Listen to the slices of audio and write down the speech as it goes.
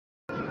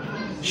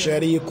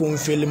شريك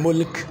في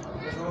الملك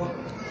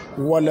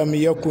ولم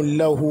يكن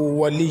له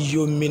ولي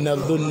من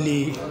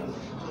الذل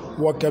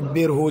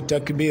وكبره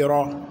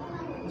تكبيرا.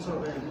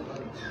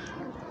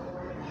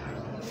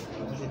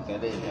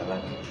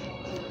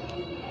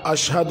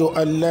 أشهد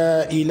أن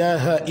لا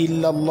إله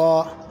إلا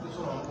الله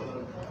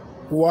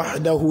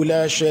وحده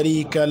لا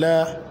شريك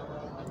له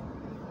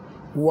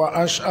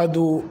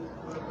وأشهد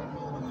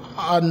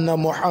أن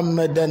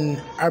محمدا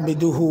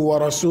عبده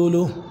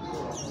ورسوله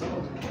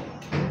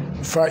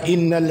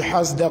فإن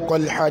الحصدق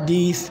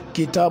الحديث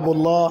كتاب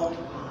الله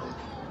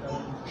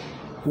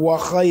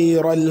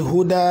وخير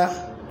الهدى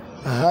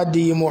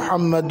هدي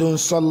محمد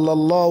صلى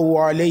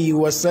الله عليه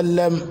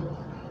وسلم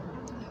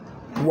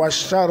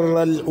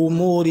وشر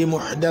الأمور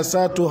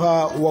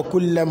محدثاتها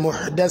وكل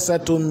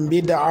محدثة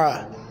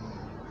بدعة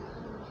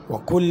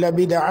وكل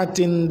بدعة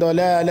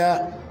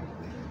ضلالة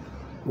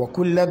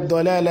وكل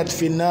الضلالة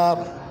في النار.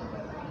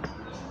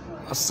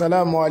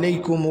 السلام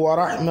عليكم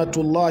ورحمة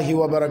الله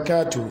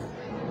وبركاته.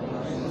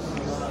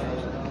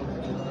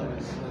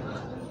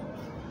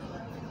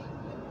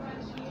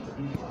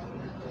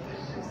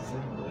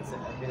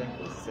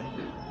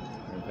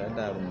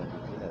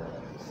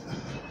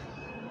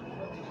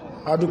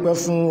 adúpẹ́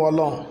fún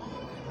Ọlọ́run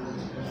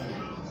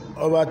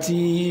ọba tí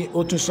ó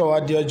tún sọ wá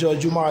di ọjọ́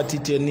Jímọ̀ àti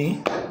tèní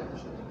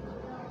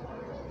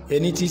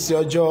èní tí ṣe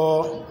ọjọ́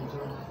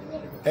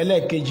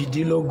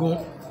ẹlẹ́ẹ̀kejìdínlógún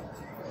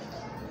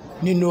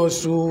nínú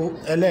oṣù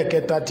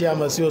ẹlẹ́ẹ̀kẹta tí a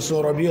mọ̀ sí oṣù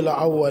Rabiul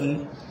Awwal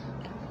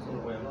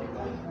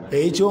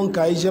èyí tí ó ń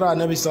ka hijira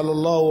nabi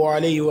sallallahu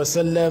alayhi wa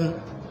sallam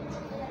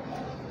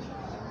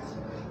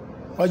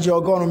ọjọ́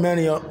ọgọ́rùn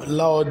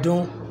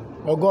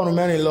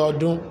mẹ́rin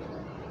lọ́dún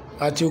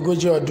àti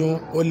 40 ọdún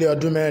ó lé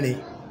ọdún mẹ́rin.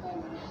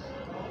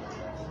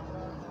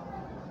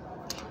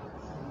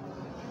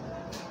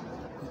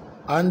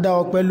 À ń dá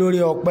ọpẹ́ lórí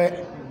ọpẹ́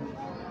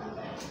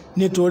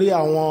nítorí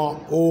àwọn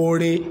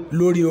oore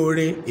lórí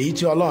oore èyí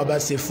tí Ọlọ́run bá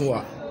ṣe fún wa.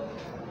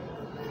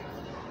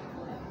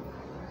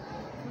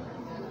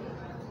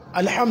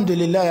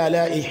 Alhamdulillahi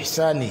ala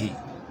ihsanihi.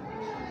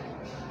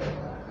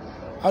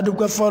 A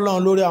dúpẹ́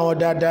fọ́lọ́run lórí àwọn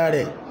dáadáa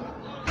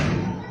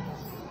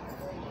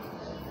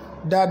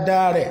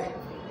rẹ̀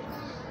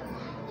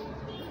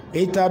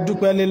èyí tá a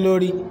dúpẹ́ lé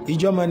lórí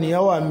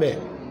ìjọmọ̀nìyàn wà ń bẹ̀,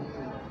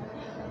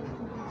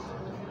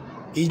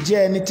 ìjẹ́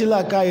ẹni tí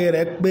làákàyè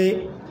rẹ̀ pé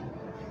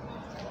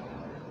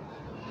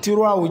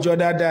tírú àwùjọ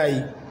dáadáa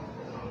yìí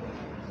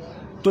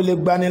tó lè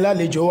gbani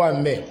lálejò wà ń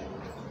bẹ̀,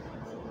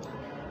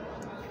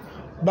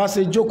 bá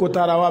ṣe jókòó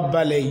tara wa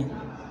balẹ̀ yìí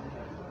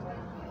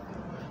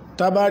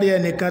tábárí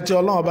ẹnìkan tí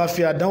Ọlọ́run bá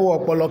fi àdánwò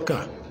ọpọlọ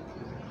kàn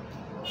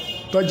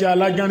tó jẹ́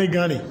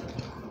alágánrigánrin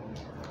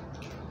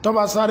tó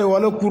bá sáré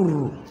wọlé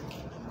kúrúrú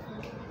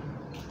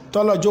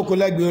tọ́lọ̀ jókòó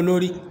lẹ́gbẹ̀ẹ́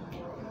olórí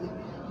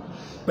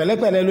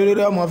pẹ̀lẹ́pẹ̀lẹ́ lórí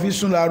rẹ̀ ọmọ fi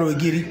sún láàrò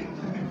ògiri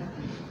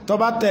tó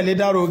bá tẹ̀lé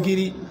dárò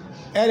ògiri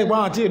ẹ̀rì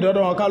pàwọn tí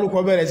ìdọ́dọ̀ wọn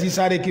kálùkọ́ bẹ̀rẹ̀ sí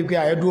sáré kíkẹ́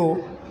àẹ́dúó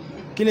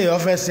kí lè yọ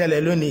fẹ́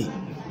ṣẹlẹ̀ lónìí.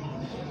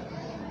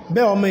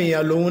 bẹ́ẹ̀ ọmọ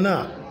èèyàn lòun náà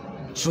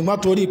ṣùgbọ́n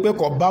torí pé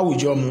kò bá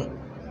àwùjọ mu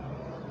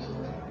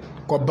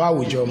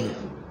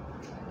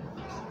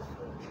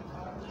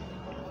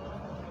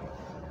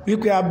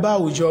wípé a bá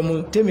àwùjọ mu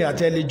tèmi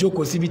àtẹ́lẹ̀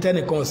jókòó síbi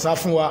tẹ́nìkan sá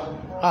fún wa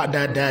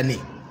àdáadáa ni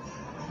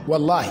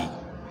wàláhì,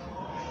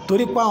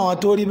 torí pé àwọn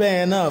tó rí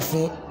bẹ́ẹ̀ náà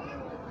fún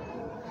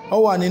ọ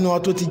wà nínú ọ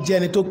tó ti jẹ́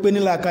ẹni tó pé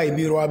nílàkà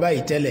ìbírò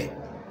abáyìí tẹ́lẹ̀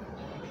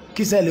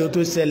kí ṣẹlẹ̀ ó tó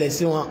ṣẹlẹ̀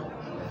sí wọn.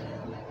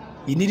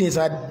 ìnídìí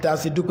ta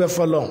sí dúpẹ́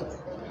fọ́lọ́run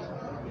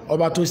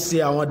ọba tó ṣe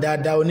àwọn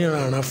dáadáa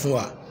oníranran fún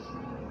wa.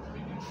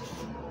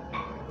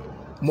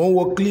 mo ń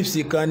wo clips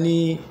kan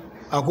ní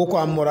àkókò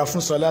àmúra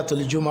fún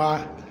Salatul Jumu'ah,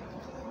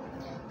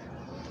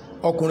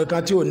 ọkùnrin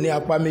kan tí ò ní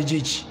apá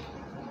méjèèjì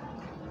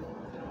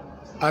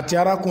àti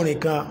arákùnrin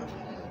kan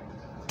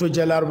tó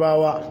jẹ́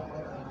Lárúbáwá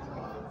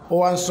ó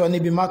wá ń sọ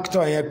níbi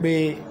mákítọ̀ yẹn pé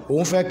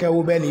òun fẹ́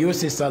kẹwú bẹ́ẹ̀ ni yóò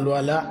ṣe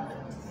sàlùwàlá.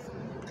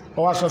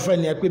 ó wá sọ fẹ́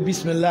ni ẹ pé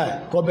bismillah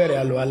kó bẹ̀rẹ̀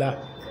àlùwàlá,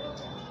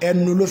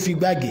 ẹnu ló fi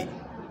gbàgé,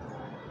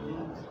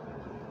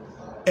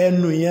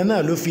 ẹnu yẹn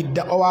náà ló fi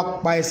da, ó wá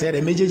pa ẹsẹ̀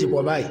rẹ̀ méjèèjì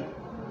pọ̀ báyìí,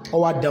 ó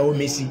wá da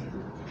omi sí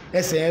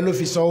ẹsẹ̀ yẹn ló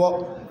fi sọwọ́,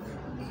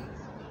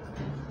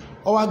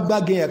 ó wá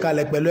gbàgé yẹn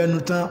kalẹ̀ pẹ̀lú ẹnu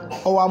tán,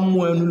 ó wá mú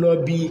ẹnu lọ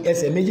bí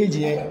ẹsẹ̀ méjèèjì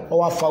yẹn, ó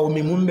wá fa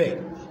omi mú mbẹ̀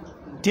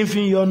tí ń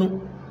fi yọnu.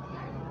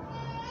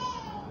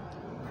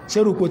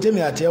 sẹ́rùkò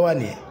tèmi àti ẹwà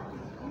nìyẹn.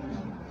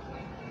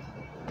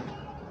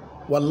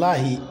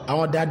 wàláhì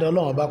àwọn dáadáa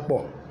Ọlọ́run bá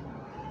pọ̀.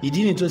 ìdí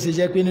ni tó ṣe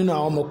jẹ́ pé nínú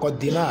àwọn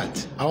mọ̀kọ́dínàt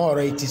àwọn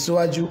ọ̀rọ̀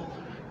ìtìsíwájú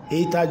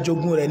èyí tá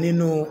jogún rẹ̀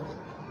nínú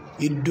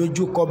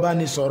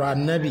ìdojúkọbánisọ̀rọ̀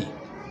ànábì,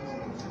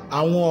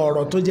 àwọn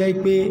ọ̀rọ̀ tó jẹ́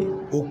pé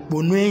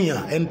òpònú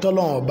èèyàn ẹni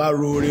tọ́lọ́run bá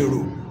roore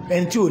rò,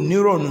 ẹni tí ò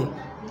nírònú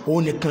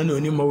òun nìkan ní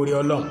onímọ̀ orí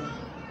Ọlọ́run.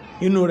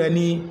 inú rẹ̀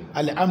ní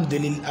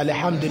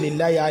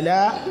alhamdulillahi ala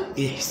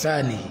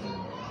ihsani,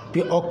 pé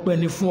ọpẹ́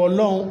ni fún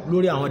Ọlọ́run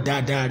lórí àwọn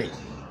dáadáa rẹ̀.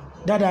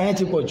 dáadáa yẹn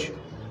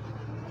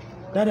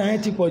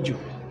ti pọ̀ jù,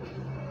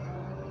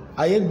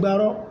 ayé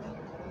gbarọ́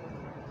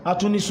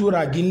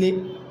atúnisúra gínlé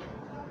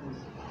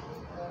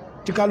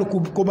tí kálukú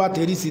kó bá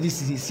tẹ̀rí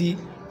sírísìí sí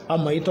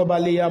àmọ̀ yìí tó bá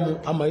léyà mu,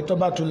 àmọ̀ yìí tó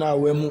bá tún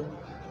àwẹ̀ mu,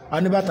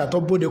 a ní bàtà tó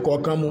bóde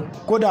kọ̀ọ̀kan mu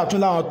kódà tún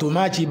láwọn tó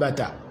máàchì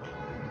bàtà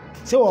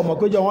ṣé wọ́n mọ̀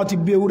péjọ wọ́n ti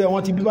bí ewúrẹ́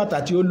wọ́n ti bí bàtà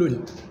tí ó lò ní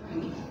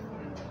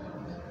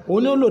òun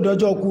ní ó lò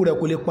dọ́jọ́ ọkú rẹ̀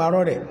kò lè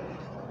parọ́ rẹ̀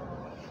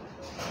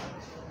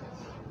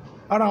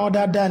ara wọn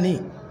dáadáa ní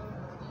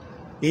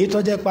èyí tó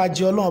jẹ́ pa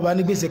jẹ́ Ọlọ́run bá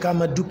ní gbèsè ká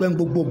máa dúpẹ́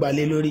gbogbo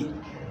gbàlé lórí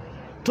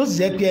tó sì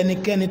jẹ́ pé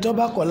ẹnikẹ́ni tó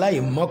bá kọ̀ láì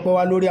mọ́pẹ́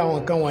wá lórí àwọn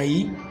nǹkan wọ̀nyí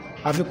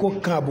àfi kó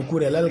kan àbùkù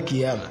rẹ̀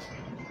lálùkìyàmà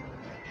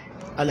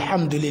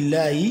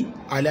alhamdulillahi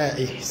ala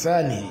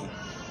ihsanihi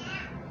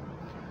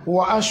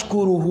wa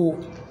ashkuruhu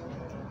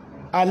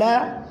ala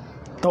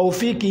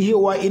tawfiqihi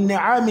wa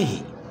in'amihi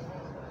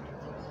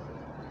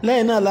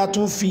lẹ́yìn náà la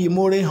tún fi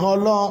ìmoore hàn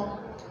Ọlọ́run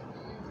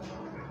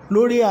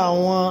lórí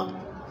àwọn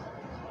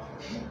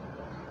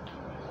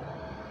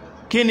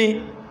kíni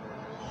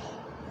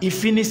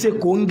ìfinisẹ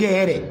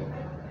kòńgẹ́ rẹ̀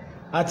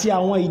àti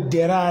àwọn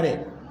ìdẹ̀ra rẹ̀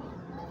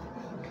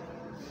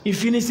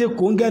ìfinisẹ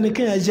kòńgẹ́ ni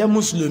kéèyàn jẹ́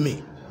mùsùlùmí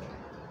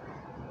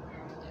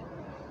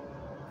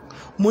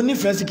mo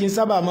nífẹ̀ẹ́ sí kí n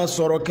sábà máa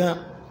sọ̀rọ̀ kan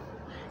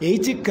èyí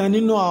tí kan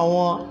nínú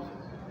àwọn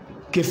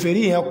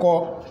kèfèrí yẹn kọ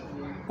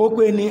ó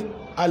pè ní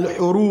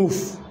al-huruf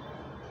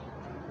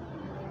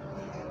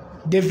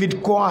David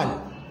Cohen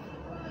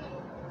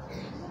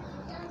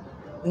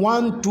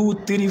 1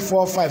 2 3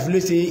 4 5 ló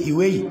ṣe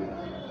ìwé yìí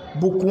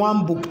book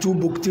 1 book 2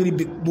 book 3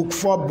 book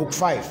 4 book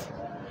 5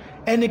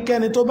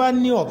 ẹnikẹ́ni tó bá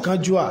ní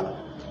ọ̀kánjúà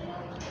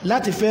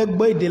láti fẹ́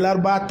gbọ́ èdè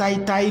Lárúbá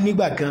táítáí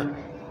nígbà kan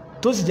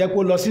tó sì jẹ́ kó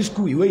lọ sí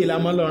skul ìwé yìí la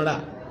mọ́ lọ́nra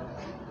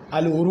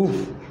al-huruf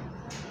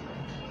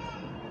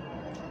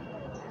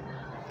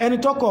ẹni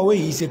tó kọ̀wé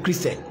yìí ṣe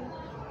Christian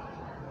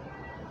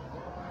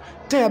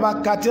tẹ́yẹ̀ bá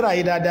ka tírà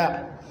yìí dáadáa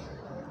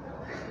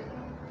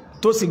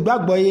tó sì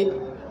gbàgbọ́ yé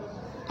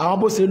àwọn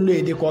bó ṣe lo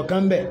èdè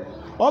kọ̀ọ̀kan bẹ̀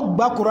ọ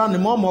gbá Kùránì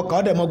mọ́ ọmọ kan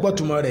ọ̀dẹ̀ mọ́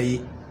gbọ́tùmọ̀ rẹ̀ yìí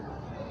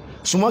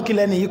sùmọ́kì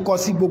lẹ́ni yìí kọ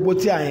sí gbogbo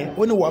tí àyẹn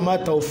ó ní wàmá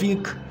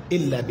tawfiq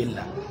illa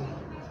billah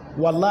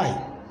wàláhì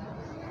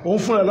òun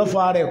fún rẹ̀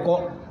lọ́fọ́ ara ẹ̀kọ́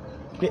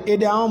pé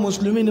èdè àwọn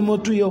mùsùlùmí ni mo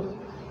tú yọ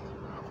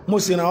mo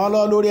sì ràn wọ́n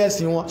lọ́wọ́ lórí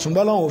ẹ̀sìn wọn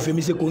ṣùgbọ́n lọ́wọ́ òfin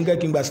mi ṣe kò ń gẹ́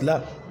kí n gbà sílá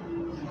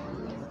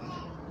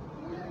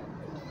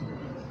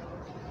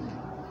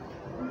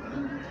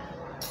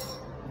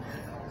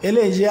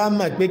eléyìí á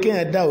mọ̀ pé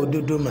kéèyàn dá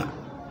òdodo mà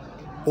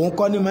òun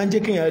kọ́ ni máa ń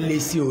jẹ́ kéèyàn lè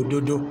sí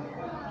òdodo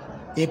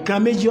nǹkan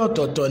méjì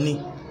ọ̀tọ̀ọ̀tọ̀ ni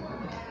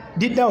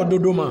dídá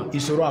òdodo mọ̀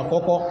ìṣòro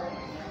àkọ́kọ́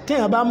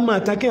téèyàn bá mọ̀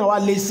tán kéèyàn wá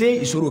lè ṣe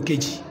ìṣòro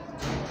kejì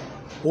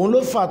òun ló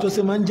fà tó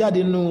ṣe máa ń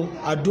jáde nínú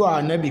àdúrà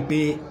ànábì pé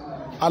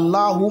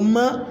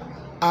Allahumma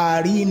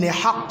àríni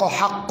haqqo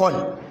haqqon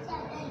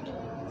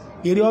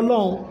èrè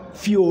Ọlọ́run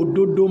fi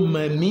òdodo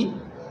mọ̀ mí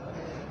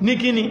ní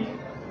kíni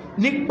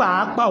ní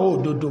pàápàá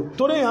òdodo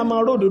torí èèyàn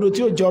máa ró òdodo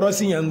tí ó jọrọ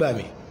sí yẹn gbà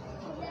mí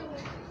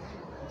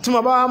tí mo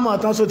bá mọ̀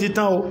tán só ti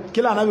tán o kí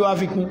lànà bí wá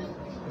fi kún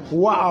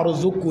wa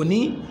arzuqni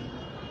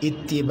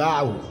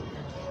ittiba'u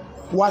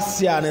wá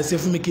sí ànẹ́sẹ́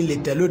fún mi kí n lè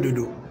tẹ̀lé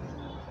òdodo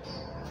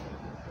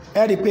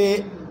ẹ rí pé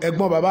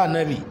ẹ̀gbọ́n bàbá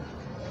ànábì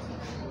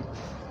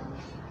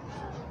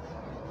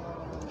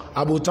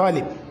Abu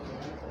Talib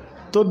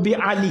tó bí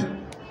Ali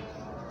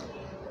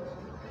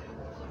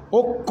ó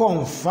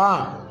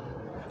confirm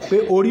pé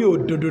orí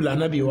òdodo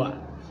lànábì wà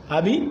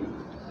àbí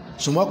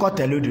sùmọ́kọ́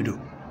tẹ̀lé òdodo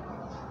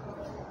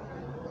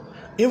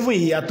ìfún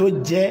ìyà tó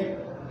jẹ́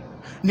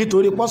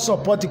nítorí pọ́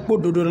sọpọ́tì pò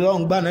òdodo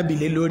lọ́wọ́n gbà nábì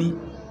lé lórí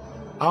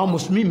àwọn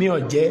mùsùlùmí mi ò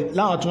jẹ́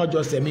láwọn tí wọ́n jọ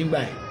sẹ̀mí gbà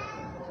ẹ̀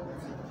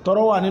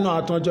tọrọ wà nínú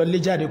àwọn tí wọ́n jọ lé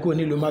jáde kó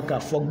nílùú Maka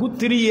for good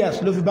 3 years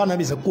ló fi bá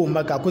nábì sẹ́ kó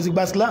Maka kó sì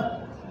gba Islam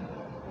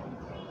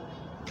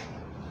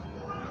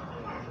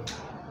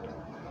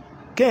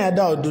kéèyàn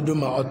dá òdodo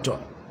mà ọ̀tọ̀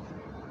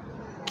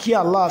kí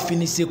Allah fi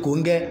ní ṣe kò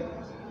ń gẹ́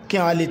kí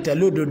àwọn lè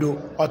tẹ̀lé òdodo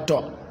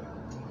ọ̀tọ̀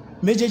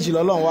méjèèjì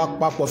lọ́lọ́run wá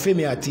papọ̀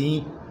fẹ́mi àti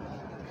yín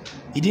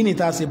ìdí ni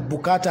ta ṣe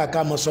bùkátà ká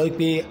mọ̀ sọ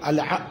pé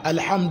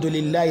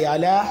alhamdulillahi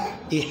ala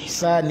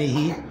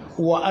ihsanihi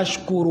wa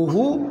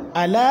ashkuruhu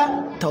ala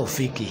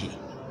tawfiqihi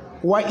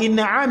wa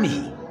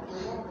in'amihi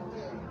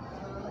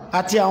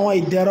àti àwọn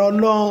ìdẹ̀ra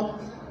Ọlọ́run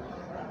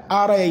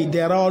ara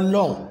ìdẹ̀ra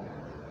Ọlọ́run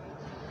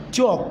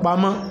tí ó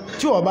pamọ́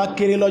tí ó bá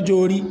kéré lọ́jọ́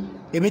orí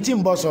èmi tí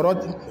ń bọ̀ sọ̀rọ̀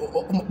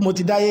mo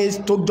ti dáyé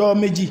tó jọ́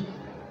méjì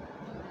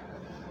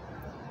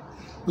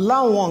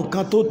láwọn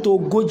nǹkan tó tó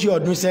 40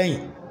 ọdún sẹ́yìn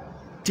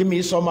tí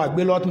mi sọ ma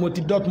gbé lọ́tí mo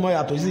ti dọ́túnmọ́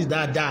yàtọ̀ sí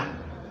dáadáa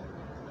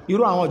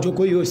irú àwọn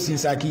ìjókòó yóò sin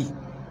saki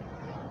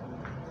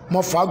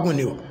mọ́ fagùn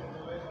ni o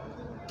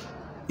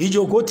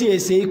ìjókòó tí è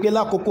ṣe pé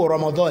lákòókò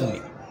Ramadan ni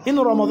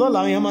inú Ramadan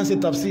làwọn èèyàn máa ń ṣe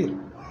tafsir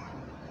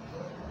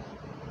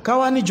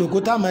káwá ní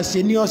ìjókòó tá máa ṣe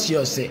ní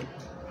ọ̀sẹ̀ọ̀sẹ̀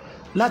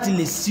láti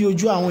lè sí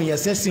ojú àwọn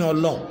èèyàn sẹ́sìn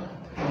Ọlọ́run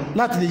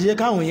láti lè jẹ́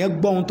káwọn èèyàn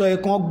gbọ́ ohun tó yẹ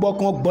kán gbọ́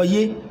kán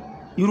gbọ́yé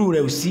irú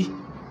rẹ̀ ò sí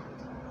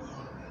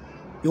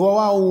ìwọ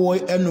wá wo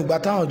ẹnu ìgbà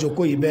táwọn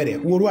ìjókòó yìí bẹ̀rẹ̀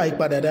worú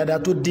àyípadà dáadáa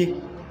tó dé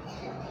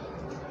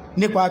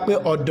nípa pé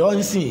ọ̀dọ́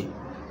ń sìn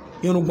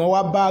irùngbọ̀n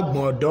wá bá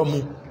àgbọ̀n ọ̀dọ́ mu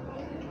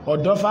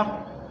ọ̀dọ́ fá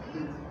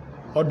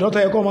ọ̀dọ́ tó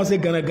yẹ kó mọ́ sí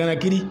gànàgànà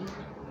kiri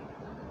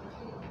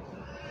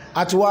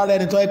àti wá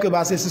rẹni tó yẹ pé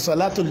bá ṣe sísọ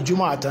látòlù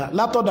júmọ̀ àtà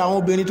látọ̀dọ̀ àwọn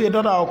obìnrin tó yẹ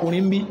dọ́dọ̀ àwọn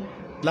ọkùnrin ń bí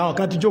làwọn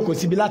kan ti jókòó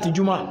síbi láti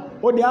júmọ̀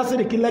ó di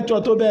ásìrì kí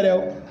lẹ́kṣọ̀ tó bẹ̀rẹ̀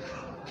o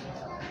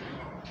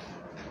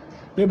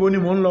pé bo ni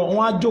mò ń lọ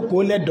wọ́n á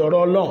jókòó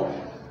lẹ́dọ̀ọ́rọ́ Ọlọ́run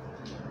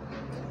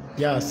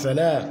ya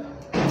salam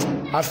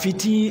àfi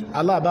tí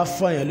Allah bá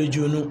fọyàn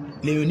lójú inú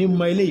lèyìn ní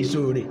mọ ilé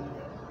ìṣòro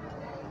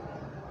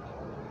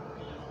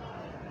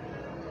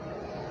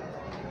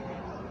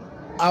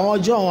àwọn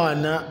ọjọ́ wọn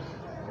àná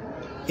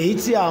èyí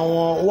tí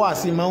àwọn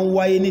wáàsí máa ń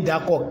wáyé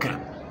nídàkọ̀ọ̀kan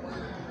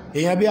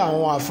èèyàn bí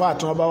àwọn àfáà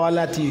tí wọ́n bá wá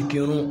láti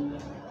Ìkìrun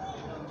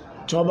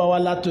tí wọ́n bá wá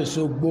láti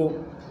Òṣogbo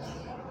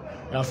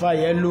àfáà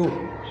Yẹ́lò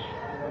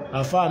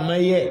àfáà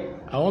Mẹ́yẹ̀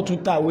àwọn tún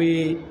tàwé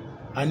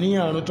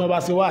àníyàn ọ̀run tí wọ́n bá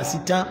ṣe wáàsí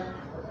tán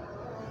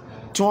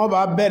tí wọ́n bá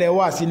bẹ̀rẹ̀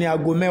wáàsí ní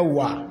aago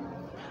 10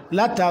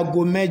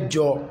 látago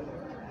 8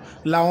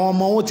 làwọn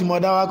ọmọ wọn ti mọ̀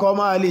dáwà kọ́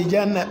máa lè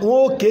jẹ́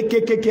wọn ó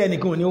kéékèèké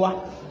ẹnìkan ò ní wá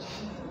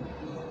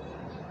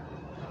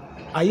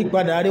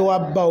àyípadà rí wá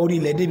bá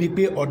orílẹ̀ débi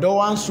pé ọ̀dọ́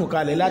wa ń sùn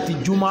kalẹ̀ láti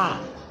júmọ́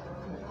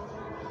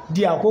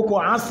di àkókò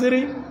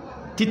àṣírí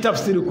tí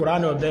tafsiri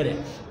Kùránì ó bẹ̀rẹ̀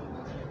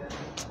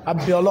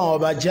abẹ́ Ọlọ́run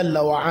ọba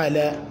jalla wa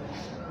ala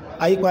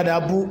àyípadà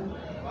bú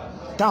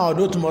táwọn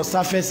ọ̀dọ́ tó mọ̀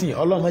sáfẹ́sìn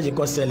Ọlọ́run má jẹ́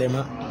kó ṣẹlẹ̀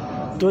mọ́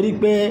torí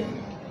pé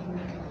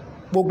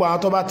gbogbo àwọn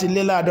tó bá ti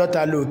lé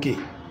láàdọ́ta lókè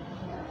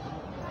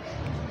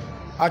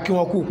a kí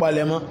wọn kú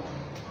palẹ̀ mọ́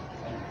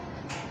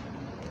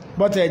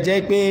bọ́tẹ̀ jẹ́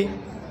pé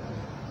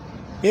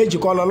èjì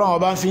kọ́ lọ́lọ́run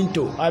ọba ń fi ń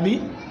tò àbí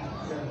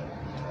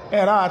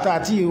ẹ̀rá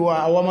àti ìwà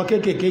àwọn ọmọ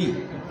kéékèèké yìí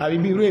àbí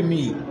bí irú èmi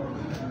yìí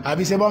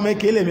àbí ṣe bọ́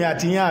mẹ́kẹ́ lèmi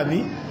àti yín àbí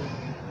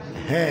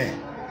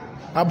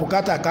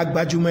abùkátà ká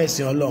gbájúmọ́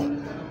ẹ̀sìn Ọlọ́run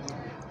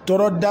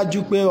tọrọ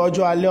dájú pé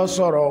ọjọ́ alẹ́ ó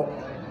sọ̀rọ̀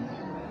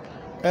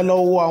ẹ lọ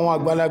wo àwọn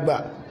àgbàlagbà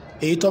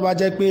èyí tó bá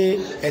jẹ́ pé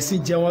ẹ̀sìn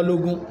jẹ wọ́n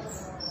lógún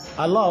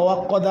Allah wá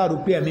kọ́dàrú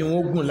pé ẹ̀mí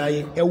wọn gùn láyé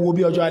ẹ wo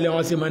bí ọjọ́ alẹ́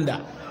wọn ṣe máa ń dà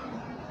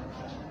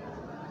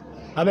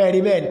abẹ́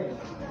rí bẹ́ẹ̀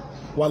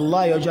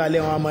wàláhì ọjọ́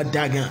alẹ́ wọn máa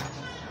dà gan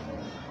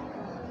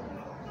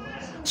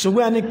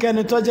ṣùgbọ́n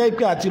ẹnikẹ́ni tó jẹ́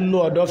pé àti lo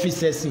ọ̀dọ́ fi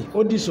ṣẹ̀sìn ó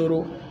dì ṣòro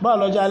báwo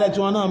lọ́jọ́ alẹ́ tí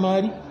wọ́n náà máa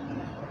rí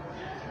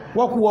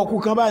wọ́kùwọ́kù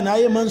kan báyìí ní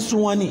ayé máa ń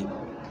sún wọn ni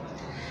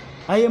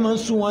ayé máa ń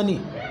sún wọn ni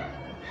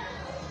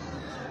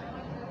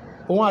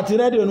òun àti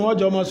rédíò ni wọ́n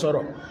jọ mọ́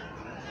sọ̀rọ̀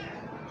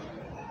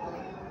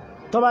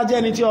tó bá jẹ́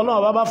ẹni tí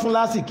Ọlọ́run bá fún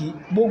lásìkí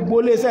gbogbo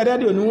iléeṣẹ́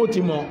rédíò ni wọ́n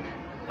ti mọ̀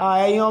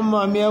ẹ̀yin ọmọ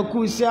mi ẹ kú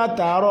iṣẹ́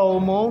àtàárọ̀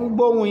mò ń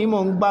gbóhùn yín mò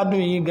ń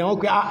gbádùn yín gan ó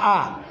pé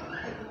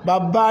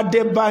bàbá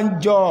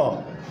Adébánjọ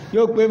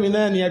yóò pé mi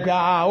náà nìyẹn pé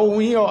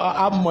ohun yín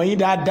àmọ̀ yín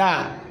dáadáa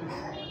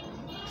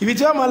ibi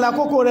tí wọ́n mọ̀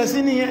lákòókò rẹ̀ sí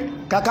nìyẹn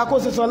kàkà kó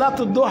ṣe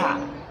sọ̀látù dúhà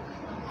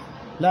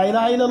la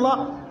ilaha illallah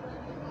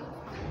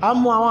á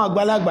mú àwọn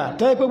àgbàlagbà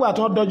tó yẹ pé gbà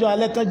tó ń dọjọ́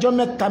alẹ́ tẹ́jọ́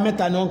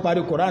mẹ́ta ni wọ́n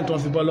parí Kùránì tó ń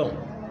fi bọ́lọ̀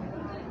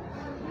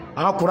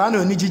àwọn Kùránì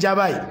ò ní jíjá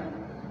báyìí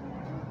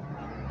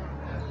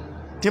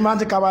tí máa ń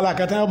ti kabala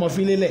kẹta ọmọ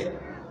fi lélẹ̀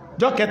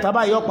jọ kẹta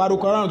báyìí ó parí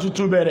Kùránì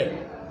tuntun bẹ̀rẹ̀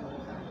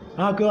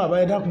àwọn akẹ́wà bá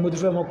ẹ̀dàkùn mo ti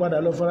fẹ́ mọ́ padà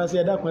lọ faransé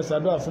ẹ̀dàkùn ẹ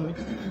ṣàdúrà fún mi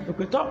ó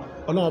pé tọ́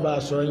Ọlọ́run bá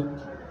sọ yín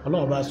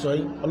Ọlọ́run bá sọ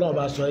yín Ọlọ́run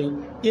bá sọ yín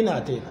iná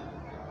àti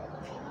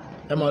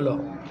ẹ mọ́ lọ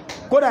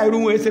kódà irú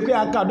wọn èsì pé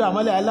akádọ́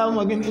àmọ́lẹ̀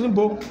aláwọ̀mọ́gí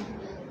níbo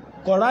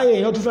kọ̀ráyè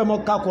èèyàn tún fẹ́ mọ́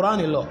ka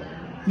Kùránì lọ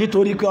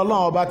nítorí pé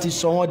Ọlọ́run ọba ti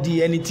sọ wọ́n di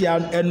ẹni tí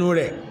ẹnu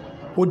rẹ̀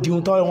ó di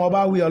ohun tọ́ wọn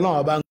bá wí Ọlọ́run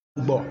ọba ń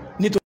gbọ́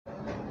nítorí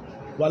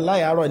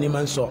wàláhì àárọ̀ ni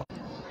máa ń sọ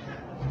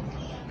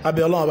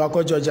abẹ́ Ọlọ́run ọba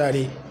kọjọ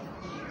jàre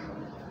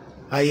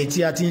àyè tí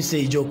a ti ń ṣe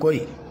ìjókòó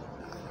yìí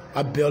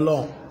abẹ́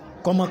Ọlọ́run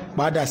kó má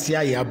padà sí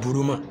àyè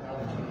aburú mọ́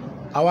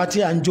àwa tí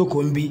a ń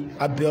jókòó ń bí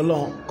abẹ́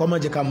Ọlọ́run kó má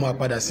jẹ́ ká mú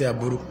padà sí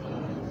aburú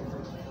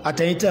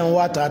àtẹ̀yìn tẹ̀ ń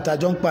wá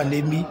tààtàjọ́ ń pàdé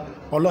bí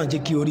Ọlọ́run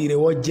jẹ́ kí oríire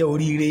wọ́n jẹ́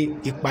oríire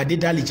ìpàdé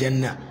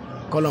dálìjẹ́nnà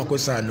kọ́lọ́n kó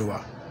ṣàánú wa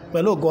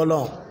pẹ̀lú ògo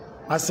Ọlọ́run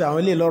a ṣe àwọn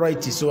ilé lọ́rọ̀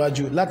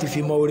ìtìsíwájú láti fi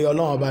mọ orí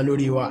Ọlọ́run ọba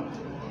lórí wa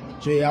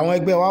ṣe àwọn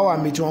ẹgbẹ́ wa wà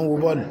mí tí wọ́n ń wo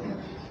bọ́ọ̀lù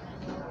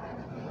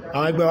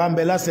àwọn ẹgbẹ́ wa ń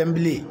bẹ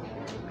lásẹ̀mbílì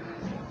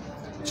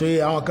ṣe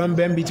àwọn kan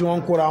bẹ́ ń bi tí wọ́n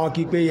ń kóra wọn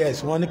kí pé yes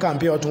wọ́n ní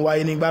kàmpé ọ̀tún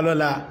wáyé nígbà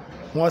lọ́la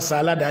wọ́n sa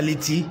aládàá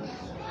létí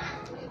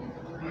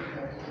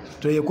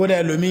tòye kódà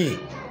ẹlòmíì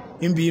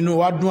níbi inú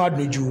wa dún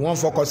àdùnjù wọ́n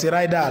fọkọ̀ sí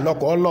ráìdà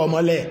lọ́kọ̀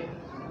ọlọ́ọ̀mọ́lẹ̀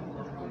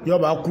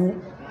yọba kú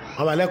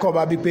àwọn ẹlẹ́kọ̀ọ́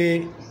bá bí pé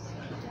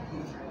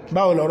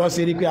báwo lọ̀rọ̀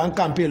ṣe rí pé à ń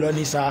kàmpé lọ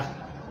ní sa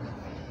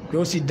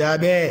yóò sì dá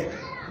bẹ́ẹ̀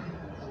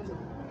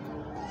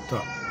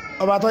tọ́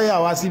ọba tó yà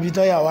wá síbi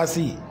tó yà wá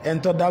sí ẹni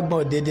tó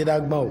dágbọ́n déédéé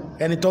dágbọ́n o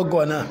ẹni tó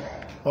gọ̀ náà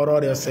ọ̀rọ̀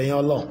rẹ̀ ọ̀sẹ̀ yẹn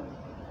Ọlọ́run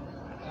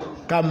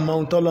ká mọ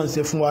ohun tọ́lọ́ ń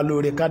ṣe fún wa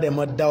lóore ká dẹ̀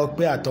mọ́ dá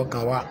ọpẹ́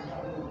àtọkàn wa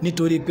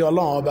nítorí pé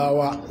Ọlọ́run ọba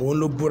wa òun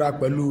ló búra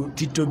pẹ̀lú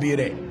títóbi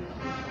rẹ̀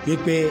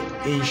wípé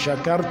in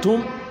shakartum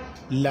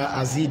la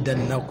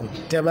azidannakum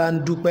tẹ́ bá ń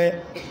dúpẹ́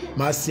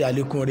máa ṣe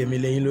àlékún rẹ̀ mi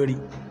lẹ́yìn lórí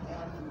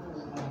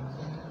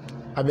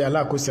abẹ́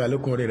Allah kó ṣe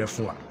àlékún rẹ̀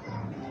fún wa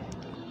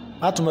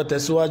a tún máa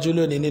tẹ̀síwájú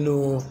lónìí nínú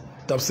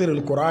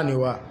tafsirul Qur'ani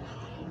wa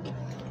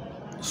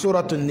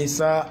Suratun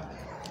Nisa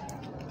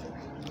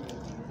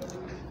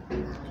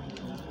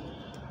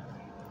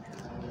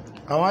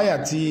àwọn àyà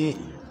tí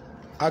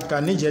a kà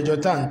níjẹjọ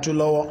tá ń tú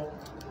lọ́wọ́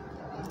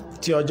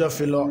tí ọjọ́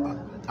fi lọ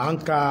à ń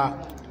ka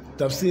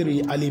tafsiri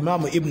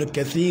alimamu Ibn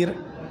Kathir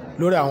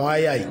lórí àwọn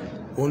àyà yìí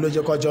òun ló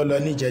jẹ́ kọjọ́ lọ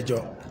níjẹjọ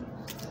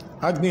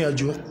a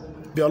gbìyànjú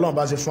bí Ọlọ́run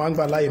bá ṣe fún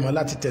àgbà láyè mọ́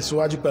láti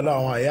tẹ̀síwájú pẹ̀lú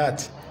àwọn àyàt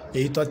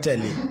èyí tó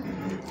tẹ̀lé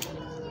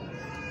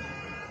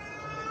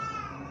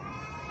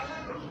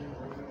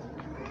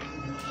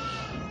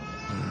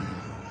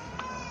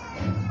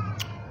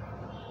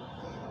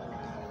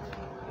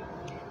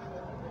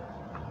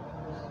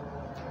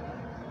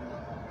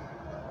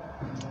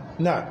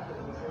نعم.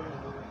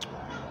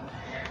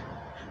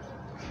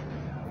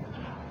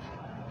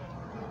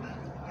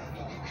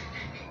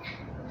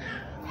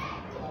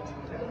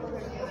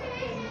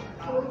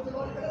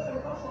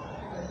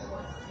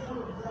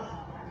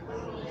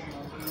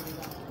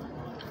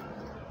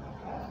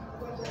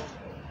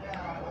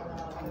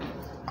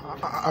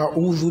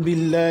 أعوذ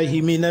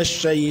بالله من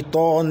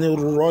الشيطان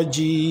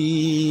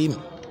الرجيم.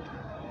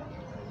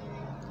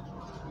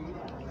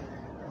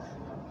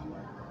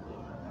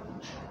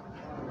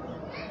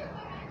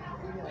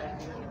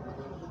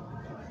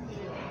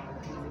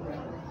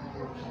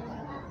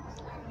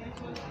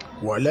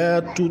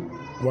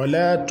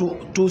 ولا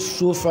تؤتوا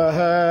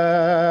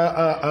السفهاء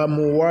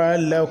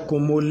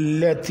أموالكم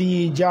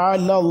التي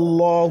جعل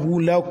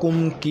الله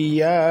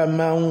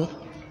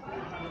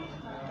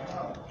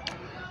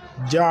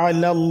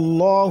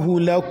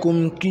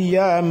لكم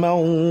قياما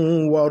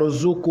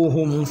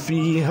وارزقهم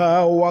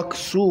فيها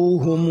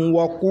واكسوهم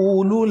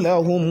وقولوا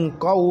لهم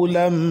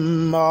قولا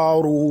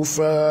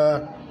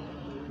معروفا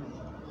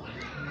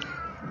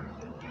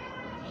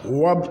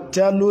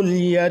وابتلوا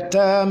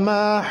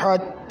اليتامى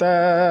حتى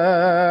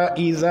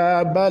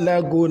إذا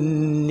بلغوا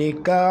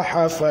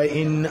النكاح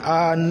فإن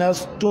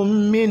آنستم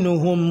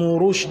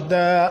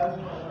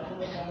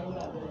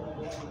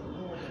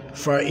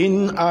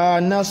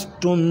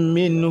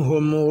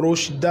منهم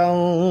رشدا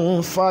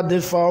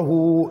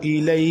فادفعوا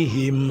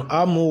إليهم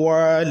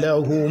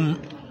أموالهم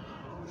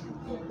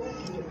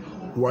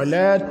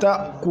ولا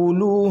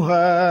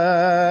تأكلوها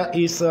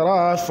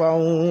إسرافا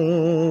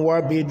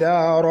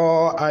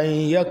وبدارا أن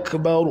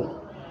يكبروا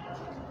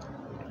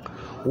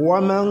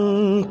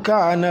ومن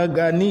كان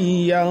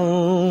غنيا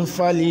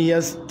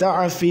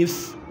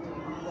فليستعفف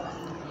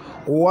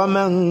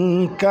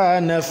ومن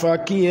كان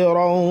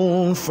فقيرا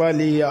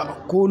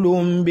فليأكل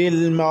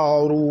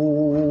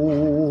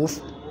بالمعروف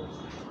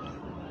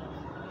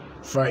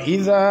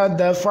فإذا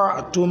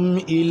دفعتم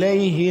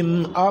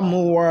إليهم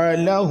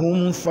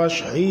أموالهم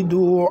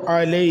فاشهدوا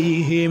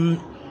عليهم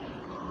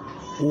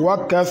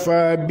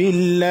وكفى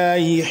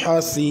بالله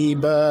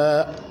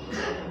حسيبا.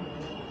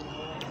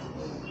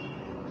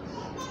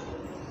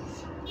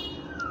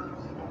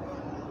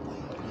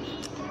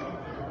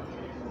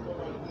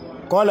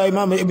 قال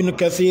إمام ابن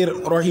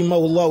كثير رحمه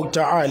الله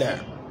تعالى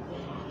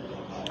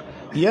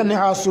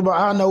ينهى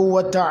سبحانه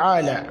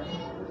وتعالى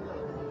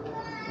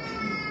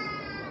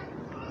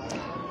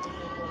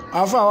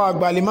afáwọn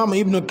àgbà Imam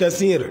Ibn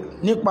Kathir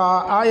nípa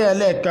àyá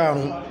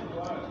ẹlẹ́ẹ̀karùn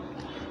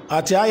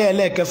àti àyá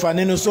ẹlẹ́ẹ̀kẹfà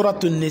nínú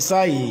Suratul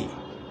Nisa yìí,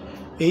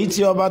 èyí tí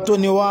ọba tó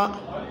ní wá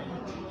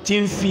ti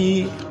ń fi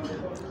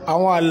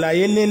àwọn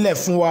àlàyé lélẹ̀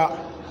fún wa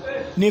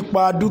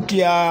nípa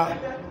dúkìá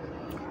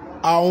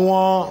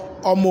àwọn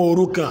ọmọ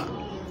òrukàn.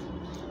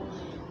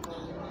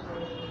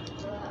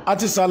 A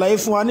ti ṣàlàyé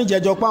fún wa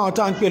níjẹjọ pé àwọn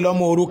tá ń pè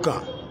lọ́mọ òrukàn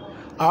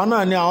àwọn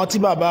náà ni àwọn tí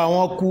bàbá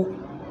wọn kú,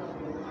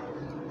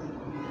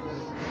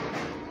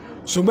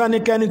 ṣùgbọ́n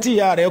níkẹ́ni tí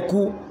ìyá rẹ̀ kú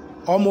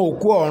ọmọ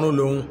òkú ọ̀run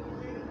lòun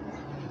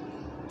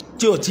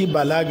tí ò ti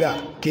bàlágà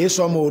kìí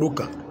sọmọ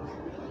òrukàn.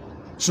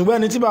 ṣùgbọ́n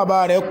ẹni tí bàbá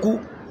rẹ̀ kú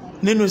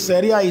nínú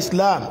sẹ̀ríà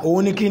Islam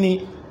òun ní kíni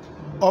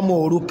ọmọ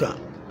òrukàn.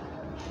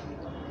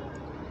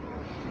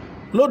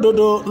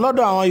 lódodo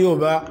lọ́dọ̀ àwọn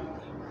Yorùbá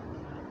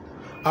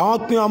àwọn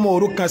pín ọmọ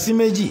òrukàn sí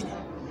méjì.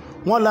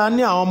 wọ́n la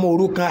ní àwọn ọmọ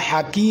òrukàn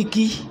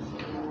hakiki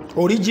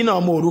original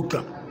ọmọ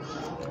òrukàn,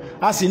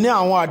 a sì ní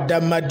àwọn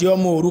àdàmàdì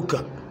ọmọ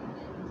òrukàn.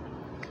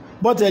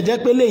 bọ́tẹ̀ jẹ́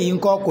pé léyìí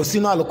ńkọ́ kò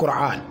sínú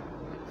Al-Qur'an.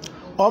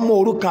 ọmọ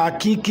òrukàn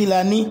hakiki la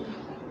ní.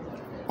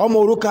 ọmọ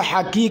òrukàn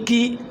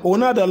hakiki òun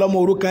náà dà lọ́mọ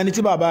òrukàn ẹni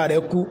tí bàbá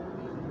rẹ̀ kú,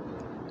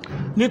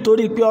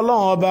 nítorí pé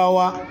Ọlọ́run ọba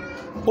wa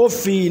ó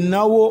fi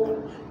ìnáwó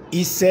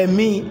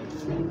ìsẹ̀mí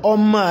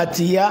ọmọ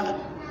àtìyá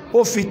ó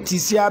fi tì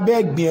sí abẹ́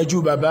ìgbìyànjú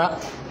bàbá.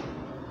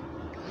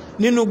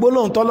 nínú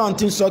gbólóhùn tọ́lọ́run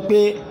ti sọ pé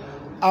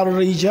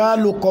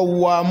ar-rijalu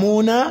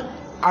qawwamuna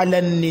 'ala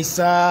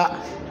an-nisa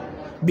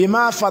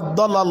bima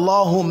faddala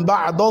Allahu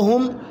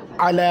ba'dahum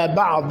 'ala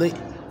ba'd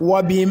wa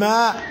bima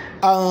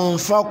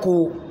anfaqu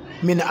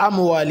min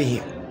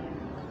amwalihim.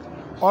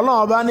 Ọlọ́run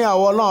ọba ní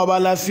àwọn Ọlọ́run ọba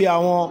la fi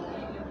àwọn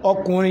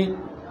ọkùnrin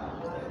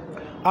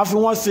a fi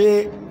wọ́n ṣe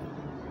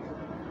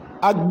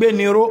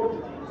agbéniró,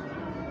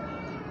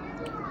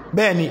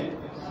 bẹ́ẹ̀ ni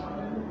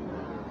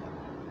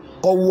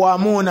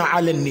qawwamuna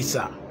 'ala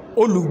an-nisa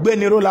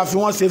olùgbéniró la fi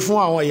wọ́n ṣe fún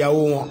àwọn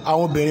ìyàwó wọn,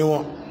 àwọn obìnrin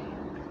wọn.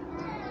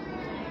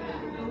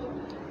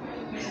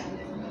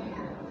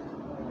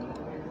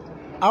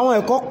 àwọn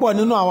ẹ̀kọ́ pọ̀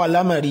nínú àwọn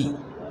àlámọ̀rí.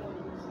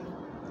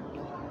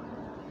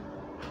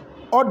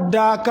 ó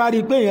dá kárí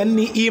pé èèyàn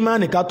ní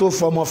ìmánì ká tó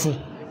fọmọ fún,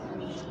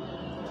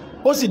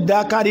 ó sì dá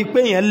kárí pé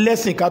èèyàn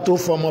lẹ́sìn ká tó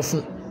fọmọ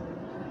fún.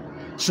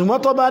 ṣùgbọ́n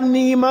tó bá ní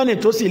ìmánì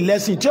tó sì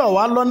lẹ́sìn tí ó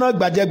wà lọ́nà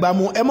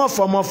gbàjẹgbàmú ẹ má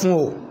fọmọ fún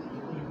o.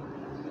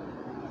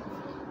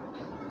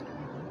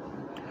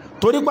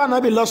 torí pa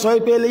Ànábì ló sọ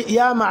pé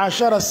ya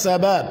ma'ashara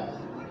as-sabab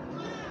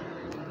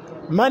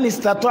man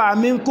istata'a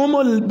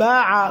minkumul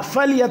ba'a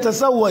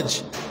falyatazawwaj.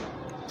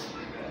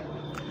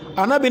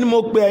 Ànábì ni mo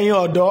pè ẹ̀yin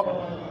ọ̀dọ́,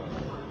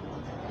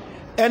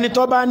 ẹni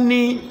tó bá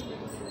ní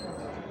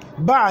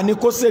báà ní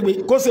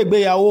kó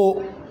ṣègbéyàwó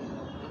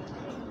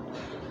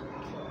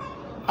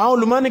àwọn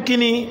olùmọ́ni kí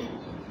ni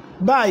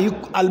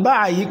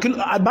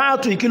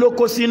albáàtù ìkíló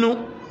kó sínú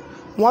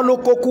wọ́n ló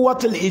kó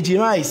quwwatul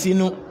ijma'i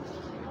sínú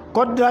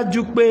kó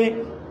dájú pé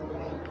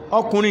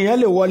ọkùnrin yẹn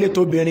lè wọlé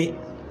tóbìnrin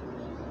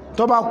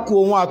tó bá kú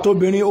òun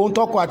àtobìnrin ohun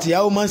tọ́kọ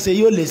àtìyàwó máa ń ṣe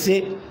yóò lè ṣe.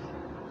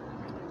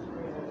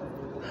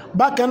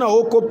 bákan náà ó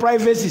kó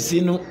privacy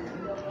sínú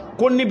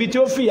kó níbi tí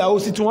ó fìyàwó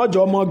sí tí wọ́n jọ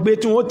ọmọ gbé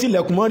tí wọ́n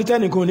tilẹ̀kùn mọ́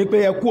tẹ́nìkan ní pé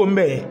ẹ kú òun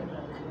bẹ̀ẹ́.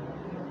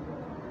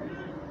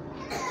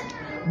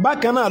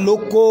 bákan náà ló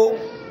kó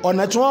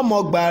ọ̀nà tí wọ́n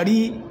mọ̀ gbà rí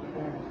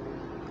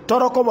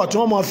tọ́rọ́kọ́bọ̀ tí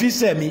wọ́n mọ̀ fi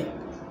sẹ̀mí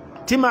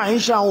tí màá ń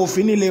ṣe àwọn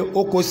òfin nílé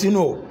oko sínú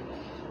o.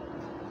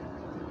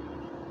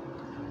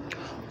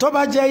 tó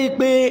bá jẹ́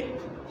pé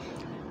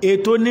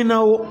ètò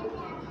nínáwó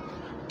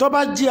tó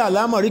bá jí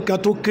àlámọ̀rí kan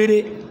tó kéré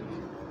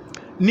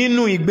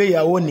nínú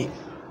ìgbéyàwó ni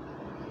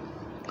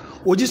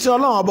òjíṣẹ́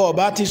ọlọ́run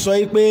ọba ti sọ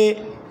pé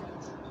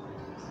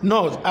náà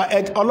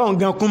ọlọ́run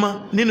gan kúmọ́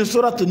nínú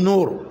Suratu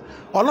Nur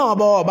ọlọ́run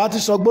ọba ti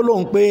sọ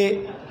gbólóhùn pé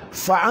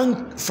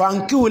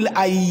fankihul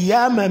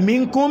ayyama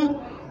minkum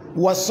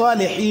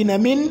was-salihina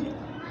min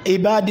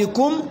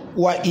ibadikum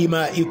wa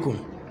imaikum.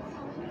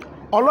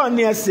 ọlọ́run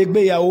ní ẹ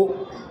ṣègbéyàwó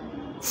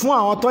fún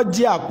àwọn tó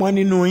jẹ́ àpọ́n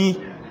nínú yín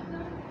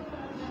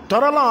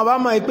tọ́rọ lọ́wọ́ bá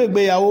máa pé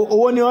ìgbéyàwó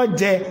owó ní ó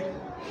jẹ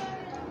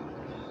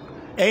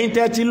ẹ̀yin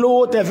tẹ́ ti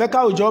lówó tẹ́ fẹ́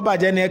káwùjọ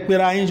bàjẹ́ ní ẹ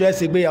pera yín jọ ẹ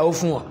ṣègbéyàwó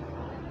fún wọn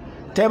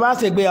tẹ́ bá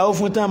ṣègbéyàwó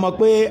fún tán mọ̀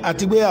pé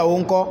àtìgbéyàwó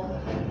ńkọ́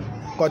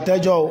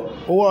kọ̀tẹ́jọ́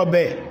owó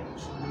ọbẹ̀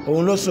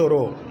òun ló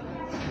ṣòro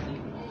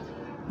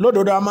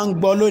lódodo a máa ń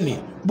gbọ́ lónìí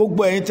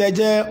gbogbo ẹ̀yin tẹ́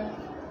jẹ́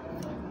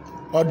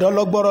ọ̀dọ́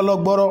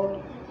lọ́gbọ́rọ́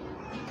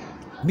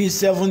bíi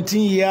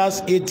 17 years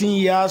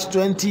 18 years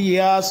 20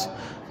 years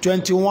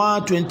 21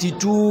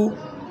 22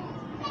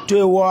 tó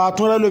ìwọ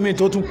àtúnrẹ́lómi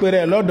tó tún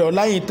pèrè lọ́dọ̀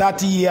láyìn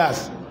 30 years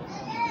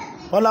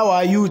ọláwà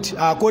youth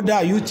àkódà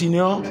youth ni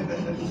ọ́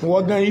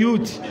wọ́gán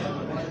youth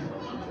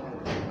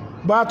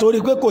bá torí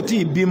pé kò tí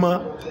ì bímọ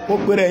ó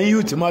pèrè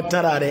youth mọ́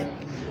tánra rẹ̀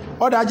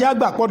ọ̀dájá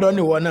àgbà pọ̀dọ̀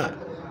nìwọ náà.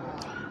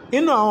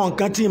 inú àwọn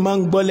nǹkan tí ma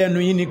ń gbọ́ lẹ́nu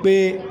yín ni pé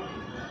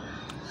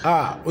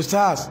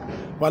ustaz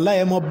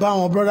wàláhì mo bá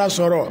àwọn brọ́dá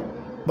sọ̀rọ̀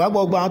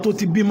gbàgbọ́gbọ́ àwọn tó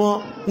ti bímọ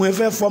wọn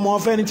fẹ́ fọmọ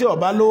fẹ́ni tí ó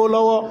bá lówó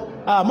lọ́wọ́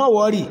àmọ́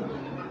wọ́ọ̀rì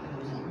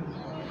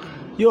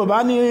yóò bá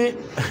ní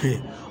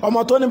ọmọ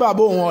tó ní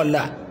bàbá òun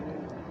ọ̀la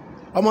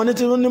ọmọ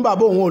ní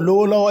bàbá òun ò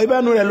lówó lọ́wọ́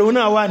ibẹ̀nu rẹ̀ lòun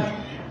náà wà ní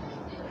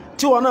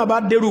tí wọn náà bá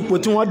dérú ipò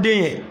tí wọ́n dé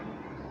yẹn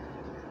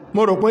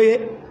mo rò pé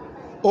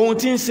ohun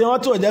tí ń ṣe wọ́n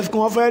tó jẹ́ kí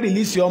wọ́n fẹ́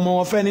rìlíìsì ọmọ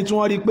wọn fẹ́ni tí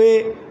wọ́n rí pé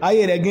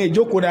ayé rẹ̀ gan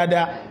ìjókòó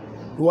dáadáa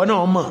ìwọ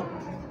náà mọ̀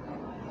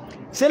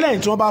ṣé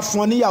lẹ́yìn tí wọ́n bá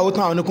fún ọ níyàwó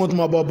tán àwọn oníkun tó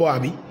mọ bọ́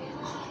àbí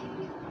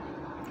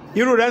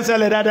irú rẹ̀ ń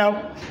ṣẹlẹ̀ dáadáa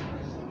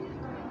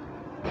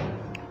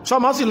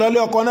sọmọ sì lọlé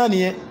ọkọ náà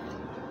nìyẹn.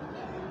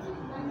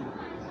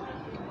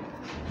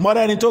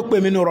 mọ́rẹ́ ni tó pè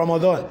mí ní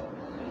Ramadan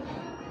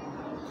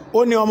ó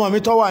ní ọmọ mi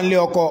tó wà nílé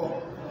ọkọ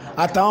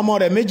àtàwọn ọmọ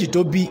rẹ̀ méjì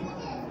tó bí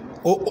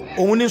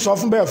òun ní sọ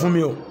fún bẹ́ẹ̀ fún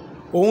mi o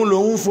òun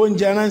lòun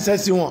fóúnjẹ ránṣẹ́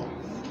sí wọn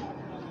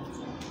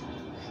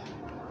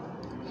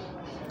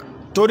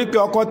torí pé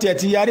ọkọ tiẹ̀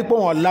ti yarí pé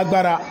wọn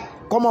lágbára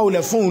kọ́mọ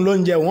wulẹ̀ fún òun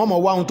lóúnjẹ wọn mọ̀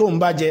wá ohun tó ń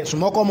bá jẹ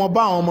ṣùgbọ́n kọ́mọ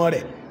bá àwọn ọmọ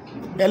rẹ̀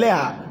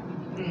ẹlẹ́hà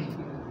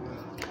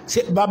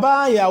bàbá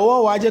ìyàwó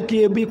wa jẹ́ kí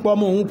ebi pọ̀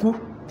ọmọ òun kú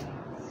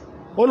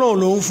ó lóun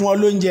lòun fún ọ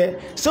lóúnjẹ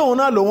ṣé òun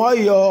náà lòun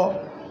yọ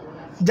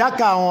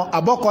jákà àwọn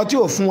àbọ́kọ tí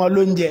ò fún ọ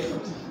lóúnjẹ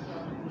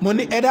mo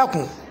ní ẹ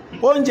dákun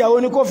oúnjẹ wo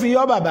ni kó fi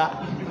yọ bàbá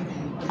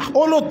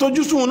ó ló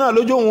tójú sùn náà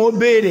lójú òun ó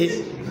béèrè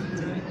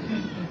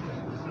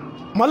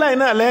mọ́lẹ́yìn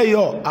náà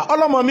lẹ́yọ̀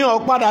ọlọ́mọ mi ò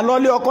padà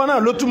lọ́lé ọkọ náà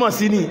ló túmọ̀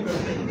sí ni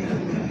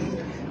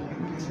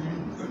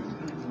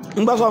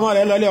ń gbọ́sọ̀ ọmọ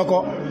rẹ̀ lọ́lé ọkọ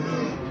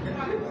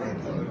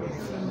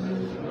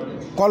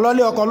kọ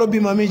lọ́lé ọkọ ló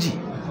bímọ méjì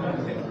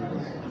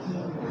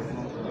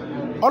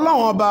ọlọ́run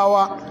ọba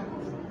wa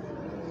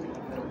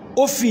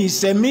ó fi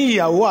ìṣẹ̀mí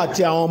ìyàwó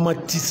àti àwọn ọmọ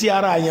tì sí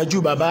ara àyànjú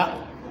bàbá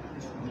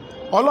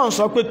ọlọ́run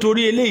sọ pé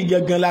torí eléyìí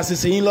gangan la ṣe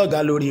ṣe yín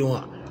lọ́gàá lórí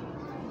wọn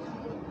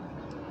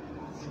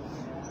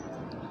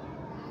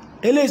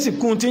eléyìí sì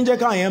kún tí ń jẹ́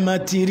káwọn yẹn máa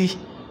ti rí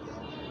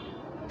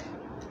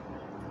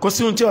kò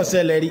sí ohun tí ó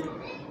ṣẹlẹ̀ rí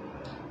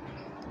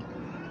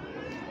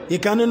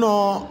ìkan nínú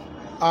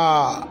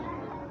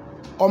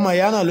ọmọ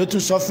ìyá náà ló tún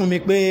sọ fún mi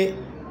pé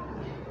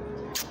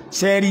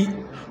ṣẹ́rí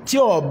tí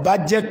ó bá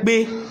jẹ́ pé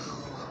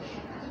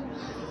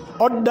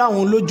ó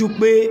dáhùn lójú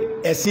pé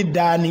ẹ̀sìn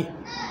dáa ni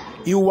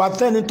ìwà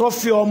tẹ́ni tó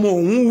fi ọmọ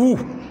òun hù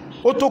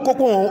ó tó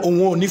kókó òun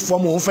ò ní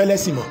fọmọ òun fẹ́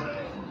lẹ́sìn mọ́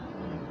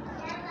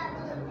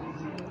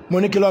mo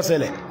ní kí ló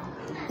ṣẹlẹ̀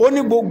ó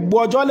ní gbogbo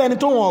ọjọ́ lẹ́ni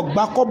tó wọ́n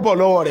gbá kọ́bọ̀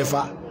lọ́wọ́ rẹ̀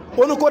fa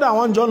ó ní kódà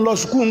wọ́n jọ ń lọ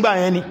sùkúù ńgbà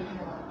yẹn ni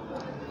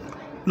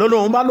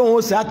lọ́lọ́run bá lóun ó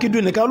ṣe akídù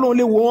nìkan lóun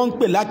lè wo wọ́n ń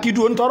pè lákídù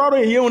onítọ́rọ́rọ̀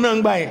èyí òun náà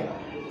ń gbà yẹn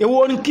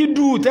èwo ní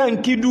kídù tẹ́ ń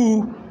kídù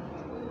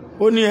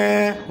ó ní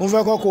òun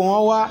fẹ́ kọ́kọ́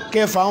wọn wá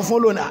kẹfà ń fún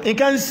lónìí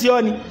nǹkan ń sí ọ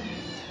ni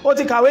ó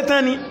ti kàwé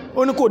tán ni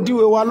ó ní kò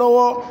díwèé wa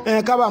lọ́wọ́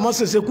kábàámọ̀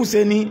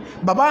ṣèṣekúṣe ni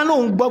bàbá náà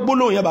ń gbọ́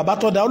gbólóhùn yẹn bàbá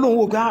tọ́da ó lóun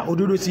wò pé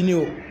òdodo sí ni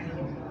o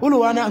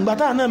olùwà náà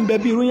àgbàtà náà ń bẹ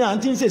bí irú yẹn à ń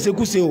tí ń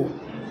ṣèṣekúṣe o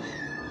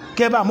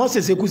kẹbàámọ̀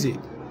ṣèṣekúṣe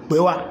pé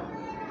wa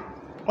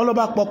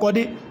ọlọ́ba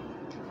pọkọdé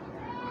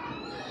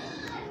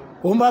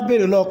òun bá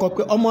béèrè lọ́kọ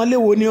pé ọmọ ilé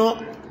wo ni ọ́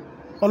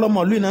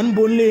ọlọ́mọlú ìnáwó ń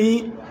bo ń lé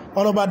yín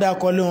ọlọ́ba dá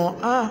akọlé wọn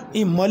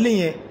ìmọ̀lé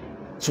yẹn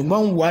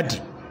ṣùgbọ́n ń wádìí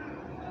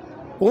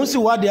òun sì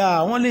wádìí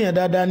àwọn léèyàn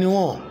dáadáa ni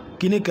wọ́n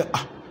kíní kan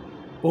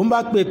òun bá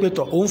pè é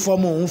tọ̀ òun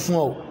fọmọ òun fún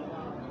ọ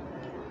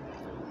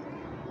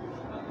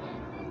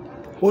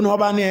ó ní wọ́n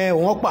bá ní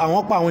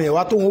àwọn pa àwọn yẹn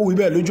wá tó wọ́n wí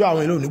bẹ́ẹ̀ lójú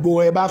àwọn ìlú ònígbò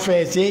ẹ bá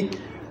fẹ́ ṣe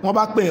wọ́n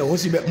bá pè é òun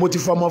sì bẹ́ẹ̀ mo ti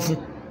fọmọ fún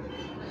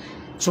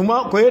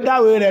ṣùgbọ́n kò yé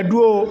dáwé rẹ̀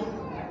dúró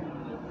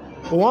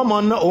òun ọmọ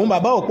náà òun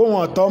bàbá òpó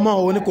wọn ọ̀tọ́ mọ́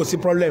òun ní kò sí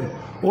problem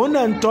òun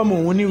náà ń tọ́mọ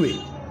òun níwèé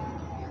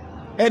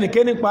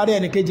ẹnìkéní parí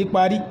ẹnìkejì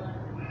parí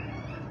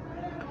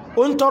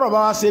ó ń tọrọ bá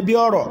wá ṣe bí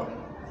ọ̀rọ̀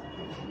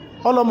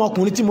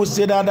ọlọ́mọkùnrin tí mo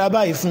ṣe dáadáa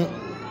báyìí fún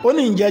ó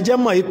ní ìjẹ́jẹ́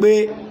mọ̀ yìí pé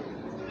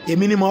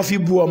èmi ni mo fi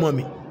bú ọmọ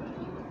mi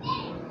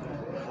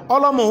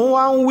ọlọ́mọ òun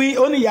wá ń wí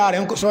ó ní ìyá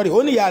rẹ̀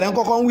ń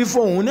kọ́kọ́ ń wí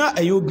fún òun ní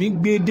ẹ̀yin obìnrin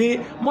gbédé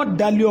mọ́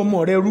dalẹ̀ ọmọ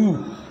rẹ̀ rú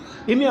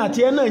èmi àti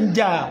ẹ náà ń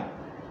jà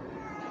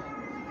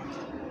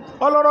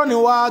ọlọ́rọ̀ ni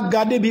wá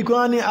ga débi kí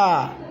wọ́n ní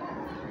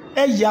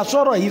ẹ yà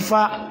sọ̀rọ̀ yìí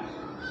fa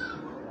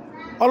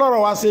ọlọ́rọ̀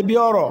wá ṣe bí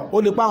ọ̀rọ̀ ó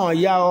lè pa àwọn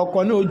ìyá ọkọ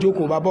ní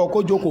òjòkó bàbá ọkọ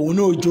jókòó òun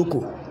ní òjòkó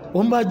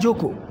òun bá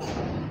jókòó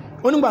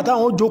ó nígbà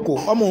táwọn ó jókòó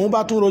ọmọ òun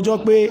bá tún rojọ́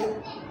pé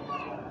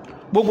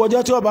gbogbo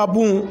ọjọ́ tí ó bá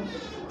bú un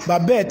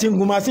bàbá ẹ̀ tí ń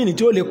gun masíìnì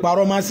tí ó lè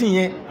pààrọ̀ masíìnì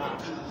yẹn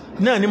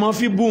náà ni wọ́n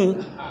fi bú un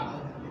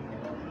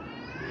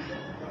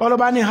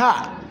ọlọ́ba ní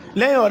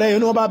lẹ́yìn ọ̀rẹ́ yìí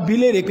ni wọ́n bá bí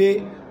léèrè pé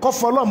kọ́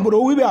fọlọ́ǹbùrò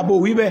wíbẹ̀ àbò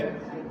wíbẹ̀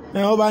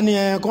wọ́n bá ní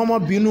kọ́ mọ́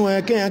bínú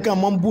kéèyàn kàn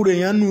mọ́ ń búrò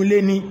èèyàn nù ilé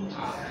ni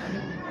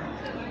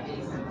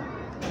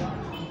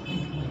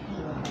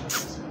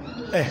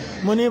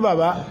mo ní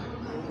bàbá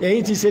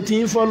ẹ̀yin ti ṣe ti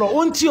ń fọ́lọ́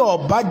ó ń tí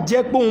ọba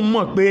jẹ́ pé òun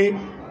mọ̀ pé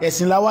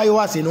ẹ̀sìn láwáyé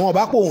wá sí ni wọ́n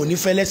bá pò òun ní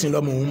fẹ́lẹ́sìn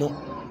lọ́mọ òun mọ́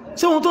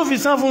ṣé òun tó fi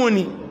sán fún òun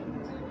ni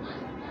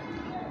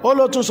ó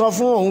ló tún sọ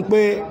fún òun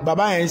pé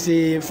bàbá yẹn ṣe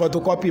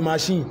photocopy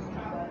machine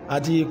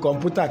àti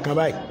kọ̀ǹpútà kan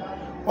báyìí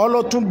ó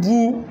ló tún bú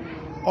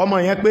ọmọ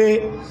yẹn pé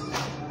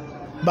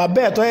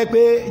bàbá ẹ̀ tó yẹ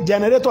pé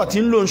jẹnẹrétọ̀ tí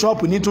ń lò ní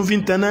ṣọ́ọ̀pù ní tún fi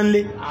ń tanná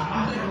ńlé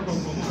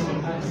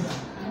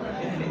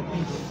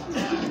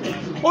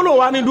ó lò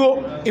wá ní dúró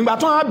ìgbà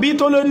tó wọ́n bí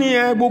tó ló ní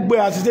gbogbo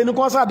àṣìṣe ní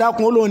kọ́nsà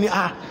dákun ó lò ní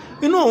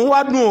inú òun wá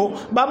dùn o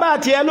bàbá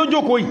àti ẹ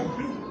lójókòó yìí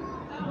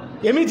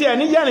èmi tí ẹ̀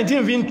ní jẹ́rìn tí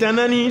ń fi ń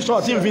tanná ní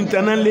ṣọ́ọ̀ tí ń fi ń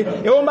tanná ńlé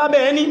èwo ń bá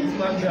bẹ́ẹ̀ ní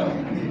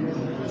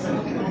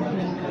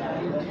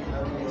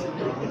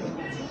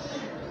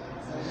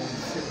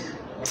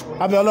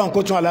abẹ́ ọlọ́run kó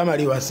tún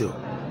alámàrí wá sí o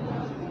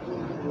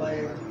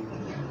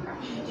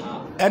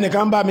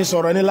ẹnìkan bá mi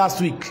sọ̀rọ̀ ní last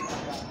week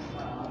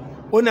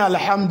ó ní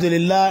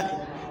alhamdulillah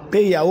pé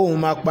ìyàwó òun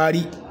máa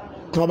parí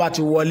tí wọ́n bá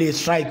ti wọlé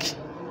strike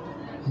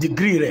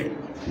degree rẹ̀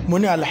mo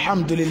ní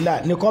alhamdulillah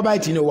ní kọ́bá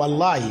ìtì ní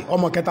wàláhì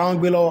ọmọ kẹta wọn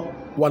gbé lọ́wọ́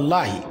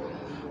wàláhì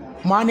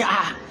mo á ní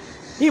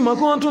ìmọ̀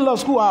kí wọ́n tún lọ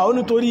school ó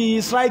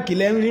nítorí strike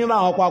lẹ́yìn rírà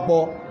àwọn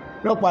papọ̀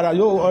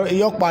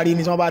yóò parí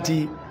ní tí wọ́n bá ti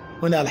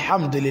mo ní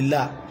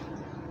alhamdulillah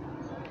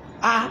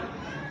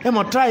ẹ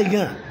mọ̀ try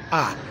gan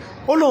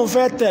ó lóun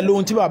fẹ́ tẹ̀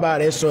lóhun tí bàbá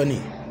rẹ̀ sọ ni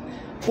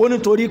ó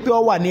nítorí pé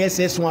ó wà ní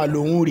SS1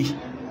 lòun rí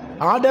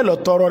àwọn dẹ̀lọ̀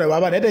tọrọ rẹ̀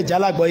bàbá rẹ̀ dẹ̀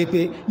jálágbọ́ yìí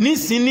pé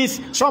nísìnyí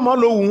sọmọ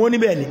ló wù wọ́n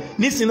níbẹ̀ ni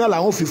nísìnyí náà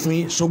làwọn fi fún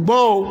yín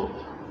ṣùgbọ́n o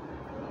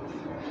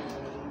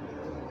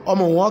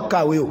ọmọ wọn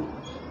kàwé o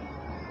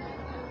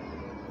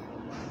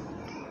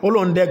ó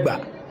lóun dẹ́gbà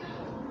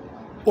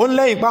ó ń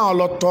lẹ́yìn pé àwọn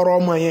lọ tọrọ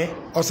ọmọ yẹn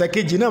ọ̀sẹ̀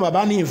kejì náà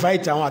bàbá ní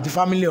invite àwọn àti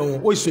family ọ̀hún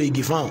ó ìsọ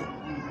igi fáwọn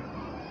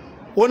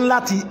ó ń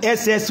láti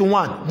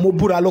SS1 mo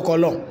búra ló kọ́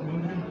lọ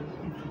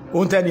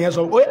òun tẹ́ nìyẹn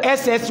sọ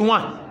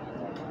SS1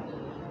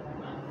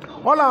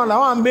 wọ́n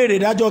làwọn à ń béèrè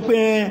ìdájọ́ pé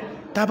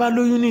tábà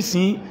lóyún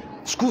nísìn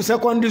school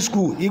secondary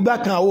school ìgbà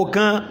kan àwo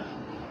kan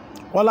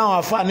wọ́n làwọn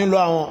àfáà nílò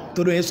àwọn tó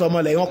lóyún sọmọ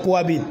lẹ́yìn wọ́n kó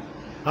wá bí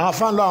àwọn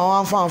àfáà nílò àwọn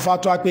àfáà ń fa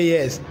tó wá pé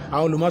yes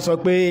àwọn olùmọ̀ sọ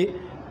pé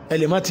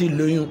ẹlẹ́mọ̀ ti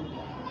lóyún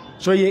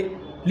sóyè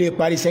lè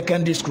parí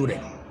secondary school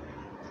rẹ̀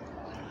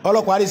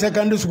ọlọ́pàá rí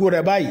secondary school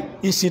rẹ̀ báyìí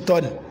ń sin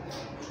tọ́ ni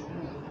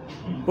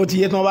ó ti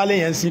yé tí wọ́n bá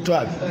léyìn ń sin tọ́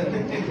àbí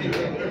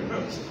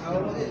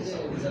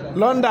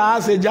London á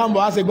ṣe jambo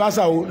á ṣe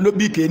gbásàwó ló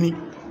bí kéní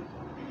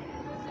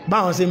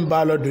báwọn ṣe ń bá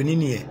lọ́dọ̀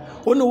nínú ẹ̀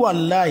ó ní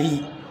wàláhì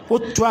ó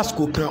tó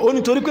àsìkò kan ó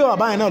nítorí pé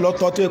bàbá yẹn náà lọ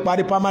tọ́ tó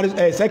parí primary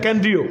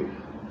secondary o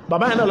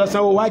bàbá yẹn náà lọ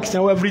sanwó wáìkì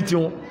sanwó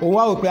everything òun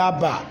wá wò pé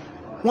àbà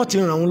wọ́n ti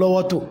ràn án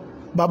lọ́wọ́ tó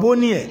bàbá ó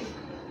ní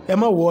ẹ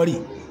má wọ́ọ̀rì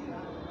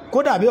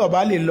kódà bí ọba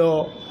lè lọ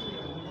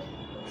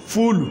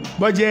fúlù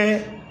bọ́jẹ́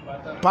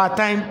part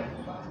time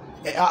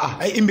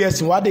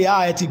ìbẹ̀sìn wádìí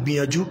ẹ ti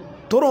gbìyànjú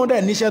tó rọrùn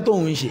dẹ̀ níṣẹ́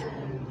tóun ń ṣe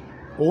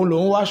òun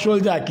lòun wá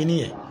ṣọ́jà kìíní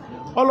yẹn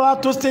ọlọ́wà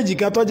tó stage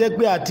kan tó jẹ́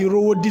pé àti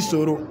rówó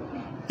dìṣòro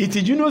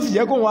ìtìjú ní ó sì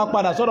jẹ́ kóun wá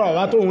padà sọ́dọ̀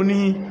bàbá tóun ní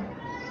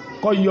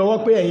kọ́ yọwọ́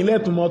pé ẹ̀yin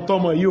lẹ́tùmọ̀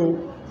tọmọ yìí o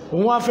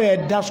òun wá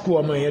fẹ́ dá skul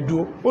ọmọ yẹn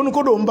dúró ó ní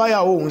kódò ń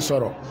báyàwó òun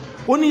sọ̀rọ̀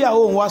ó níyàwó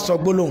òun wá sọ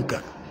gbólóhùn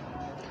kan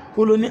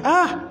ó ló ní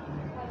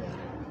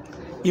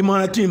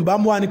ìmọ̀ràn tí n bá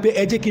mú wa ni pé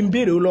ẹ jẹ́ kí n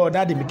béèrè lọ́wọ́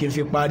dáàdì mi kí n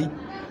fi parí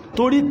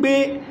torí pé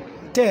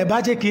tẹ́ ẹ bá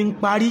jẹ́ kí n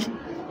parí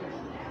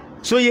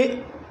sóye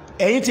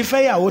ẹ̀yin ti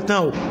fẹ́ yàwó tán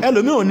o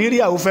ẹlòmíì ò ní rí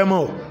yàwó fẹ́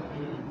mọ́ o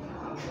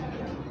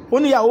ó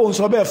níyàwó òun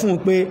sọ bẹ́ẹ̀ fún un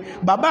pé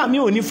bàbá mi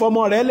ò ní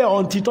fọmọ rẹ̀ lẹ̀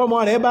ọ̀ǹtí tọmọ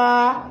rẹ̀ bá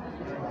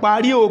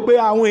parí o pé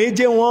àwọn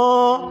èjé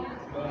wọn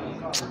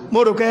mo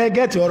rò pé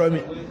gẹ́ẹ̀tì ọ̀rọ̀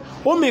mi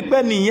ó mi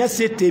pẹ́ nìyẹn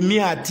ṣe tèmi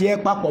àti ẹ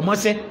papọ̀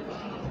mọ́sẹ́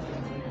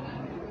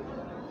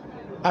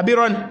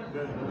àbírọ́ ni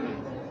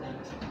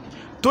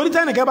torí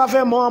tẹ́nìkẹ́ bá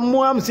fẹ́ mọ́ mú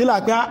àmìsílà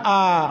pé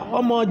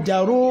ọmọ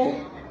jàrú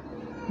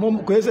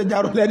kò yẹ́ ṣe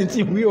jàrú lẹ́ni tí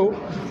wí o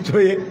tó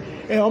yẹ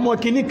ọmọ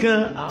kìíní kan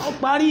ó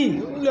parí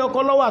ilé ọkọ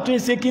lọ́wọ́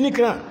àtúnṣe kìíní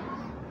kan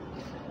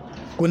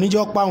kò ní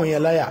jọ pa àwọn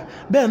èèyàn láyà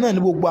bẹ́ẹ̀ náà ni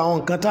gbogbo àwọn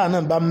nǹkan táà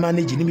náà bá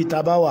mánéjì níbi tá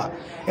a bá wà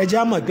ẹ jẹ́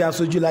á mọ̀ pé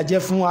aṣojú la jẹ́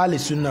fún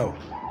àlìsúnà o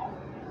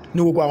ní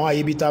gbogbo àwọn àyè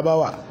ibi tá a bá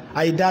wà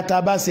àìdá tá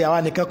a bá ṣe àwa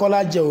nìkan kọ́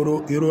lájẹ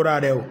ìrora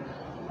rẹ o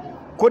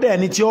kódà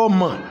ẹni tí ó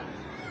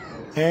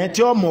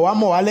mọ̀ wá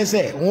mọ̀ wá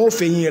lẹ́sẹ̀ wọn ò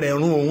fẹ̀yìn rẹ̀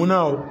run òun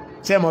náà o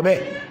ṣe mọ̀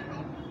bẹ́ẹ̀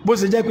bó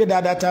ṣe jẹ́ pé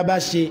dáadáa tá a bá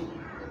ṣe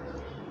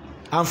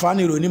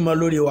àǹfààní rò ní mọ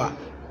lórí wa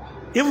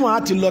ìfún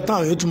àti lọ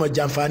táwọn yóò túnmọ̀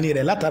jàǹfààní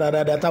rẹ̀ látara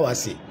dáadáa táwa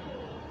ṣe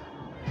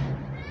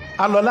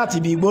a lọ láti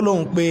ibi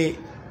gbólóhùn pé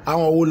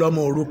àwọn owó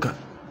lọ́mọ òrukàn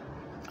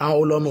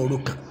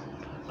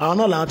àwọn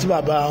náà làwọn tí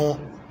bàbá wọn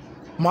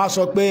máa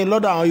sọ pé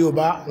lọ́dọ̀ àwọn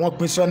Yorùbá wọ́n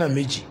pín sọ́nà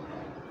méjì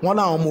wọ́n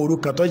láwọn ọmọ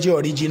òrukàn tó jẹ́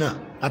original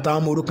àtàwọn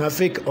ọmọ òrukàn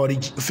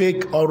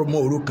fake ọmọ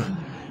òrukàn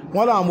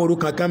wọ́n láwọn ọmọ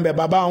òrukàn kan bẹ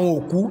bàbá àwọn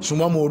òkú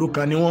ṣùgbọ́n ọmọ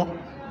òrukàn ni wọ́n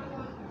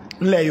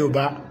ńlẹ̀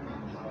Yorùbá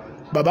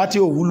bàbá tí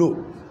ò wúlò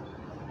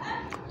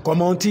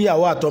kọmọ tí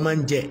ìyàwó àtọmọ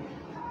ń jẹ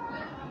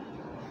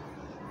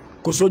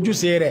kò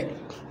sójúṣe rẹ̀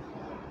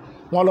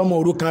wọ́n lọ́mọ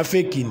òrukàn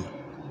fake ni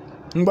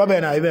ń gbọ́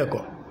bẹ́ẹ̀ náà ibẹ̀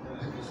kọ́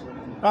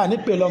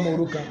nípe lọ́mọ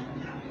òrukàn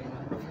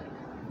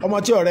ọmọ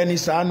tí ọ̀rẹ́ ni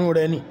ṣàánú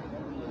rẹ̀ ni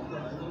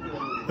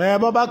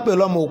bọ́ bá pè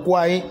lọ́mọ òkú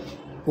ayé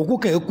òkú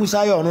kẹ̀ kú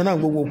sáyọ̀ ọ̀run náà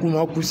gbogbo òkú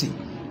wọn kú sí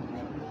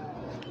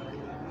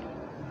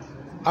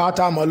àwọn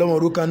tá a mọ̀ lọ́mọ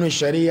òrukàn ní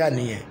ṣẹ̀ríyà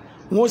nìyẹn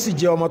wọ́n sì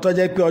jẹ́ ọmọ tó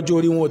jẹ́ pé ọjọ́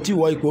orí wọn ò tí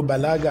wọ ipò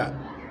bàlágà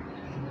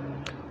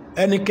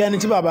ẹnikẹ́ni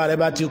tí bàbá rẹ̀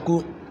bá ti kú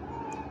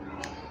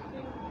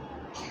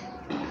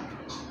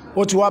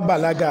ó ti wá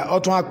bàlágà ó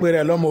tún á pè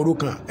rẹ̀ lọ́mọ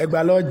òrukàn ẹgbà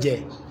lọ́jẹ̀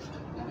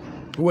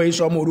wọ́n yìí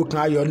sọ ọmọ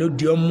òrukàn ayọ̀ ní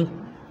di ọmú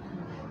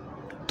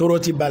tóró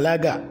ti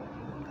bàlágà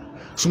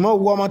ṣùgbọ́n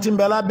owó ọmọ tí ń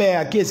bẹ lábẹ́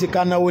àkíyèsí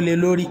ká náwó lé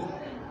lórí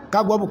ká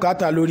gbọ́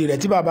bùkátà lórí rẹ̀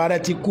tí bàbá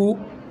rẹ̀ ti kú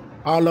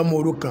àwọn lọ́mọ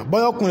òrukàn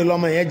bóyá ọkùnrin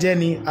lọ́mọ yẹn jẹ́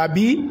ni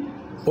àbí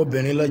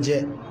obìnrin ló jẹ́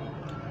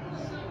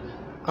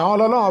àwọn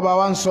ọlọ́wọ́n bá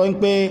wá ń sọ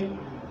pé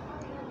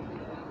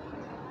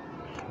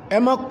ẹ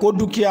má kó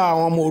dúkìá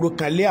àwọn ọmọ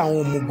òrukàn lé àwọn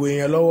òmùgọ̀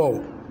èèyàn lọ́wọ́ o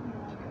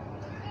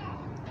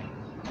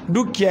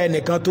dúkìá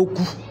ẹnìkan tó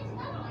kú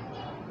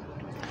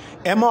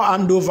ẹ má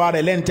handover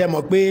rẹ̀ lẹ́ni tẹ́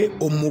mọ̀ pé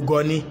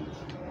òmùgọ̀ ni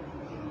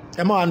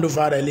ẹ má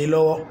handover rẹ̀ lé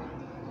lọ́wọ́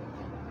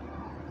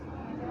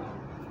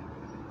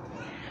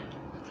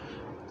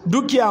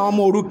dúkìá àwọn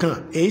ọmọ òrukàn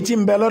èyí tí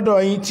ń bẹ lọ́dọ̀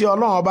yín tí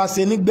Ọlọ́run bá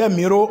ṣe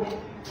nígbẹ̀míró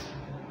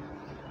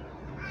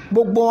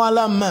gbogbo wọn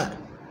la mọ̀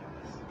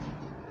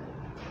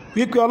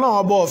wípé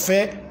Ọlọ́run bá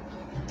ọ̀fẹ́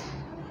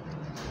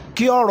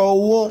kí ọ̀rọ̀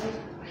owó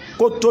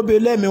kó tóbi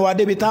lẹ́mìí wa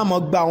débi táwọn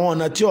gba àwọn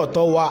ọ̀nà tí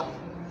ọ̀tọ̀ wa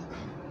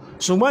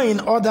ṣùgbọ́n in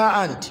other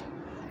hand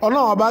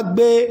Ọlọ́run bá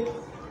gbé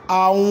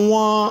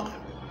àwọn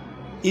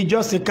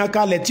ìjọsìn kan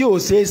kalẹ̀ tí ò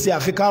ṣeé ṣe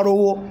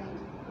àfikárówó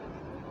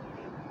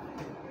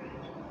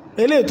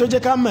eléyìí tó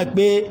jẹ́ ká mọ̀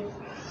pé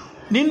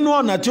nínú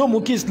ọ̀nà tí ó mú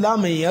kí Islam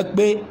èèyàn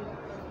pé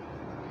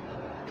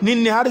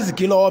níní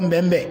àrísìkí lọ́wọ́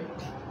mbẹ̀mbẹ̀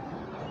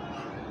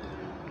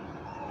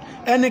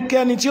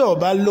ẹnikẹ́ni tí ó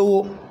bá lówó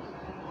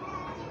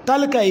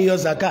tálíkà yíyọ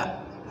zaka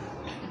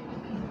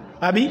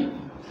àbí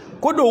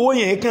kódò owó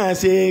yẹn kàn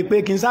ṣe pé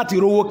kí n sáti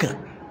rówó kan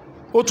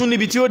ó tún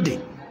níbi tí ó dé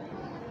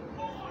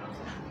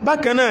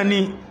bákan náà ni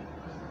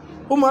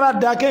ó mọ́ra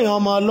da kéèyàn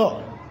ọmọ ọlọ́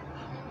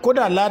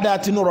kódà ládàá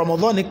tinú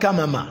Ramadan ní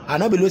kàmàmà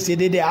ànábì ló ṣe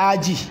déédéé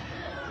ájì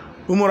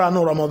ó múra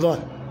nù Ramadan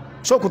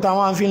sókùtà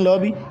wọn à ń fi lọ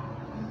bí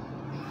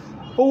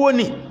owó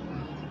ni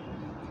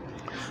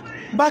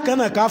bákan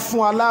náà ká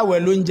fún aláwẹ̀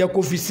ló ń jẹ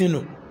kó fi sínú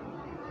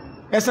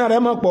ẹ̀san rẹ̀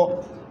mọ̀ pọ̀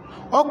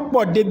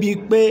ọ̀pọ̀ débi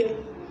pé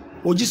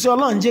òjíṣẹ́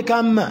Ọlọ́run jẹ́ ká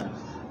mọ̀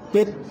pé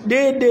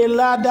déédéé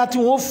ládàá tí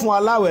wọ́n fún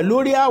aláwẹ̀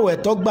lórí àwẹ̀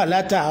tó gbà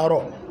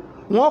látàárọ̀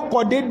wọ́n kọ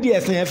déédéé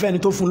ẹ̀san yẹn fẹ́ni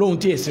tó fún lóhun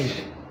tí èsìn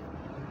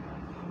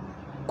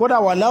kódà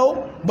wàláwó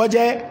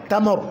bọ́jẹ́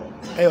tamọ̀rọ̀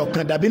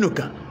ẹyọ̀kan dàbínú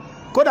kan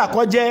kódà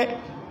kọ́ jẹ́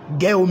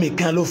gẹ́ omi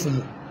kan ló fún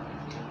mu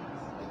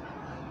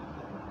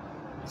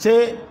ṣé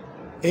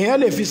èèyàn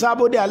lè fi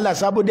sábódé Allah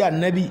sábódé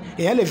ànábì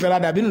èèyàn lè fẹ́ra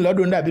dàbínú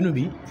lọ́dún dàbínú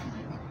bí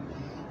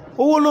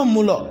owó ló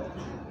mú lọ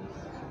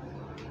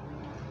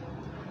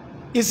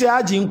iṣẹ́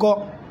ájì ń kọ́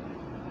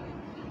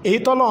èyí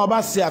tọ́lọ́wọ́n bá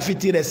ṣe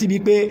àfitì rẹ̀ síbi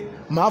pé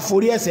máa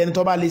forí ẹ̀ṣẹ̀ ní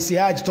tó bá lè ṣe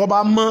ájì tó bá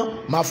mọ́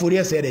máa forí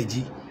ẹ̀ṣẹ̀ rẹ̀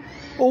jí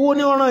owó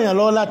ní ó ràn yàn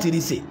lọ́wọ́ láti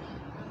rí ṣe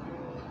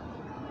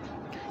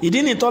ìdí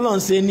ni tọ́lọ́ ń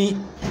ṣe ní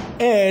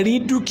ẹ̀rí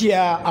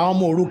dúkìá àwọn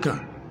ọmọ òrukàn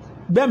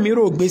bẹ́ẹ̀ mi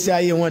rò gbèsè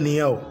ayé wọn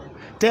nìyẹn o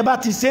tẹ́ bá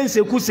ti ṣe ń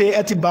ṣekúṣe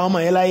ẹ ti bà ọmọ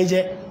yẹn láyé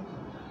jẹ́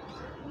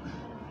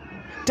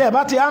tẹ́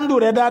bá ti áńdù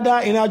rẹ̀ dáadáa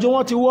ìrìn àjò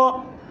wọn ti wọ́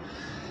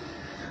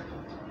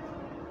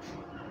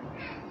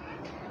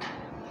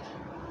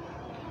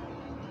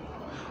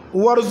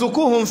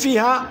warzukuhum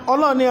fiha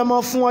ọlọ́run ni ẹ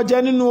máa fún wọn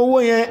jẹ nínú owó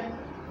yẹn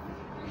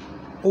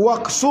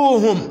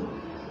waksuhum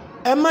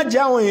ẹ má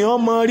jẹ́ àwọn èèyàn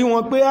mọ rí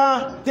wọn pé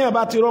tí ẹ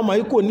bá ti rọmọ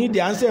yìí kò ní ìdí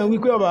à ń sẹ́yìn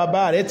wípé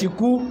bàbá rẹ̀ ti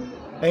kú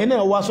ẹ̀yin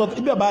náà wọ aṣọ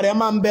bí bàbá rẹ̀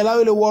máa ń bẹ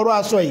láwé lè wọ ọ̀rọ̀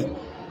aṣọ yìí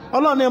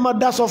Ọlọ́run ni ẹ má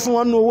dáṣọ fún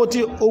wọn nínú owó tí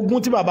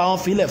ogún tí bàbá wọn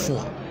fi lẹ̀ fún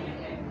wọn.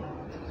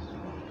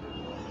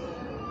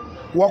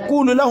 wa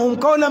qulu lahum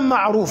qawlan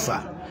ma'rufa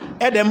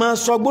ẹ dẹ̀ máa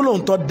sọ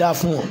gbólóhùn tó dáa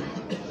fún wọn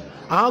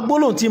àwọn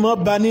gbólóhùn tí mo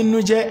bá nínú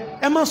jẹ́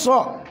ẹ má sọ.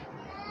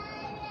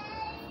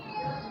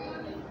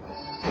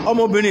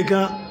 ọmọbìnrin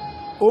kan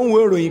ó ń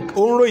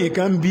ròyìn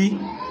kan bí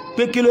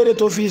pé kí ló dé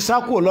tó fi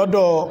sákò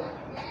lọ́dọ̀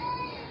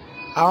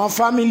àwọn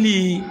fámìlì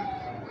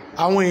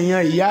àwọn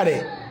èèyàn ìyá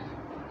rẹ̀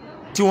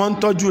tí wọ́n ń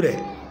tọ́jú rẹ̀.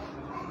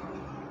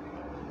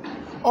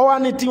 ó wá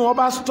ní tí wọ́n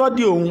bá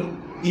stọ́dì òun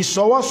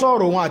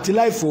ìsọwọ́sọ̀rọ̀ òun àti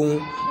láìfò òun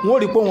wọ́n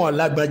rí pé wọ́n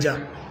lágbájá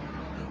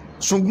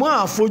ṣùgbọ́n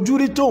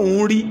àfojúrí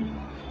tóun rí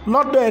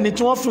lọ́dọ̀ ẹni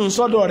tí wọ́n fi ń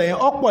sọ́dọ̀ rẹ̀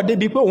ọ̀pọ̀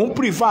débi pé òun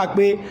pìrìfà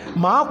pé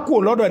màá kú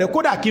lọ́dọ̀ rẹ̀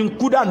kódà kí n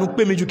kú dànù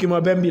pé mi ju kí n mọ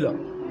bẹ́ẹ̀ ń bì lọ.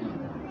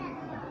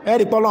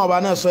 ẹ̀rí pọ́lọ́wọ́n ọba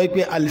náà sọ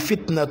pé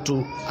alfitnatu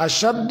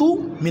ashaddu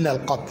min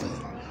alqatl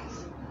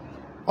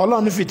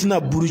ọlọ́run ní fìtínà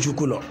burú jù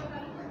kú lọ.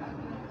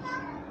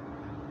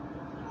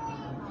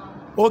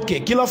 òkè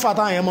kí ló fà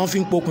táwọn yẹn máa fi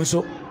ń pokùnso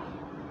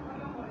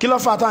kí ló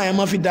fà táwọn yẹn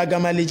máa fi da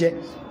gamale jẹ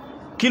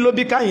kí ló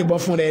bí káyìn bọ́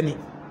fún rẹ ni.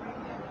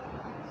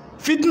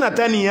 fìtínà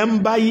tẹ́niyẹn ń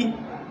báyìí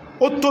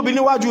ó tóbi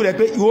níwájú rẹ̀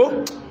pé ìwọ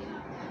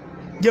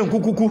jẹ́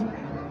nkúkúkú.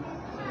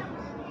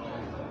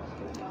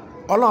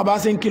 ọlọ́run bá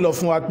ṣe ń kìlọ̀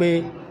fún wa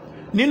pé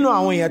nínú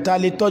àwọn èèyàn tá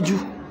a lè tọ́jú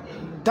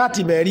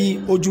táti bẹ̀rí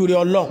ojú rẹ̀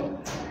ọlọ́run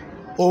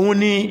òun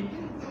ni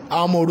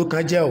àwọn ọmọ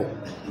òrukàn jẹ́ o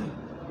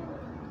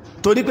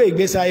torí pé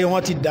ìgbésí ayé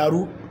wọn ti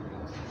dàrú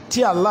tí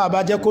Allah bá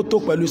jẹ́ kó tó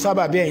pẹ̀lú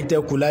sábàbí ẹ̀yin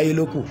tẹ́ kù láyé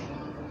lókù.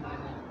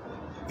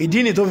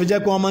 ìdí ni tó fi jẹ́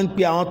pé wọ́n máa ń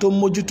pe àwọn tó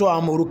mójútó àwọn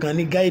ọmọ òrukàn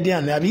ní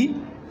guardian àbí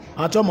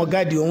àwọn tó mọ̀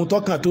gáàdì ohun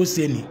tọ́kàn tó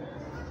ṣe nì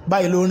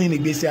báyìí ló rìn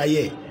nígbésí ayé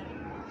ẹ̀.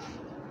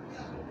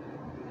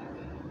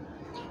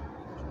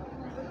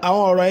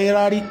 àwọn ọ̀rọ̀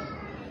ìrárí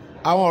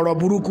àwọn ọ̀rọ̀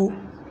burúkú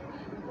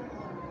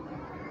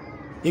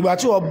ìgbà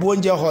tí wọ́n bu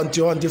oúnjẹ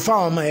họ̀ǹtì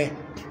fáwọn ọmọ ẹ̀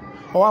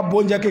ọwá bu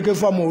oúnjẹ kékeré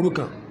fọ́mọ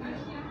òrukàn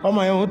ọmọ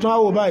ẹ̀ ohun tó wá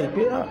wò báyìí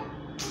pé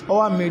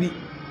ọwá mẹ́rí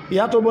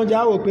ìyá tó bọ́njẹ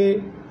á wò pé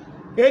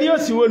eré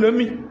òsì wo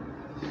lómi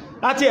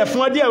láti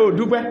ẹ̀fún ọdí ẹ̀ ò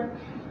dúpẹ́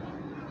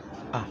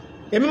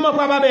èmi mọ́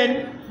pápá bẹ́ẹ̀ ni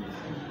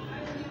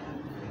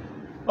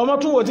ọmọ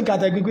tún wò ti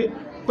kàtà gbígbé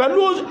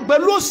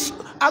pẹ̀lú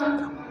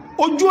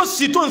ojú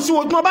òsì tó ń sí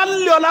wo tí wọ́n bá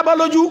lé ọlá bá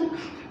lójú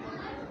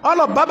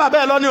ọlọ bàbá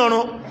bẹ́ẹ̀ lọ ní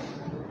ọ̀run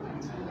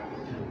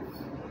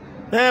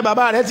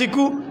bàbá rẹ̀ ti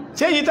kú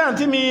ṣé yìí tàn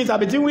tí mi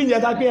tàbí tí wíńjẹ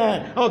ta pé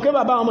ọ̀kẹ́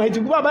bàbá ọmọ yìí ti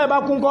kú bàbá ẹ̀ bá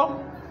kú ńkọ́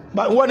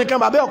wọ́n nìkan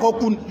bàbá ọkọ̀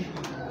kú.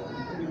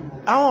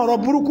 àwọn ọ̀rọ̀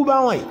burúkú bá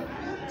wọ̀nyí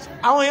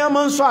àwọn èèyàn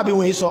máa ń sọ àbí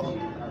wọ́n yìí sọ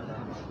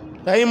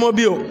ẹ̀yin mọ́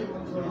bí o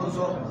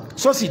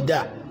sọ sì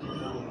dáa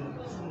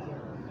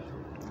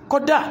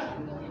kódà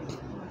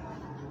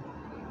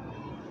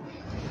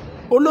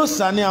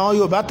olóòṣà ni àwọn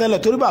Yorùbá tẹ́lẹ̀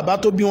torí bàbá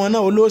tó bí wọn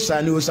náà olóòṣà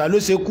ni òòṣà ló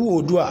ṣe kú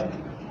Oòduà.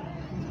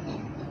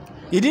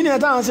 ìdí ni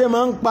táwọn ṣe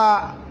máa ń pa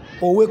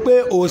òwe pé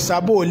òòṣà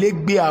bò lè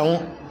gbé àwọn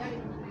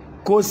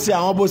kó ṣe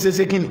àwọn bó ṣe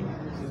ṣe kíni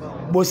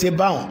bó ṣe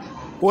bá wọn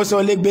òòṣà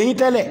ò lè gbé yín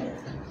tẹ́lẹ̀.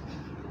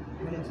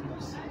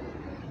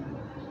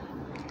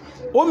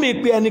 ó mì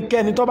pé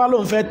ẹnikẹ́ni tó bá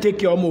lóun fẹ́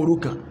tẹ́kẹ̀ ọmọ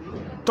òrukàn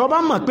tó bá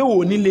mọ̀ pé wò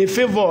ní lè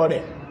favour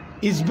rẹ̀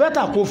it's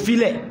better kó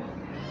filẹ̀.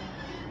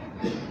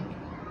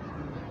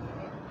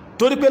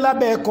 torí pé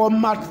lábẹ́ ẹ̀kọ́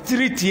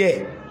matiriti ẹ̀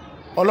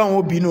ọlọ́run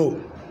ó bínú o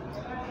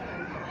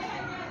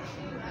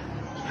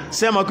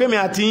sẹ́mọ̀ pé mi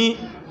àti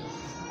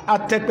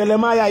atẹ́pẹ̀lẹ́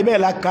máa ya ibẹ̀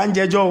la kà ń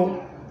jẹjọ́ o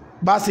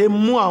bá ṣe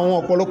mú àwọn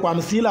ọ̀pọ̀lọpọ̀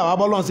àmìsílà wà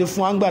bọ́lọ́n ṣe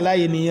fún àǹgbà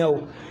láàyè nìyẹn o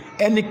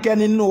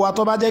ẹnikẹ́ni nínú wa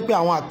tó bá jẹ́ pé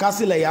àwọn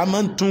àkásílẹ̀ yà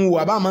máa ń tún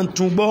wà bá máa ń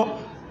tún gbọ́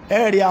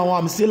ẹ̀rí àwọn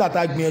àmìsílà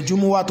tá gbìyànjú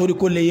mú wá torí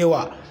kó lè yé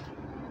wa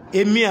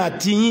èmi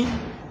àti yín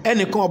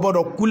ẹnìkan ò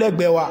gbọ́dọ̀ kú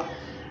lẹ́gbẹ̀ẹ́ wa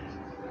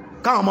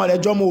káwọn ọmọ rẹ̀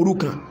jọ́ mọ́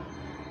òrukàn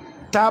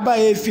tá a bá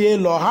yẹ fi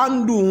lọ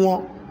hándù wọn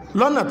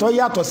lọ́nà tó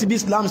yàtọ̀ sí bí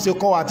Islam ṣe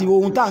kọ́ àti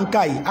ohun tá ń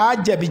kà yìí á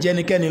jẹ̀bi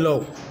jẹnikẹ́ni lọ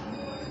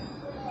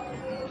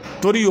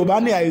torí Yorùbá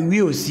ní àìwí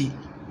òsì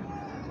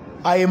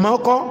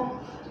àìmọ́kọ́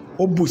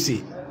ó bùsè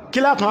kí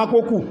látàn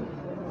ápókù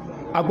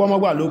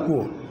agbọ́mọ́gbà ló kù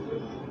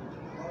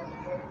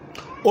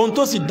ohun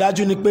tó sì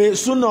dájú ni pé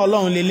súnà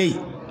Ọlọ́run lélẹ́yìí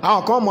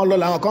àwọn kan mọ̀ lọ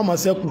làwọn kan mọ̀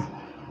sẹ́kù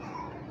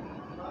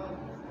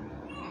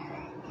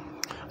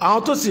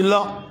àwọn tó sì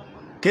lọ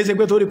kìí ṣe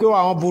pé torí pé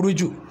àwọn burú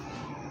jù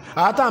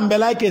àátà ń bẹ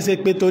láì kìí ṣe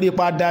pé torí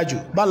pa dájú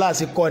bálá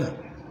sí kọ́ ni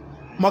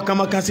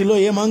mọ̀kànmọ̀kàn sí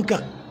lóye máa ń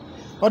kàn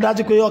ó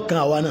dájú pé yóò kàn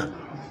àwa náà.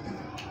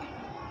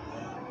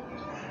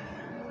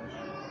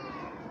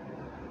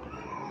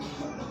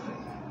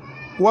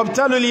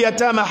 wabtalul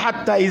yatama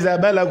hatta iza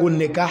balagu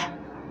nikah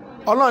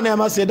Ọlọ́run ẹ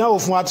má ṣe dánwò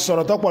fún wa ti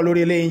sọ̀rọ̀ tọ́pọ̀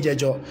lórí eléyìí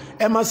jẹjọ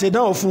ẹ má ṣe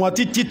dánwò fún wọn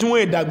títí tí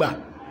wọ́n dàgbà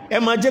ẹ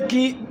má jẹ́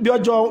kí bí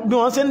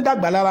wọ́n ṣe ń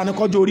dàgbà lára ní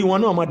kọjọ́ orí wọn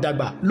náà má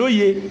dàgbà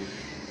lóye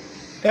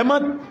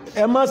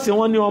ẹ má ṣe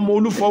wọ́n ní ọmọ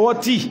olúfọwọ́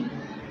tì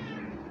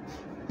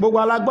gbogbo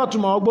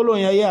alágbọ́tùmọ̀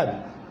ọgbólóyìn ẹyẹ àbí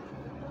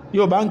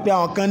Yorùbá ń pe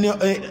àwọn kan ní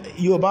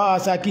Yorùbá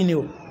asaki ni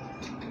o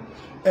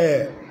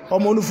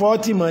ọmọ olúfọwọ́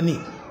tì mọ́ ni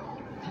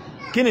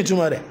kí ni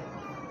túmọ̀ rẹ̀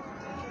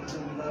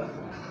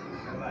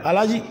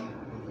alájí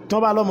tó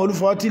bá lọ́mọ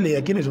olúfọ́ tí lè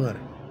yẹ kí ni túmọ̀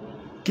rẹ̀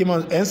kí mọ̀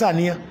ẹ̀ ń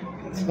sàníyàn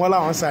wọ́n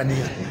láwọn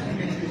sàníyàn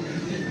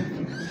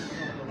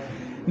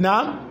náà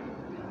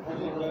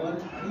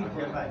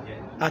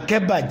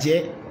akẹ́bàjẹ́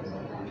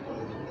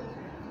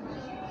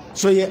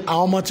sóye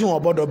àwọn ọmọ tí wọ́n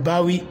gbọ́dọ̀ bá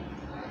wí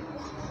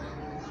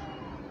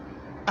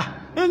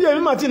ẹjọ́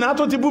èmi mà tí náà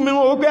tó ti bú mi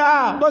wọ́n wípé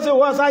bọ́ sí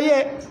wọ́n sáyé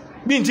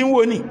bí n ti ń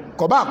wo ní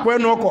kọ̀ bá pọ́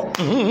ẹnu ọkọ̀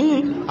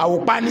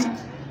àwòpá ní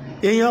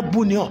èèyàn bú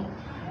ní ọ̀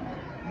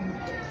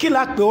kí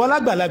la pè wọ́n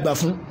lágbàlagbà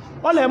fún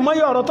wọ́n lè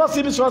mọ́yé ọ̀rọ̀ tó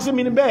síbi sọ sí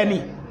mi ní bẹ́ẹ̀ ni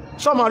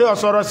sọ́mọ rí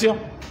ọ̀sọ̀rọ̀ sí ọ́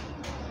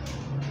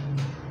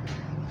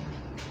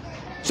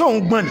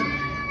sóhun gbọ́n ni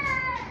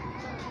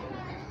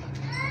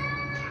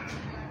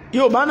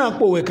Yorùbá náà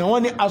pòwé kan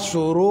wọ́n ní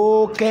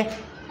asòrókẹ́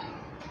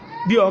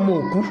bí ọmọ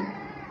òkú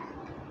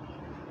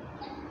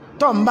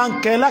tọ́ ń bá ń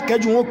kẹ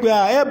lákẹ́jù wọn pé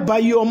ẹ bá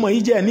yí ọmọ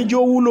yìí jẹ́ níjó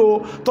wúlò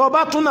tọ́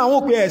bá tún náà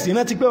wọn pé ẹ̀sìn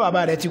náà ti pé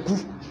bàbá rẹ̀ ti kú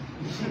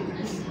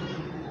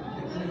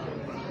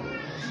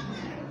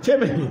ṣé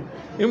bẹ́ẹ̀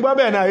ń gbọ́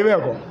bẹ́ẹ̀ náà rí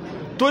bẹ́ẹ̀ kọ́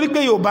torí pé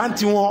Yorùbá ń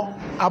ti wọn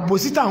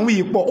àbòsí tàwọn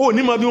yìí pọ̀ ó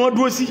ní mọ bí wọ́n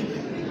dúró sí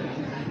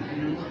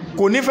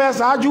kò ní fẹ́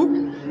ṣáájú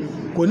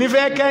kò ní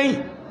fẹ́ kẹ́yìn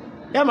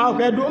ẹ máa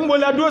kẹ́ ń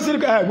bolẹ̀ dúró sí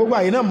gbogbo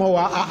àyè náà mọ́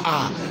wa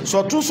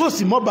sọ̀tún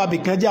sòsì mọ́ bàbí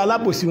kan jẹ́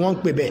alábòsí wọn ń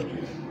pè bẹ́ẹ̀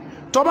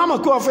tọ́ bá mọ̀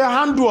kí wọ́n fẹ́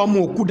hándù ọmọ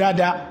òkú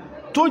dáadáa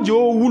tó jẹ́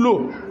ó wúlò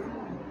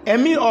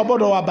ẹ̀mí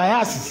ọ̀bọ̀dọ̀ wà báyà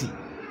àsìsì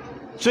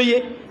ṣóyé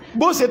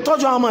bó ṣe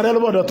tọ́jú àwọn ọmọ rẹ̀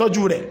lọ́bọ̀dọ̀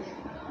tọ́jú rẹ̀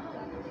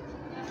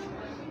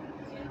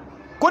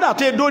kódà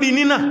tó yẹ dórí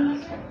nínà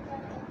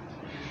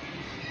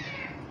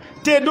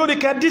tó yẹ dórí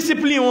kẹ́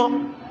discipline wọn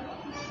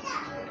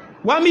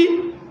wá mí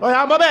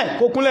ọ̀yà bọ́bẹ̀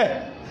kó kúnlẹ̀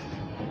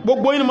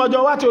gbogbo inú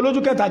mọ́jọ́ wá tí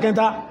olójú kẹta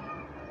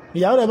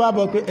ìyàwó rẹ̀ bá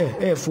bọ̀ pé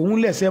ẹ̀ fòun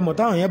lẹ̀sẹ̀ mọ̀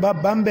táwọn yẹn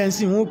bá ń bẹ́ ń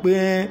sìn wọ́n pé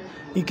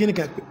ìkíní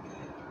kan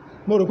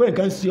mo rò pé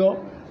nǹkan sí ọ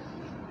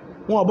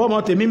wọn ọ̀bọ́ ọmọ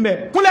tèmi ń bẹ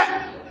kúnlẹ̀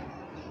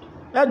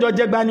ẹjọ́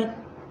jẹ́ gbani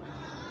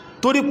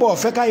torí pọ̀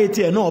fẹ́ káyé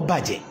tiẹ̀ náà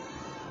bàjẹ́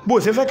bó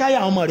ṣe fẹ́ káyé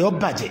àwọn ọmọ rẹ̀ ọ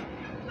bàjẹ́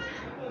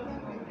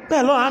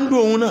bẹ́ẹ̀ lọ́wọ́ à ń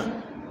dùn òun náà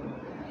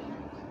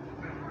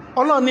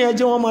Ọlọ́run ní ẹ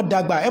jẹ́ wọn máa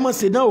dàgbà ẹ máa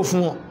ṣèdánwò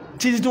fún wọn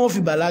títí tí wọ́n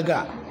fi bàlágà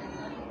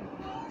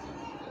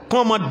kí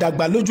wọ́n máa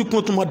dàgbà lójú kí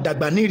wọ́n tún máa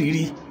dàgbà ní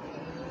ìrírí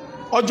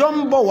ọjọ́ ń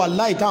bọ̀ wà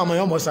láì táwọn ọmọ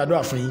yẹn mọ̀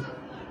ṣàdúrà fún yín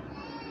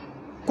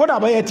kódà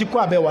bọ́yẹ ti kó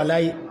àbẹ̀ wà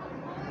láyé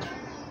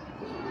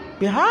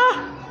pé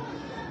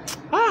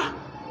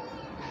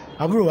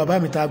àbúrò bàbá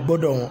mi ta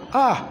gbọ́dọ̀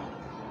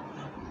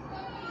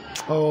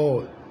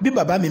wọn bí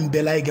bàbá mi ń bẹ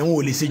láyé gẹ̀ wọ́n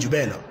ò lè ṣe jù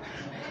bẹ́ẹ̀ lọ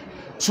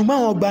ṣùgbọ́n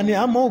àwọn ọgbà ni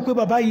a mọ̀ pé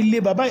bàbá ilé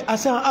bàbá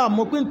àṣà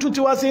àmọ́ pé tún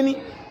ti wá sí ní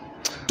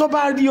tó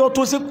bá rí ọ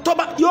tó ṣe tó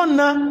bá yóò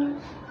na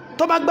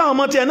tó bá gbá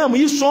ọmọ tiẹ̀ náà mú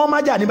yí sọ ọ́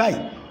májà ní báyìí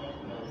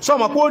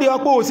sọmọ pé ó rí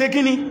ọpọ́ òṣè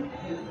kíní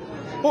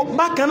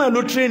bákan náà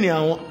ló tírèèni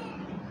àwọn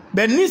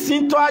bẹ̀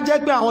nísìnyí tó á jẹ́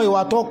pé àwọn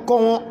ìwà tó kọ́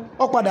wọn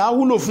ó padà á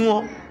wúlò fún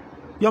wọn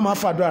yóò máa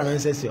fàdúrà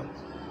ránṣẹ́ sí ọ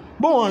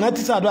bóun ọ̀ràn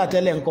ti sàdúrà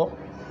tẹ́lẹ̀ ńkọ́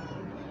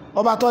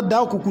ọba tó dá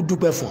òkùnkùn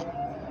dúpẹ́ fún ọ.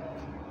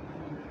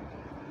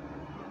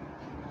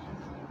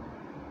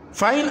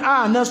 fàyín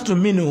àánẹ́sùn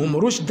minhum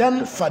rushdan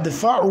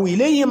fadfa'u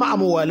ilayhim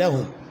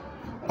amwalahum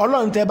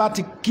ọlọ́run tẹ́ bá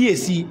ti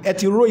kíyèsí ẹ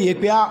ti róye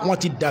pé wọ́n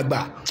ti dàgbà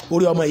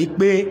orí ọmọ yìí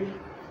pé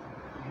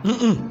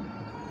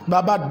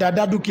bàbá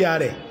dada dúkìá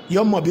rẹ̀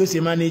yọ mọ̀ bí ó ṣe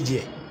mánéjì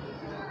ẹ̀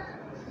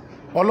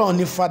ọlọ́run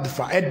ní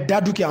fadfa ẹ dá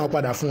dúkìá wọn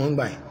padà fún wọn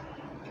gbà yìí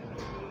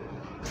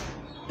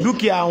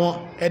dúkìá wọn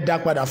ẹ dá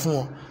padà fún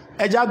wọn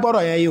ẹjá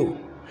gbọ́rọ̀ yẹn yìí o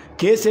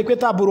kìí ṣe pé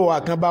tábúrò wa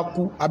kan bá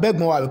kú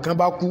abẹ́gbọ̀n wa kan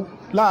bá kú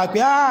láà pé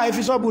ẹ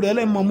fi sọ́ọ̀bù rẹ̀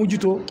lẹ́mọ̀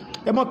mójútó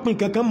ẹ mọ́ pin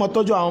kankan mọ́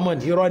tọ́jú àwọn ọmọ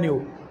irọ́ ni o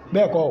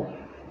bẹ́ẹ̀ kọ́ o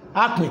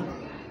á pin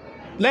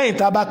lẹ́yìn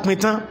tá a bá pin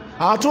tán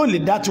àwọn tó lè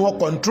dá tiwọn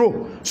control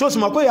so sì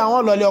mọ̀ pé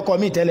àwọn lọlé ọkọ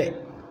mi tẹ́lẹ̀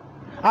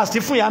a sì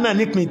fún ìyá náà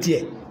nípìn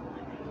tiẹ̀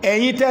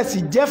ẹ̀yin tẹ́sì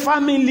jẹ́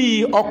fámìlì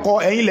ọkọ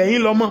ẹ̀yin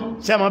lẹ́yìn lọ́mọ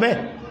ṣe mọ̀ bẹ́ẹ̀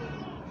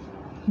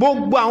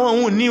gbogbo àwọn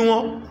òun ní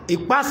wọn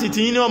ìpásì tí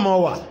yín ní ọmọ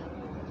wà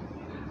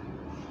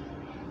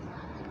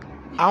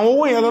àwọn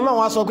owó yẹn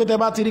lọ́lọ́wọ́ sọ pé tẹ́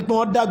bá ti rí pé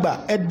wọ́n dàgbà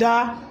ẹ dá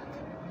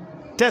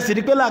tẹ́sì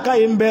rí pé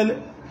làákàyè ń bẹ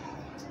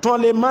tán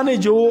lè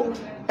manage owó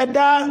ẹ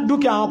dá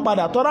dúkìá wọn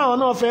padà tọ́rọ àwọn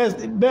náà fẹ́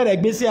bẹ̀rẹ̀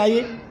gbésí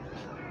ayé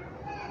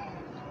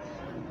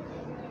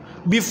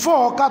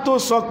before ká tó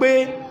sọ pé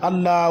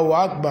Allahu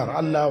Akbar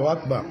Allahu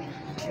Akbar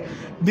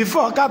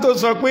before ká tó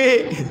sọ pé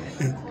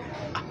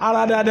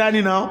ara dáadáa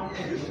nínú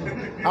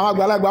àwọn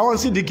àgbàlagbà wọn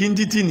sì di kí n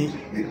títì ní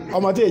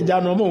ọmọ tí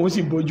ìjánu ọmọ òun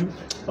sì bójú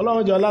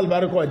ọlọ́run jọ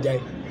lálùbáríkọ̀ ọjà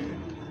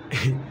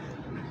yìí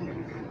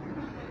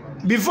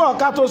before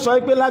ká tó sọ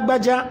pé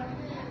lágbájá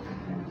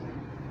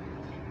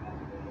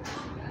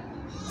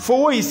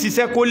fowó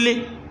ìṣiṣẹ́ kó lé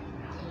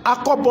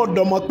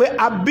akọ́bọ̀dọ̀ mọ̀ pé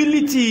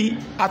ability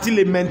àti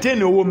lè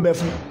maintain owó ń bẹ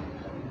fún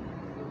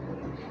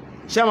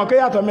ṣe mọ̀ pé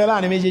yàtọ̀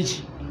mẹ́lá ní méjèèjì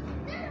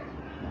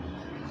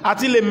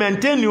àti lè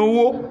maintain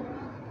owó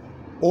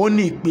òun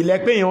ní ìpìlẹ̀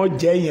pé èèyàn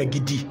jẹ́ èèyàn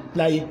gidi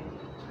láyé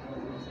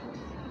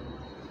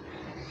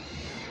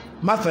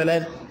máfẹ̀lẹ́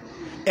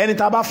ẹni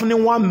tá bá fún ní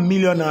 1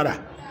 million naira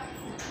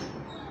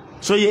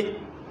sóyé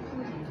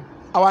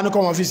àwa ní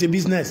kọ́ wọn fi ṣe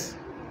business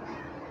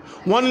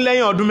wọ́n ní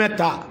lẹ́yìn ọdún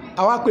mẹ́ta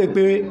àwa pè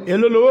pé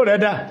èló lówó rẹ̀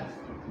dà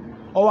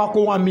ó wá kó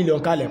 1 million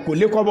kalẹ̀ kò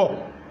lé kọ́bọ̀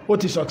ó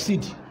ti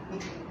succeed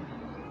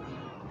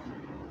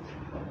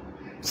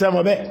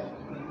sẹ́mọ̀ bẹ́ẹ̀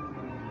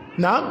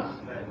náà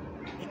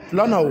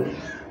lọ́nà o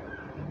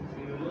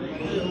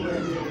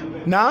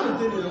náà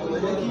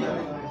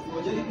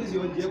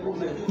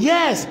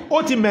yes ó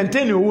ti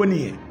maintain owó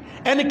nìyẹn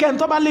ẹnikẹ́ni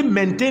tó bá lè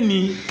maintain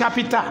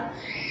capital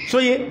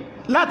sóye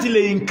láti lè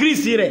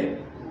increase rẹ̀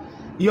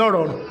yọ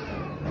rọrùn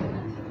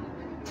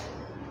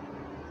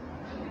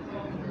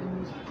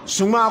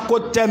ṣùgbọ́n a kó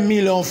 10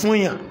 million fún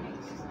yàn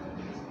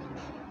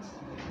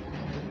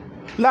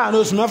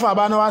láàrin oṣù mẹ́fà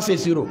bá náà wá ṣe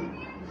ìṣirò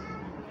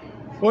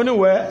ó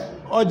níwẹ̀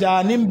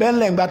ọjà ní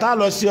bẹ́ńlẹ̀ ìgbà tá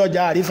lọ sí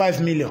ọjà àrí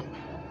 5 million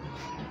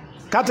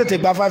ká tètè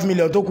gba 5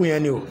 million tó kù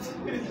yẹn ni o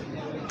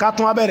ká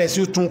tún wá bẹ̀rẹ̀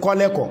sí tún kọ́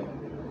lẹ́kọ̀ọ́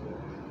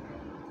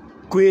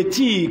kò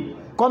tí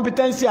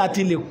competency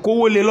àti lè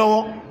kówó lé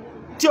lọ́wọ́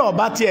tí ó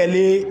bá tiẹ̀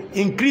lè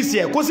increase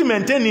ẹ̀ kó sì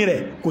maintain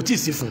rẹ̀ kò tí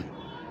ì sí fún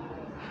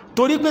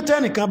torí pé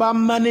tẹ́nìkan bá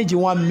manage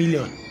 1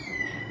 million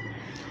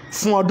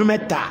fún ọdún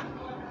mẹ́ta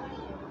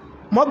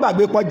mọ́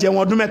gbàgbé pọ́ jẹun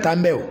ọdún mẹ́ta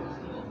ń bẹ̀ o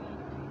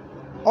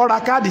ó ra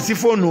káàdì sí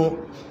fóònù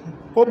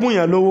ó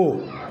bùyàn lówó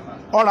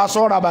ó ra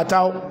sọ ra bàtà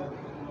o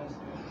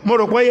mo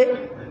rò pé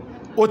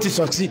ó ti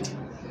succeed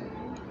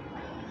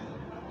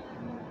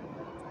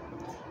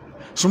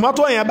ṣùgbọ́n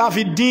tó yẹn bá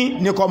fi dín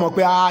ní kọ́ mọ̀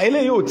pé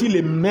eléyìí ò tí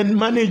lè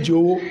manage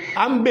owó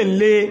à ń bè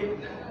lé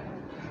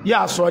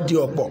yà sọ di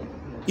ọ̀pọ̀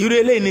irú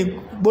eléyìí ni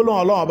gbólóhùn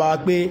Ọlọ́run bá wa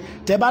pé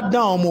tẹ bá dá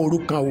àwọn ọmọ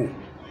òrukàn wò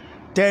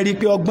tẹ rí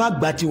pé ọgbọ́n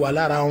àgbà ti wà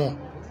lára wọn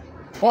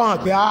wọ́n hàn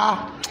pé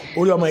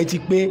orí ọmọ yìí ti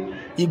pé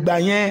ìgbà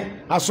yẹn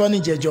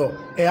asọ́nìjẹjọ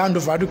ẹ̀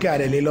handover dúkìá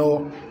rẹ̀ lé lọ́wọ́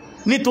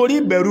nítorí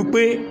ìbẹ̀rù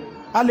pé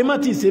alẹ́mọ́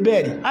tí ì ṣe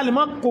bẹ́ẹ̀ rí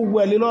alẹ́mọ́ kò wù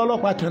ẹ̀ lé lọ́wọ́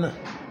ọlọ́pàá kan náà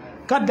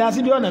ká da sí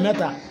bí ọ̀nà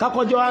mẹ́ta ká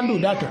kọjọ́ handle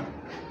dákan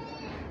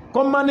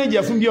kọ́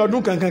mánéjẹ̀ fún bí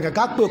ọdún kankan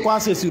ká pè kó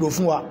àṣèṣirò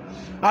fún wa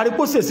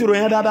àríkó ṣèṣirò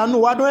yẹn dáadáa nù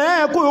wá dún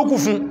kó yókù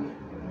fún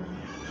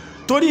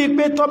torí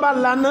pé tọ́ba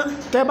lana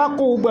tẹ́ bá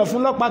kó gbẹ̀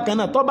fún lọ́pàá kan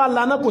náà tọ́ba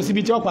lana kò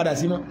síbi tí ó padà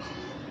sí mọ́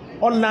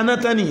ọ lana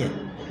tán nìyẹn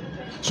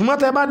ṣùgbọ́n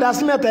tẹ́ bá da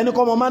sí mẹ́ta ẹni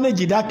kọ́ mọ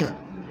mánéjì dákan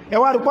ẹ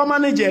wá rí pọ́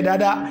mánéjì ẹ̀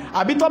dáadáa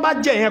àbí tọ́ba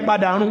jẹ́ yẹn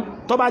padà rún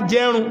tọ́ba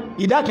jẹ́ rún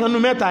ìdákan nu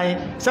mẹ́ta yẹn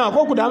sẹ́wọ̀n kó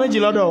kùdà méjì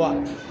lọ́dọ̀ wa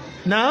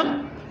náà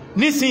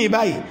nísìnyí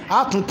báyìí á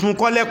tuntun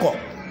kọ́ lẹ́kọ̀ọ́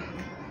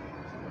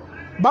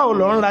báwo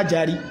lọ ń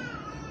rajà rí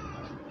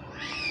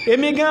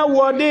èmi gan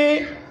wọ dé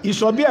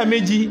ìsọ̀bí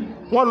ẹ̀mejì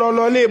wọ́n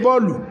lọ lé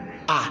bọ́ọ̀lù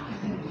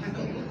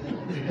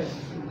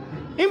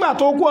nígbà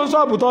tó kú ọ́n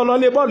sọ́ọ̀bù tó lọ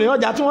lé bọ́ọ̀lù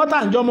yọjà tí wọ́n tà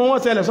ń jọmọ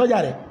wọ́n ṣẹlẹ̀ sọ́jà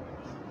rẹ̀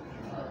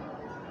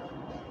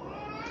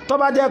tó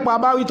bá jẹ́ pa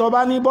báwí tó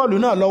bá ní bọ́ọ̀lù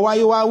náà lọ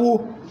wáyé wá wó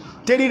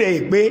térí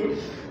rẹ̀ pé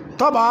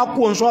tó bá kú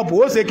ọ́n sọ́ọ̀bù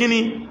ó ṣe kíní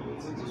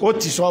ó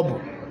ti sọ́ọ̀bù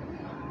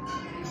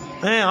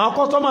àwọn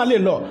kọ́sọ́mà lè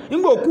lọ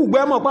nígbà òkú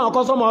gbẹ́mọ̀ pé àwọn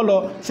kọ́sọ́mà lọ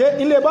ṣe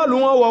ilé bọ́ọ̀lù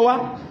wọn wọ wá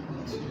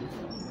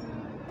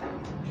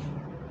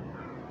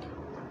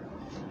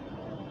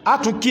a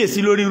tún kíyèsí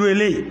lórí irú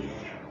eléyìí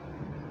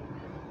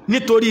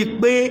nítorí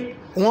pé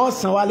wọ́n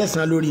san wá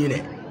lẹ́san lórí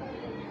rẹ̀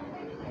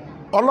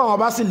Ọlọ́run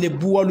ọba sì lè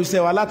buwọ́lu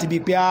sẹ́ wa láti bí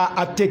pé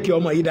a tẹ́kẹ̀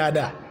ọmọ yìí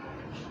dáadáa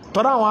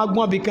tọ́ra àwọn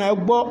agbọ́n bí kan ẹ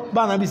gbọ́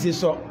bá ànábì ṣe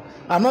sọ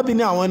ànábì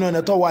ní àwọn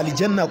ẹni tó wà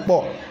àlìjẹ́nnà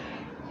pọ̀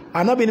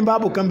ànábì ní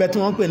báàbù kan bẹ tí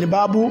wọ́n ń pè ní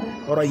báàbù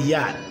ọ̀rọ̀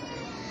ìyá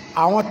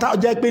àwọn tá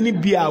jẹ́ pé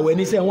níbi àwẹ̀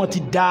níṣẹ́ wọ́n ti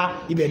dá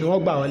ibẹ̀ ni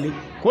wọ́n gbà wọlé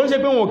kò ń ṣe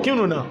pé wọn ò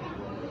kírun náà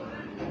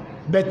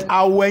but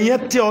àwẹ̀ yẹn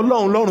tẹ́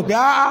Ọlọ́run lọ́rùn pé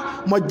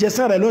mo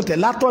jẹsán rẹ̀ ló ń tẹ̀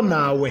látọ̀nà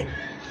àwẹ̀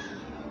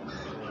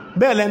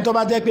bẹ́ẹ̀ lẹ́ni tó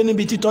bá jẹ́ pé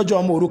níbi títọ́jú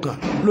ọmọ òrukàn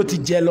ló ti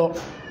jẹ lọ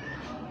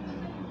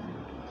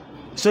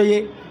sóye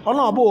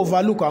Ọlọ́run bó va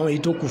lùkọ̀ àwọn èyí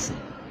tó kù fún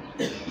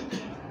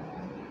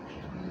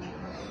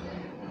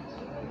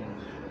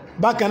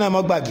bákan náà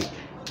mọ́ gbàgbé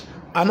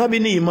anábì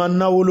ní ìmọ̀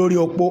náwó lórí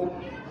opó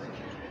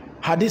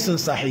hadithun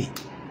sahih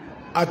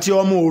àti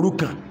ọmọ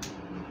òrukàn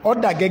ó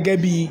dà gẹ́gẹ́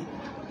bí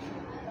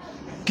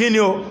kí ni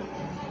o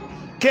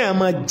kẹ́ẹ̀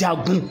máa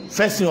jagun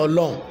fẹ́sìn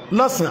Ọlọ́run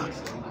lọ́sàn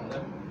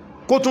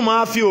kó tún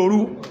máa fi òru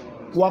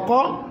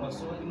wọ̀kọ́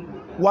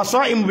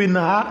wàsọ́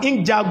ìmùbìnà ń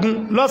jagun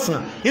lọ́sàn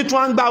ìtún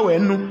à ń gbàwẹ̀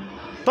nú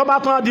tó bá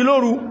tún á di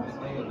lóru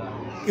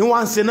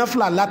ìwọ̀n ṣe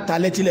náfìlà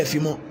látàlẹ́ tilẹ̀ fi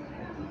mọ́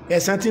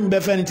ẹ̀san tí ń bẹ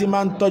fẹ́ni tí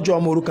máa ń tọ́jú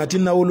ọmọ òrukàn tí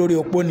náwó lórí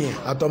opó nìyẹn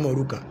àtọmọ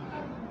òrukàn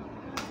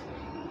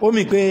ó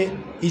mì pé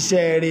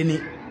iṣẹ́ rẹ̀ ni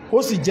ó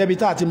sì jẹ́bi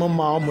tá àti mọ́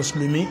àwọn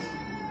mùsùlùmí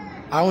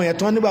àwọn èèyàn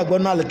tó ń nígbàgbọ́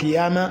náà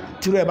àlùkìyámà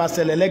tírú ẹ̀ bá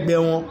ṣẹlẹ̀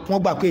lẹ́gbẹ̀ẹ́ wọn wọ́n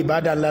gbà pé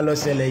ìbádà ńlá ló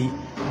ṣẹlẹ̀ yìí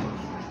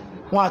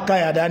wọ́n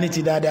akáyàdá ní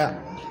ti dáadáa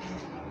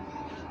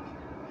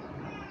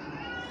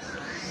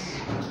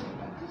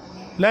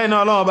lẹ́yìn náà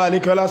Ọlọ́run bá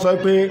alikẹ́ ọlá sọ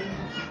pé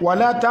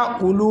wala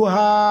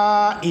ta'kuluha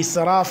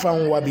israfan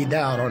wa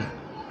bidaran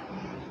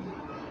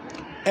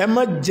ẹ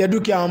má jẹ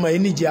dúkìá àwọn ọmọ yìí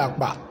níjẹ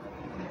àpà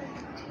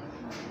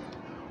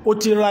ó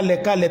ti ralẹ̀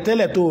kalẹ̀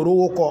tẹ́lẹ̀ tó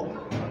rówó kọ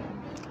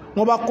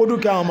wọ́n bá kó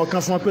dúkìá àwọn ọmọ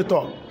kan fún ọ pé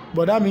tọ̀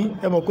bọ̀dá mi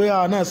ẹ mọ̀ pé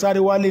àwọn náà sáré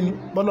wálé ni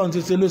bọ́lọ̀ ti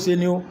ṣe ló ṣe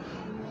ni ó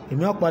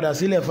èmi ó padà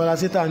sílẹ̀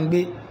faransé tá ń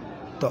gbé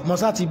tọ̀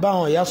mọ́sá ti bá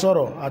àwọn ìyá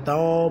sọ̀rọ̀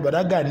àtàwọn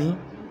bọ̀dá Gani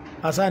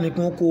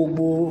asánìkún kó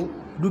gbó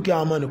dúkìá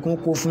àwọn ọmọ nìkún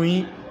kó fún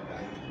yín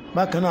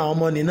bákan náà àwọn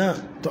ọmọ nì náà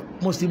tọ̀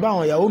mo sì bá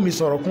àwọn ìyàwó mi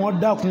sọ̀rọ̀ kí wọ́n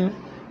dákun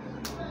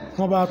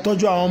wọ́n bá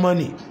tọ́jú àwọn ọmọ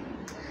nì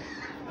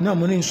náà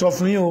mo ní sọ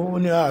fún yín ó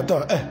ní àtọ̀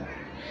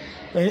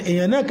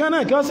èèyàn náà kán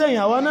náà kí wọ́n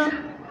sẹ́yìn àwa náà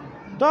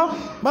tọ́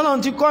bọ́lá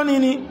ti kọ́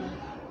ni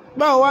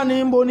báwo wá ní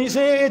bo ni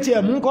ṣé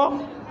ATM ń kọ́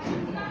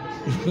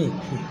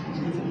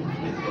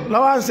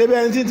lọ́wọ́ ń ṣe bí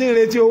ẹni tí ń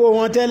retí owó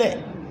wọn tẹ́lẹ̀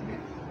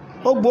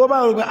ó gbowó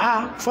báwo rẹ̀ pé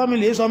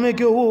fámìlì sọ mí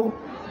kí owó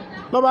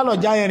lọ́ba lọ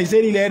já ẹ̀rìn sí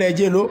ilẹ̀ rẹ̀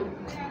jẹ́ ló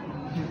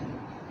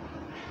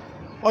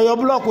ọyọ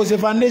búlọ́ọ̀kù ṣe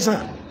foundation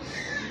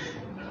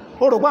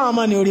ó rò pé àwọn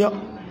ọmọ ni orí ọ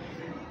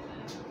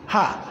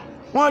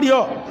wọ́n rí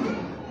ọ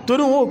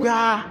torí wọn ò pé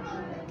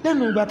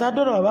lẹ́nu ìgbà tá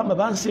dọ́rọ̀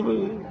bàbá ń ṣe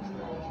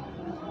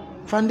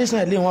foundation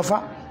ilé wọn fa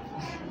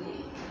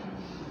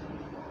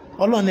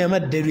ọlọ́run ẹ̀ má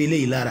dẹ̀rù ilé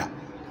yìí lára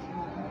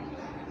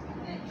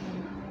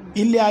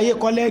ilé ayé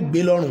kọ́lẹ́ gbé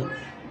lọ́rùn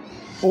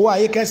owó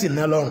ayé kẹ́sì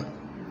ná lọ́rùn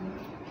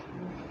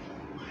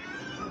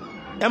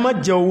ẹ má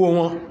jẹ owó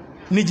wọn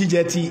ní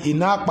jíjẹ ti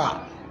iná àpà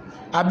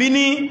àbí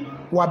ní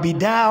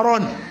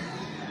wàbídárọ́n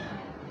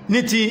ní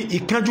ti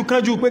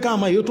ìkánjúkánjú pé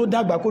káàmà yóò tó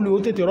dàgbà kó lè ó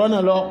tètè rọ́nà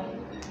lọ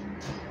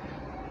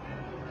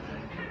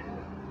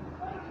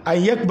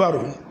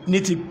ayekbaru ní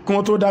ti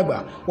kún tó dàgbà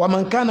wà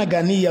man kana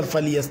ganiyan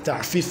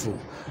falyasta'fifu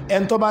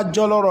ẹni tó bá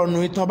jọ́ lọ́rọ̀ nù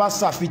ìtàn bá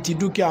sàfitì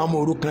dúkìá àwọn ọmọ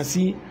òrukàn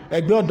sí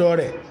ẹgbẹ́ ọ̀dọ́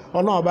rẹ̀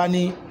ọlọ́run bá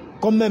ní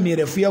kọ́mẹ̀mí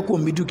rẹ̀ fúyẹ́ kò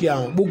mí dúkìá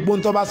àwọn gbogbo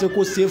tó bá ṣe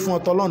kó ṣe fún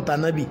ọtọ́ ọlọ́run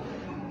tànábì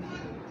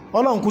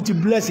ọlọ́run kú ti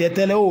bless ẹ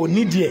tẹ́lẹ̀ ó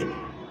nídìí ẹ̀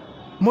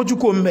mójú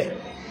kò ń bẹ̀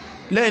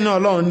lẹ́yìn náà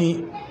ọlọ́run ní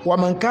wa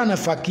man kana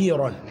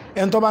fakiran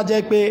ẹni tó bá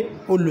jẹ́ pé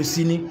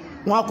olùsí ni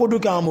wọ́n á kó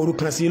dúkìá àwọn ọmọ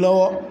òrukàn sí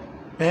lọ́wọ́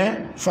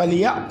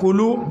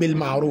falyakulu bil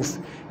ma'ruf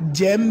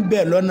jẹ́ ń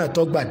bẹ̀ lọ́nà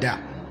tó gbàdá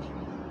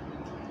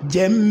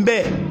jẹ́ ń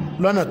bẹ̀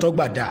lọ́nà tó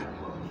gbàdá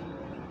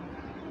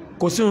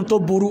kò sí ohun tó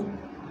burú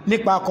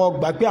nípa akọ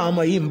gbà pé àwọn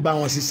ọmọ yìí ń bá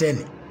wọn ṣiṣẹ́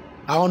ni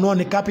àwọn náà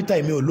ní kápítà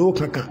èmi ò lówó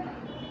kankan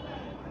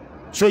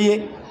sóye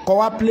kọ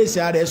wá pílẹ̀sì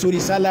ara ẹ̀ sórí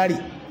sálárì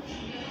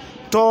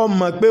tó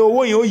mọ̀ pé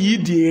owó yẹn ó yí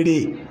di èrè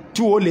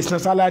tí wọ́n lè san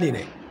sálárì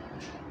rẹ̀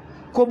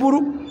kò burú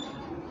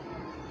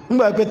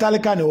ńgbà pé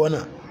tálíkà ni wọ́n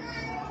náà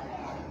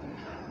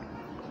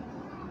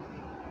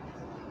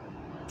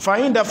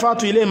fàyín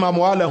dafatu ilé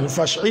ìmàmù alahun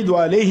fash'idu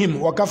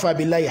aléhìm wa kafa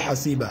billahi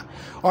hasiba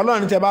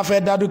ọlọ́run tẹ bá fẹ́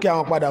dá dúkìá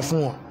wọn padà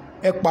fún wọn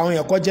ẹ pa àwọn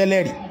ẹ̀kọ́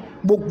jẹ́lẹ̀rì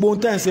gbogbo ń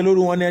tẹ̀sẹ̀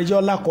lórí wọn ní ẹjọ́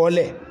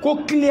lákọọ́lẹ̀ kó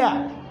clear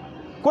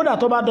kódà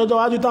tó bá dọjọ́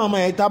wájú táwọn ọmọ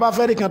yẹn tá bá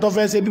fẹ́ rí kan tó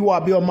fẹ́ ṣe bí wà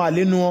bí ọmọ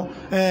àlénu wọn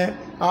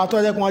àwọn tó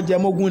jẹ́ kí wọ́n jẹ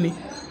mógún ni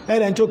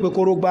ẹ̀rẹ̀ tí ó pè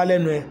kóró gbá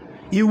lẹ́nu ẹ̀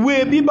ìwé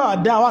bíbà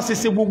dá wá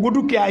ṣe gbogbo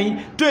dúkìá yín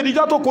tó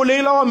ìdíjọ́ tó kó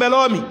léyìn lọ́wọ́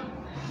mẹ́lọ́ọ̀mì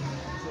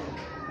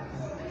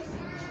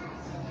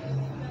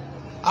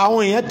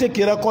àwọn èèyàn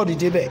tèkì rẹ́kọ́ọ̀dù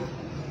débẹ̀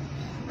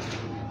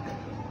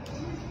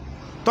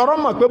tọrọ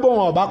mọ̀ pé bóun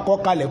ọba kọ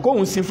kalẹ̀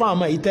kóhun sin fún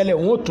àmọ́ ìtẹ́lẹ̀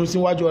òun ó tún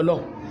síwájú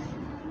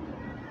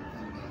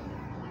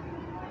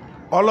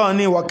ọlọ́run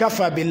ní wa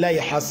kafa billahi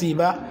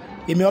hasiba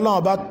èmi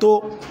ọlọ́run bá tó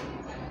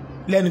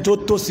lẹ́ni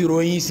tó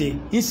síròyìn ṣe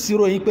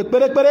ìsíròyìn pé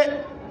pérépéré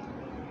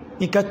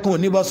nǹkan kan ò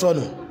ní bọ́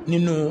sọnù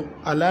nínú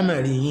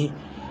alámẹ̀rí yín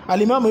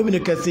Al-Imam Ibn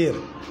Kathir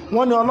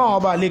wọ́n ní ọlọ́run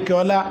ọba àlékè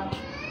ọlá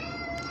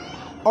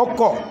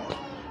ọkọ̀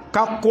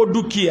ká kó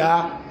dúkìá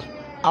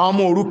àwọn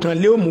ọmọ òrukàn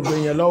lé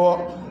òmùgbèyàn lọ́wọ́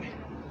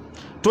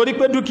torí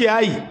pé dúkìá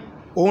yìí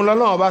òun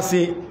lọ́lọ́wọ́ bá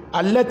ṣe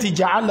allati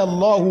ja'ala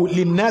Allahu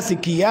linnasi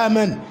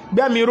qiyaman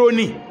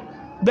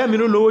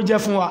bẹ́ẹ̀mìíró lówó jẹ́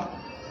fún wa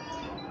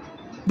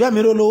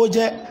bẹ́ẹ̀mìíró lówó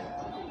jẹ́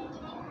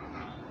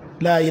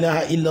la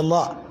ilaha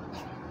illallah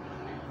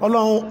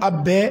ọlọ́run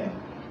abẹ́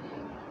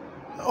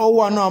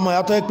ọwọ́ náà ọmọ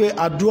ìyàtọ̀ pé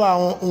àdúrà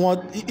wọn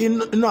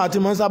inú àti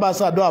mọ́ sábà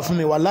sàdúrà fún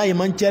mi wallahi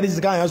mọ́ ń cherish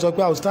káyàn sọ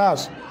pé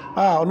stars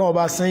ọlọ́run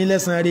bá sẹ́yìn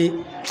lẹ́sàn rí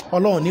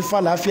ọlọ́run ní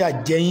fàlàáfíà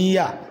jẹ́yìn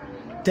yà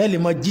tẹ́lẹ̀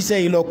mọ́ jíṣẹ́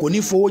yìí lọ kò ní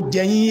fowó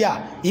jẹyìn yà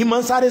ìmọ̀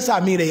ń sáré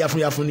sàmì rẹ̀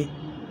yàfúnyàfún ni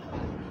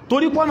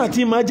torí pọ́nà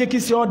tí ma jẹ́ kí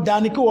sí ọ́ da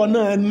ní kí wọ́n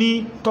náà ní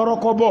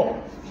tọrọkọ́bọ̀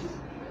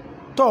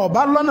tọ́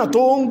ọ̀bá lọ́nà tó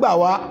ń gbà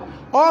wá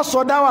ọ́ sọ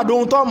dáwà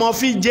dohun tó mọ́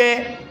fi jẹ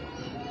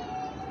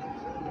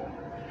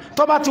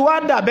tó bá ti wá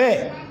dà bẹ́ẹ̀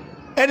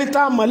ẹni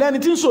tá mọ̀ lẹ́ni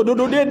tí ń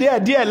sòdodo déédéé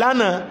díẹ̀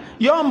lánàá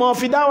yọ́ mọ́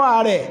fi dáwà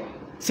rẹ̀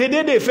ṣe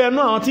déédéé fẹ́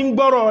náà tí ń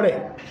gbọ́rọ̀ rẹ̀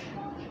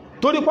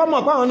torí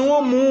pọ́mọ̀ páwọn ni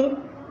wọ́n mú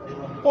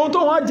ohun tó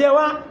wọ́n jẹ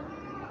wá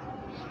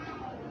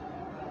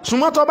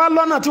ṣùgbọ́n tó bá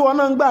lọ́nà tí wọ́n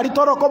náà ń gbà rí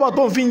tọ́rọ kọ́bọ̀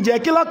tó ń fi ń jẹ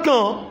kí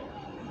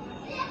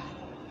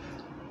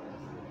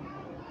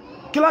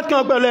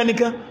lọ́kàn pẹ̀lú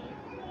ẹnìkan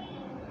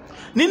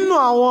nínú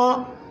àwọn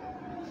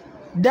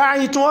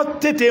dáyí tí wọ́n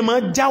tètè mọ́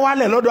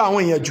jáwálẹ̀ lọ́dọ̀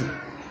àwọn èèyàn jù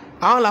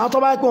àwọn làwọn tó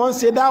bá pẹ́ wọ́n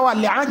ṣe dáwà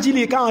lè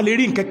ájílì káwọn lè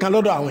rí nǹkankan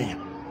lọ́dọ̀ àwọn èèyàn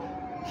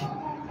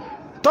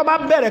tó bá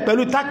bẹ̀rẹ̀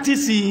pẹ̀lú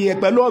táktíìsì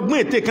pẹ̀lú ọgbọ́n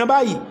ètè kan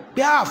báyìí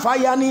pé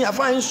àfáyá ní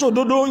àfáyín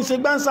sòdodo ń ṣe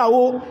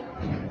gbáǹsàwó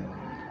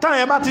táwọn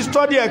yẹn bá ti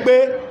stọ́dí ẹ̀ pé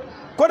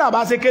kódà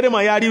bá ṣe kéré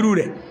mọ̀ ya ríru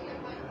rẹ̀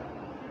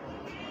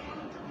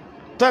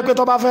tó ẹ pé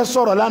tó bá fẹ́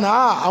sọ̀rọ̀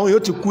lánàá àwọn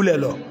yóò ti kúlẹ̀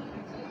lọ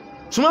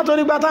ṣùgbọ́n tó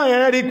nígbà táwọn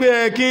yẹn rí pé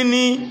kí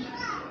ní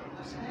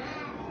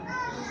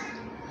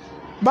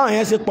báwọn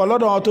yẹn ṣe pọ̀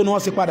lọ́dọ̀ wọn tó ní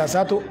wọ́n ṣe padà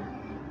sátó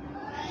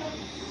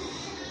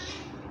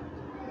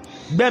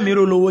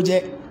gbẹ́mìíró lówó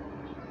jẹ́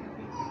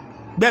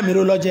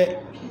gbẹ́mìíró lọ jẹ́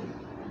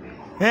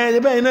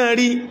bẹ́ẹ̀ náà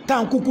rí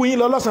táwọn kúkú yín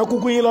lọ lọ́sàn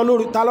kúkú yín lọ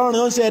lórí ta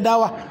lọ́rin ń ṣe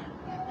dáwà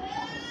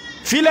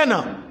fílẹ̀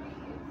náà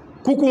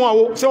kúkú wọn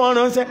wo ṣé wọ́n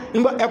ránṣẹ́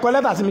ẹ̀kọ́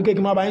lẹ́tà sí mi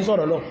kéèkì máa bá yín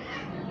sọ̀rọ̀ lọ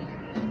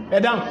ẹ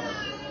dáhùn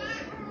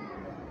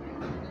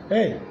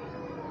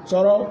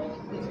sọ̀rọ̀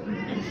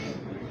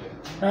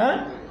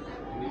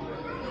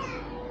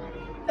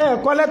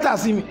kọ lẹ́tà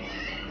sí mi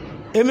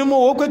èmi mo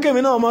wò pé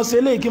kèmi náà mọ̀ sí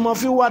eléyìí kí mo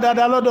fi wá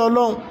dáadáa lọ́dọ̀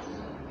Ọlọ́run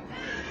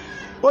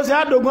ó sì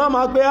àdògún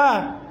àmà pé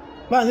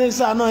bá ń ṣe ń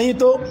sàánà yín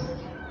tó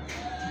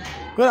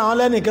pé àwọn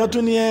lẹ́nìkan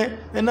tún ní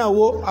ẹ̀nà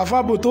wo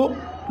àfábòtó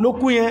ló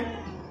kú yẹn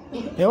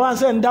ẹ̀wà ń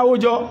sẹ́ ń dáwó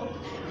jọ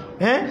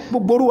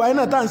gbogbo orúwà yín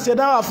náà tá à ń ṣe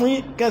dáwà fún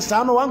yín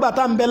kẹsàánù wọn gbà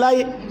tá ń bẹ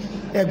láyé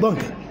ẹ̀gbọ́n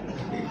kan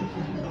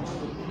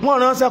wọ́n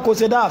ránṣẹ́ kó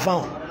ṣe dáwà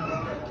fáwọn.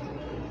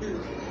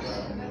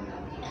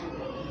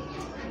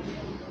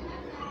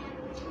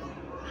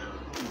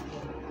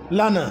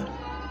 lánàá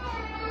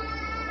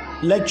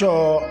lẹ́kṣọ̀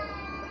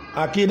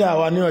àkídà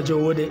wa ní ọjọ́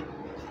owóde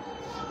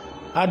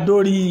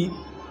adórí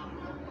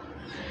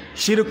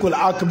shirikul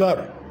akbar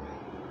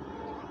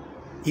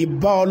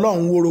ìbá ọlọ́run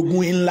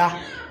wórogún ńlá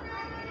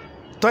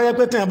tọ́yẹ́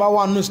pé tẹ́yàn bá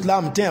wà ní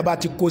Islam tẹ́yàn bá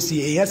ti kó sí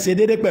èyàn ṣe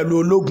dédé pẹ̀lú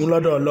ológun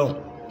lọ́dọ̀ ọlọ́run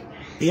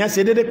èyàn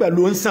ṣe dédé pẹ̀lú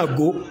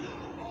oníṣàngó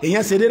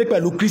èyàn ṣe dédé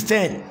pẹ̀lú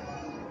Christian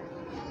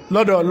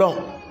lọ́dọ̀ ọlọ́run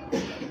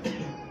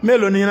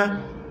mélòó ní iná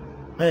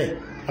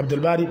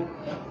Abdulbari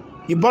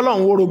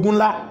ìbọ́lọ̀hún orogún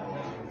ńlá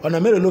ọ̀nà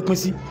mélòó ló pín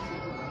sí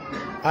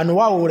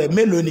ànúwàwò rẹ̀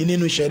mélòó ni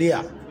nínú ṣẹ̀ríà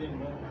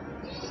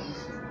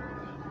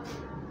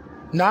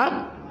náà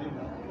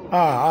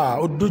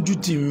ó dójú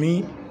tì mí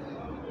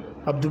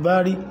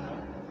Abdulbari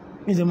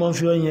ní ti mọ́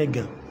fi ọ́ yẹn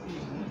gan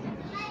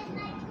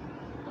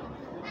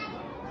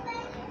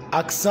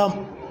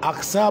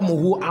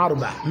aksamuhu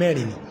arba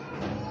mẹ́rin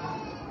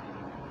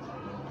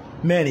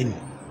ni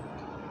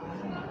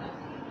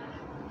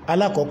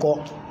alákọ̀ọ́kọ́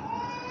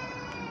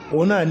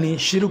òun náà ni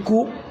ṣíríkú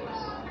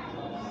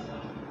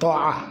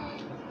tọ́à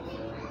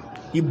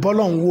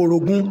ìbọ́lọ̀hún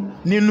orogún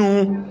nínú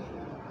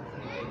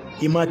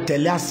ìmọ̀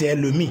tẹ̀lé àṣẹ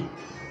ẹlòmí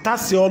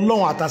tàṣẹ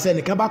ọlọ́run àtàṣẹ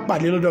ẹnìkan bá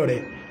pàdé lọ́dọ̀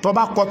rẹ̀ tó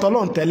bá kọtọ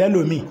ọlọ́run tẹ̀lé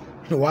ẹlòmí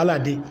wàhálà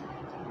dé.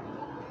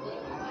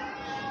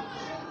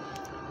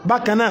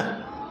 bákan náà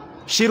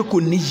ṣíríkù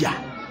níyà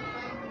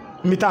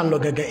mítà ń lọ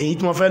gẹ́gẹ́ èyí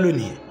tí wọ́n fẹ́ lò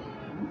nìyẹn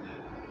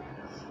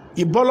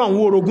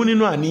ìbọ́lọ̀hún orogún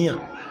nínú àníyàn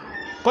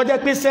kọjá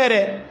pé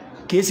sẹ́rẹ̀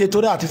kìí ṣe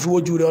torí àti fi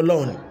wójú rẹ̀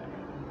ọlọ́run ni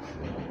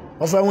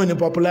wọ́n fẹ́ wọ́n ní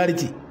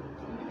popularity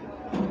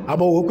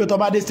àbọ̀wò pé tó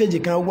bá dé stage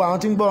kan gbogbo àwọn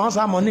tí ń gbọ́ wọ́n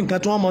sáà mọ̀ ní nǹkan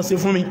tí wọ́n mọ̀ ṣe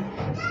fún mi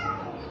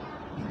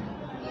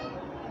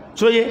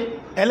sóyé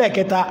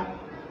ẹlẹ́ẹ̀kẹta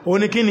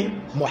oníkíni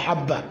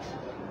muhabba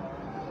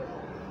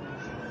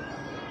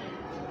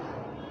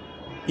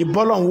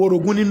ìbọ́lọ̀hún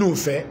orogún nínú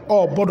ìfẹ́ ọ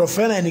gbọ́dọ̀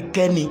fẹ́ràn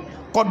ẹnikẹ́ni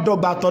kó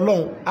dọ́gba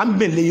tọlọ́hun à ń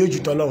bèlè yóò jù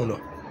tọlọ́hun lọ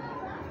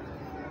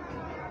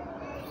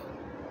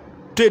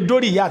tó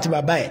dórí ìyá àti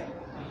bàbá ẹ̀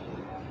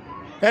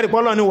ẹ̀rì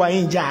pọ́lọ́ ní wàyí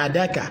ìjà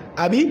àdáka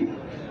àbí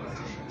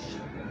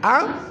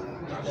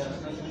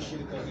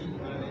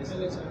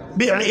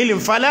bí ilẹ̀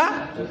fàlá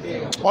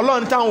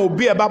ọlọ́run táwọn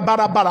òbí ẹ̀ bá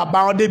bárabàrà bá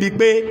wọn débi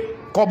pé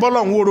kọ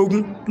bọ́lọ̀hún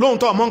orogún lóhun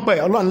tó ọmọ ń pẹ̀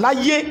ọlọ́run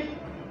láyé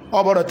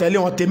ọbọ̀dọ̀ tẹ̀lé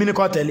wọn tèmi ní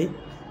kó tẹ̀lé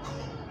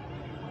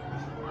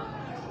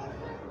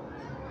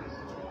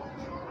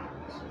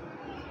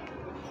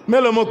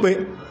mélòó mo pé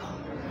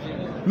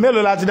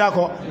mélòó láti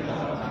dákọ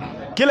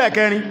kílẹ̀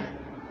kẹrin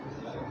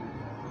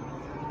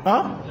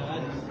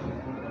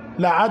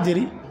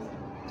láàádìrí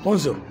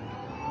oúnjẹ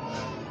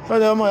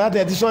fẹ́jọ ọmọ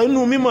ìyàtẹ̀ ti sọ inú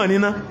mímọ̀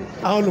níná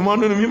àwọn olùmọ̀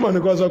nínú mímọ̀ ní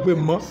kọ́ sọ pé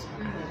mọ́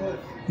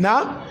náà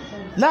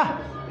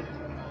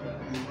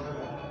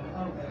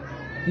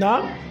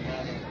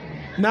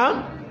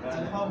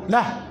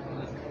láà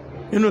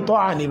inú tọ́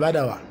à ní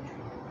ìbádàwà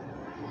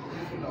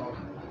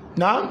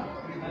náà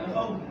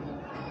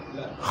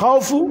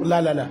khawfu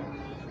lálàlà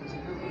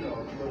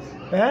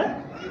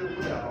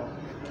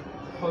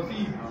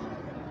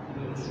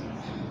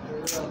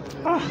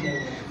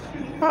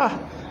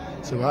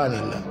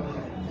subhanallah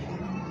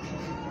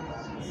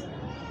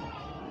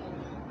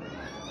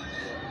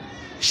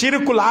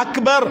shirikul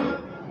akbar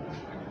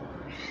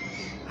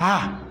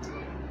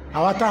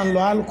àwọn tá ń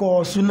lọ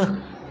alkọ̀ súnà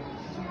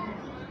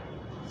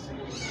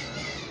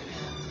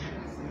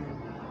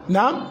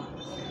náà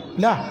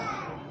láà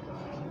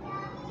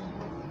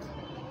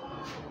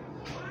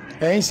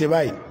ẹ̀yìn ṣe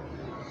báyìí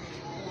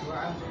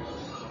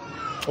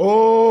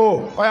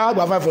ọ̀yá wà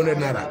gbà 500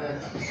 naira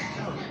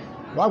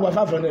wà gbà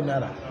 500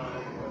 naira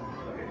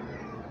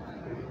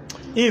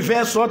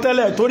ìfẹ́ sọ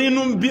tẹ́lẹ̀ torí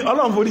inú bí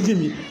ọlọ́run forí jì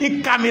mí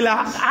ìkàmìlà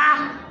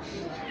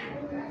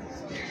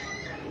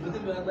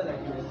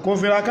kò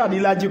fẹ́ra káàdì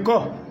ìlàjì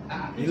kọ́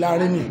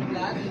ìlàrin ni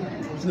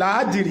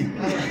láàdìrí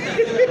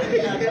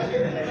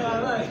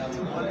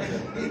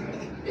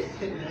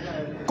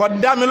kọ̀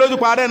dá mi lójú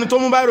parẹ́ ni tó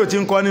mú báyìí tí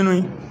ń kọ nínú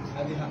yìí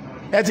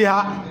ẹ ti ha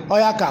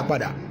ọya kà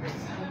padà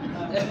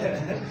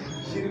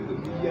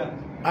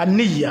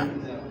àníyà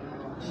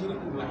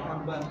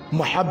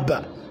muhabba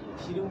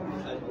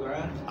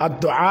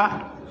àdùá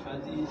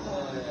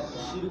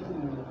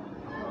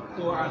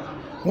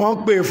wọ́n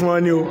pè fún ọ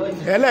ní o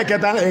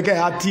ẹlẹ́ẹ̀kẹta ẹ̀kẹ́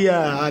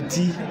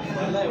àti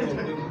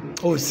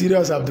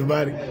serious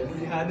Abdulbari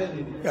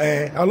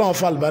ọlọ́run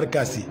fà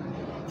àlùbáríkà sí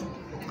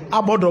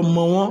abọ́dọ̀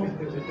mọ̀ wọ́n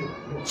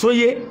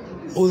sóyé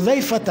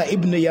Udhaifata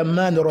ibn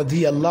Yaman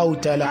radiyallahu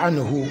ta'ala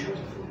anhu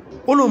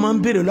olóòmà ń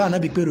bèèrè lọ́wọ́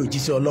Ànábì pé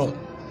òjíṣẹ́ ọlọ́run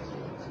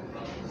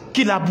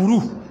kí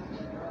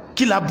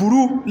la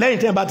burú lẹ́yìn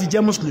tí ẹ bá ti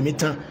jẹ́ mùsùlùmí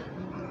tán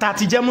ta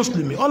ti jẹ́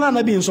mùsùlùmí ọlọ́run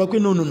Ànábì ń sọ pé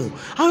no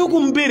àwọn yòókù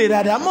ń béèrè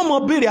dáadáa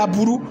mọ́ béèrè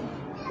aburú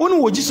ó ní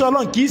òjíṣẹ́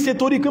Ọlọ́run kì í ṣe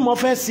torí pé mo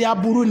fẹ́ ṣe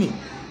aburú ni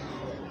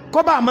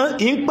kọ́bà mọ́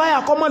ń páyà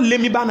kọ́ mọ́ lé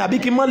mi bá ní àbí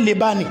kí mọ́ lé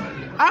bá ní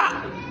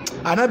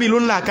Ànábì ló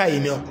ń là ká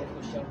èmi ọ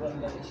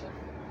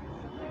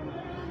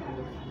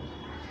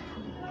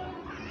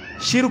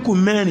ṣírkù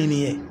mẹ́rin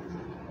nìyẹn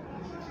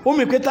ó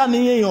mi pé tá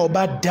níyẹn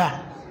ọba dá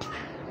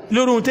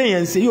lórí ohun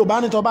téèyàn ń ṣe yóò bá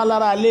ní tọ́ bá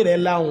lára alé rẹ̀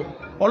láhùn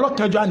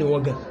ọlọ́kanjú àníwọ̀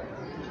gan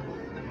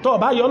tọ́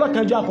bá yọ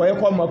ọlọ́kanjú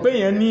àkọ́yẹ́kọ́ mọ̀ pé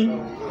èèyàn ní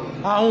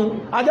àhún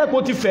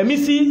ajẹ́kọ̀ọ́ ti fẹ̀mí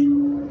sí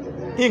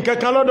nǹkan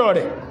kan lọ́dọ̀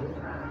rẹ̀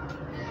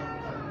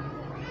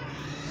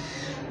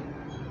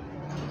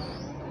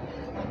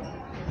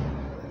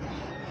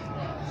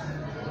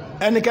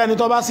ẹnikẹ́ni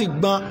tó bá sì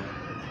gbọ́n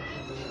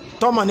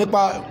tọ́mọ̀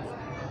nípa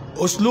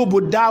uslubu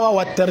dáwà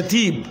wa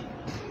tartib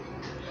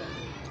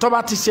tó bá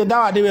ti ṣe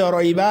dáwà déwé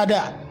ọ̀rọ̀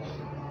ìbádà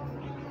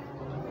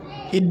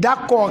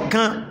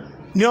ìdákọ̀ọ̀kan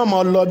ní ọmọ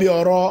lọ bí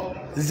ọ̀rọ̀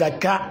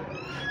zaka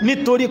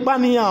nítorí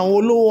pàníyàn àwọn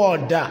olówó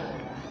ọ̀dà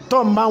tó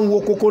ń bá ń wo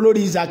kókó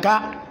lórí zaka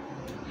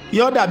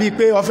yóò dàbí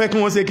pé ó fẹ́ kí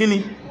wọ́n ṣe kíni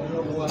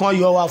kan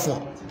yọ wá fún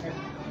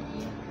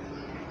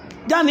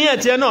jáníyàn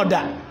tí ẹ náà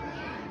dà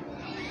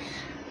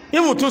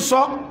ìmù tún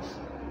sọ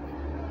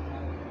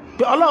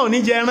pé ọlọ́run ní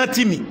jẹ ẹran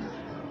tì mí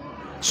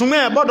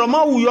ṣùgbọ́n ẹ̀ gbọ́dọ̀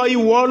mọ́ wùyọ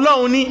ìwọ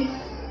ọlọ́run ní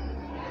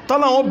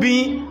tọ́lọ́run bí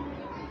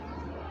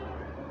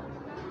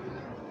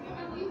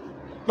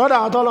lọ́dọ̀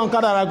àwọn tọ́lọ́run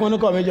kádàrà gún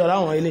níkọ̀ méjì ọ̀rọ̀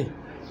àwọn ilé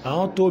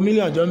àwọn tó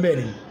mílíọ̀n jọ ń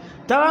bẹ̀rẹ̀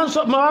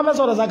ma wá fẹ́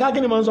sọ̀rọ̀ sàká kí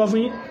ni mo ń sọ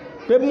fún yín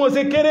pé bí mo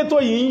ṣe kéré tó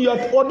yìí ń yọ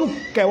ọdún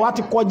kẹwàá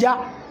ti kọjá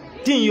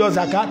tí ń yọ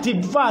zaka tí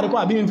fáàrí kọ́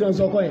àbí ìfẹ́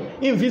sọkọ́ yẹn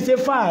ìfi ṣe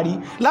fáàrí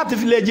láti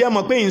fi lè jẹ́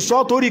mọ̀ pé ìsọ́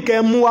torí kẹ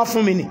mú wá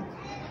fún mi nì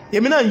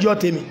èmi náà ń yọ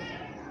tèmi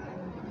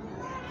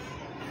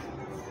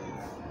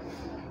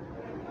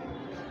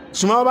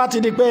ṣùgbọ́n bá ti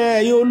di pé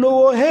ẹ̀yin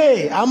olówó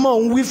àmọ́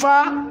ń wífá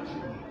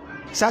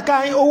sàká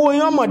owó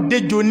yín ọmọ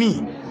dejò ní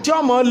tí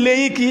ọmọ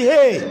lẹ́yìn kí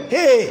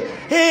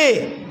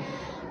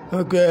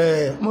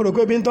mo rò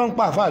pé bí n tó ń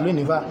pa àfà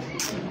lónìí fa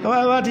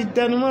wá ti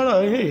tẹnu mọ́rọ̀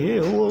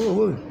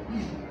owó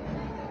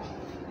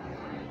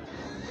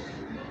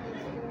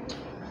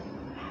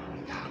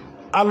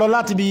a lọ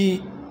láti bí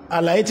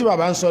àlàyé tí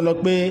bàbá ń sọ lọ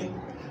pé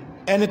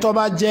ẹni tó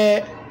bá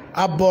jẹ́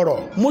abọ̀rọ̀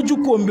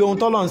mójúkò ń bí ohun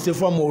tọ́lọ̀ ń ṣe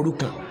fọ́mọ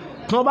òrukàn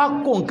tí wọ́n bá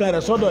kó nǹkan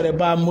rẹ̀ sọ́dọ̀ rẹ̀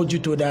bá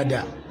mójútó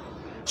dáadáa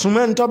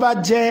ṣùgbọ́n ẹni tó bá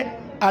jẹ́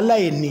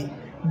aláìní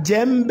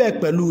jẹ́ ń bẹ̀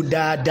pẹ̀lú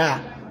dáadáa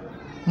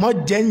mọ́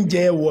jẹ́ ń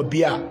jẹ́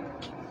wọ̀bíà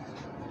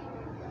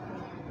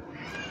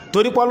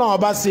torí pé Ọlọ́run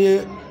bá ṣe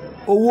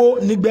owó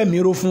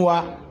nígbẹ̀míró fún wa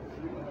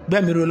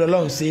gbẹ̀míró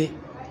lọ́lọ́run ṣe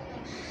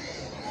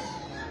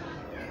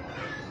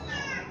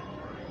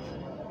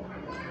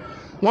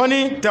wọ́n ní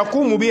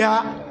taqumu biha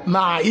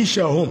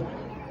ma'ishahum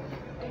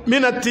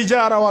min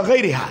at-tijara wa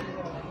ghayriha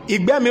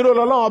ìgbẹ̀míró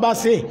lọ́lọ́run bá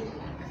ṣe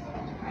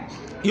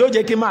yóò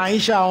jẹ́ kí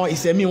ma'isha àwọn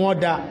ìṣẹ̀mí wọn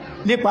dá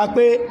nípa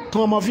pé tí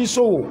wọ́n mọ́ fi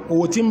ṣòwò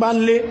òwò tí ń bá ń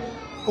lé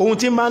ohun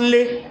tí ń bá ń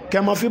lé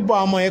kẹmọ́ fi bọ́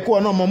ọmọ ẹ̀kọ́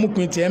náà mọ́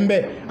múpin tiẹ̀ ń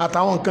bẹ̀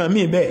àtàwọn nǹkan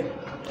míì bẹ́ẹ̀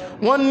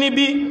wọ́n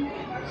níbí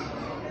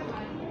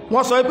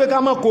wọ́n sọ pé ká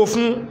má kó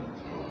fún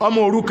ọmọ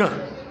òrukàn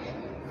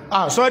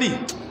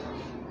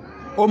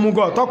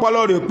òmùgọ̀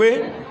tọ́pọ̀lọ́ rẹ̀ pé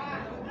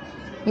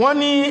wọ́n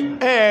ní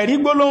ẹ̀rí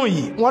gbólóhùn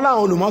yìí wọ́n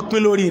láwọn olùmọ̀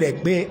pín lórí rẹ̀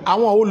pé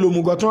àwọn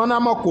olùmùgọ̀ tí wọ́n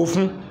náà mọ̀ kó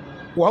fún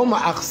wọ́n ma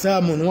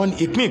aqsamun wọ́n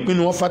ìpín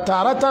ìpinnu wọn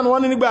fataratan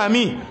wọ́n ní nígbà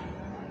míì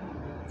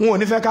wọn ò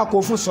ní fẹ́ ká kó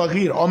fún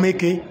sọ̀gír ọmọ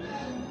èké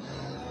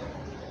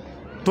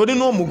tó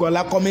nínú òmùgọ̀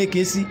lákọ́ ọmọ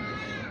èké sí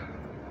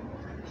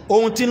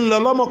ohun tí ń lọ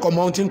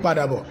lọ́mọ̀kọ̀mọ́ ohun tí ń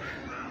padà bọ̀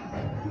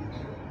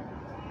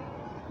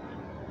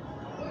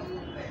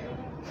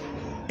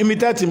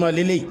imitẹ́tì mọ̀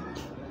lélẹ̀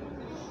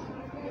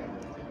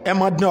ẹ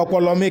mọ̀ dín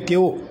ọpọlọ méke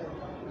o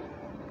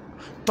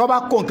tọ́ bá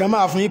kó nǹkan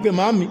máa fún yín pé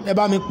màámi ẹ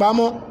bá mi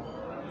pamọ́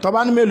tọ́ bá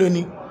ní mélòó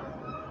ni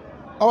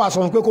ọ wà sọ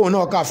fún pé kóun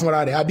náà kà fúnra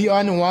rẹ̀ àbí ọ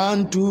ní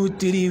 1 2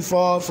 3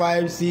 4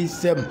 5 6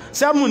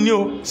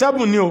 7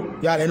 7 ni o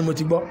yàrá ẹni mo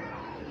ti gbọ́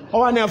ọ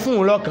wà ní ẹ fún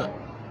un lọ́kàn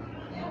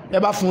ẹ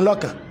bá fún un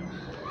lọ́kàn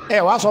ẹ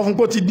wá sọ fún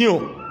pé ó ti dín o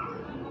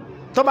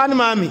tọ́ bá ní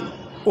màámi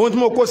ohun tí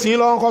mo kó sí yín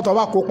lọ́wọ́ kọ́ tọ́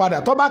bá kó padà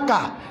tọ́ bá kà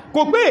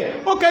kò pé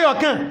ó kẹyọ̀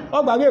kan ọ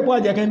gbàgbé ìpọ́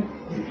ọ̀jẹ̀ kan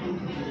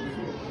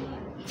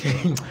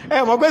ẹ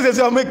mọ̀ pé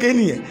ṣe ọmọ èké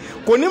nìyẹn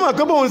kò ní mọ̀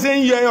pé bóun ṣe ń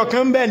yọ ẹyọ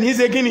kan bẹ́ẹ̀ ní í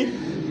ṣe kíni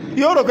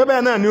yóò rò pé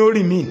bẹ́ẹ̀ náà ni ó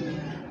rì míì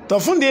tọ̀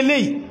fún de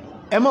eléyìí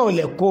ẹ má ò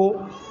lè kó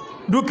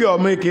dúkìá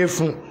ọmọ èké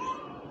fún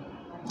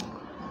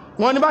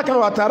wọn ní bákan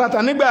wà tààràtà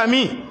nígbà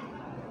míì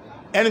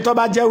ẹni tó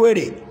bá jẹ́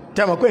wèrè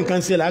tẹ́ mọ̀ pé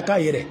nǹkan ṣe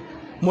làákàyè rẹ̀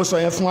mo sọ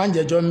yẹn fún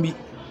àǹjẹ̀jọ́ ń bí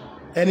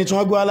ẹni tí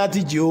wọ́n gbé wá láti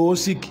jẹ́ ó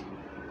síkì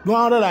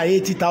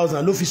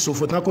 180,000 ló fi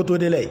ṣòfò tán kó tó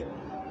délẹ̀ yìí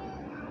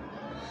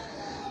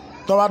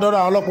tọ́wá dọ́rọ̀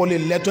àwọn ọlọ́pọ̀ lè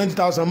lẹ́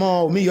 20,000 mọ́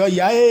omi yọ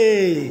ìyá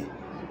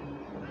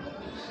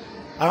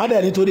àwọn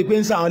dẹ̀ nítorí pé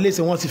ń sá àwọn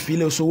léṣe wọ́n ti fi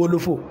ilé oṣòwò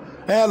lófò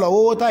ẹ lọ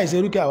owó táì ṣe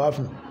rúkẹ́ àwá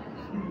fún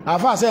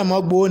àfáàṣẹ́ mọ́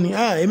gbowó ni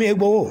èmi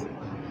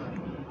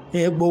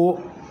gbowó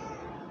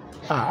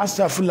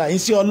àṣàfùlà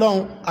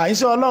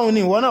àyíṣẹ́ ọlọ́run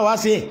ni ìwọ náà wá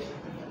sí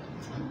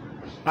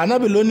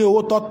ànábì ló ní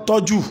owó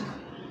tọ́jú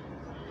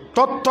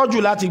tọ́jú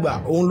láti gbà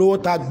òun lówó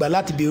ta gbà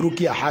láti bí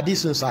rúkìá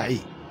hadithun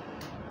sahih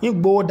ń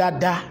gbowó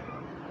dáadáa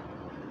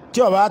tí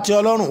ó bá ti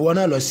ọlọ́run wọn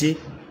náà lọ sí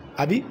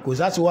àbí kò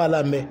sá sí wàhálà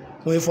mẹ́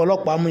wọn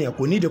ìfọlọ́pàá mú yẹn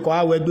kò ní ìdíkọ̀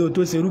àwọ̀ ẹgbẹ́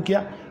tó ṣe rúkìá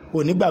kò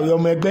nígbàwé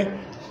ọmọ ẹgbẹ́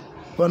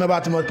wọn náà bá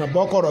ti mọ̀ kàn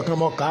bọ́kọ̀rọ̀ kan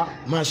mọ̀ ká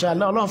masha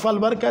Allah ọlọ́run fún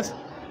alùbáríkàsì.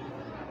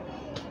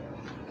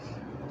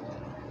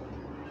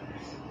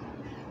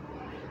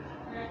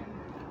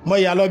 mọ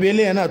ìyá lọ bí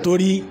eléyẹn náà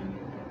torí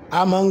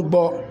a máa ń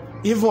gbọ́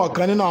even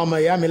ọ̀kan nínú àwọn ọmọ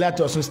ìyá mi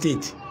láti Ọ̀ṣun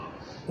state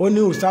ó ní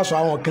ìsásọ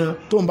àwọn kan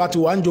tó ń bá ti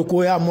wà ń jòkó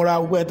ẹ àmúra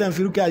gbogbo ẹ tẹ́ ń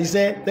fi rúkìá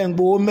iṣẹ́ tẹ́ ń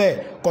gbowó mẹ́ẹ̀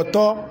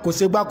kọ̀tọ́ kò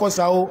ṣe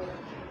gbákọ́sà o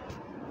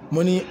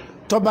mo ní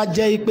tó bá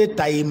jẹ́ pé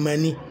tàyè mọ̀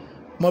ni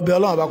mo bẹ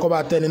ọlọ́run bá kọ́ bá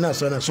tẹ́ni náà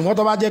sọ́nà ṣùgbọ́n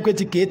tó bá jẹ́ pé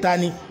ti kéé ta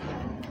ni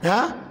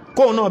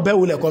kóun náà bẹ́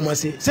wulẹ̀ kọ́ mọ́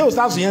ṣe ṣé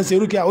ìsásọ yẹn ń ṣe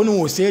rúkìá ó ní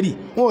wọn ò ṣe rí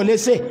wọn ò lè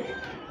ṣe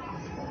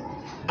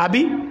àbí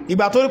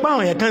ìgbà tó rí pé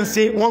àwọn yẹn kan ń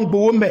ṣe wọ́n ń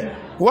gbowó mẹ́ẹ̀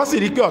wọ́n sì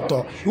rí pé ọ̀tọ̀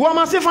ìwọ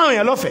máa ṣe fáwọn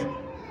èèyàn lọ́fẹ̀ẹ́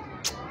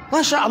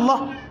Masha Allah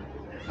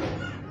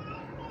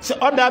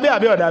ọ̀dàbẹ́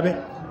àbí ọ̀dàbẹ́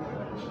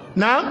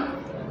náà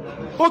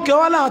ókè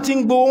wọ́n láwọn tí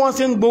ń gbowó wọ́n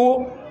sí ń gbowó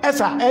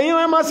ẹ̀sà ẹ̀yin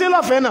wọ́n máa ṣe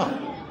lọ́fẹ̀ẹ́ náà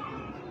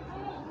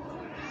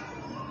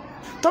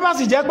tó bá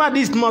sì jẹ́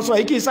pàdís mọ́ sọ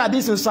ìkí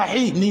sàdís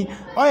sahih ni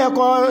ó yẹ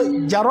kó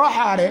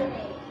jàrọ́hà rẹ̀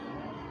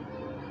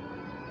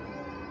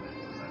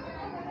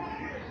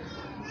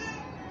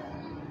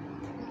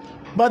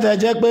bọ́tẹ̀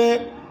jẹ́ pé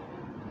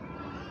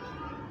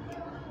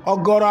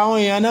ọ̀gọ̀rọ̀ àwọn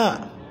èèyàn náà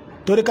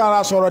torí kára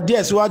sọ̀rọ̀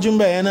díẹ̀ síwájú ń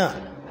bẹ̀ yẹn náà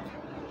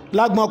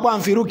lágbọ́n pa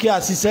ń fi rúkìá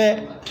ṣiṣẹ́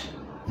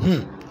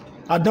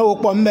àdánwò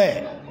pọ̀ ń bẹ̀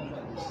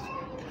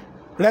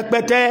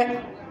rẹpẹtẹ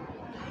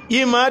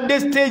ìmọ̀ dé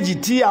stéèjì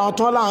tí àwọn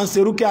tó ń láwọn ṣe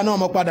rúkìá náà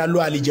mọ̀ padà lo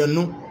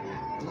àlìjẹ̀nú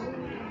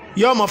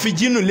yóò mọ̀ fi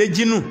jínù lé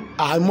jínù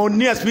àmọ́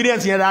ní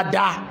experience yẹn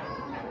dáadáa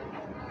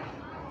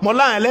mọ̀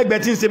láwọn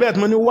ẹlẹ́gbẹ̀ẹ́ tí ń ṣe bẹ́ẹ̀ tí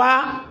mo ní wá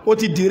ó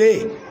ti dìre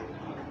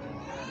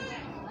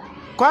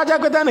kọ́ ajá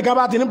pé tẹ́nìkan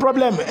bá ti ní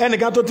problem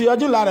ẹnìkan tó ti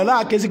yọjú ńlá rẹ̀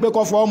láàké sí pé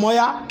kọ́ fọ ọmọ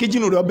yá kí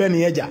jìnnù rẹ̀ ọbẹ̀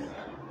nìyẹn jà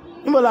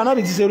níbo lànà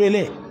bí ti ṣe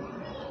relé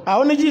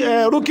àwọn oníjì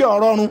rúkì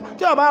ọ̀rọ̀run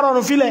tí ó bá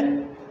rọrùn fílẹ̀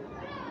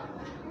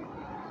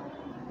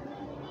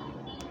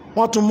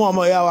wọ́n tún mú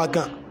ọmọ ìyá wa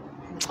kan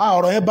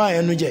ọ̀rọ̀ yẹn bá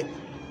ẹnu jẹ́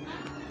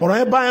ọ̀rọ̀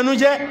yẹn bá ẹnu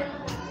jẹ́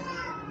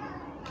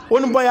ó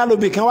ní bọ́yá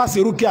lóbi kan wá sí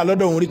rúkì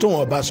àlọ́dọ̀ òun rí tó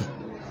wọn ọba sùn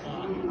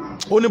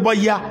ó ní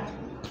bọ́yá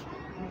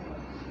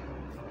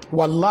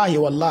wàláhì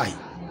wàláhì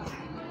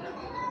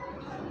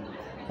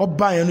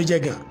ọba ẹnu jẹ́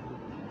gan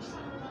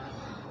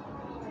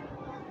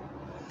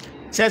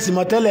ṣẹ́sì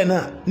mọ̀tẹ́lẹ̀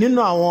náà nínú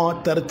àwọn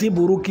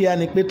tẹ̀rẹ̀tìbù rúkìá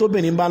ni pé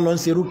tóbìnrin bá lọ ń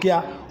ṣe rúkìá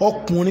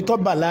ọkùnrin tó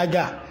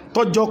bàlágà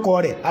tọ́jọ́kọ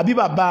rẹ̀ àbí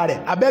bàbá rẹ̀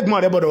abẹ́gbọ̀n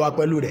rẹ̀ gbọ́dọ̀ wà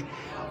pẹ̀lú rẹ̀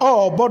ó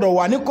gbọ́dọ̀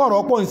wà ní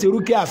kọ̀rọ̀ pọ̀ ń ṣe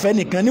rúkìá àfẹ́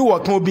nìkan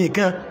níwọ̀kan obìnrin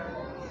kan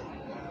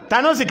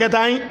tani ó sì kẹta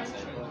yín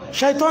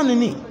ṣáítọ́ọ̀nì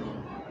ni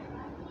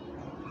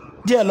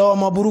díẹ̀ lọ́wọ́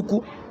ọmọ burúkú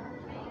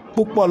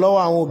púpọ̀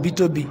lọ́wọ́ àwọn òbí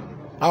tóbi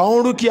àwọn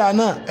rúkìá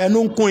náà ẹnu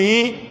ń kún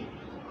yín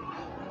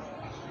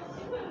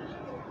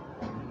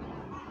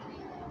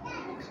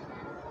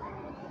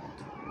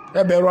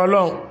ẹ bẹ̀rù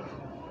Ọlọ́run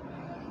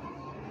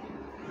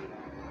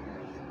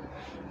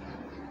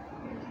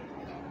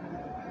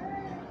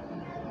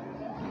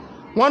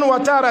wọ́n ní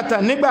wàtàràtà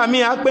nígbà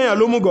míì àpẹyàn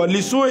ló mú gọ̀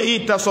lìsú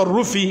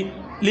ìtàsọ̀rúfi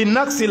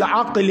lìnàksìlà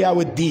àkìlì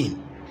àwẹ̀dì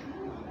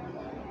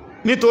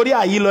nítorí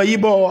àyílọ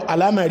yíbọ̀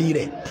alámẹ̀rí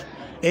rẹ̀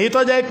èyí tó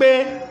jẹ́ pé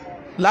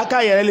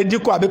lákàyẹ̀ rẹ̀ lè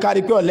dínkù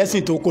àbíkárí pé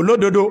ọ̀lẹ́sìn tó kò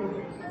lódodo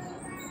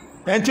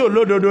ẹni tí ò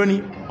lódodo ni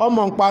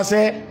ọmọ ń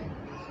paṣẹ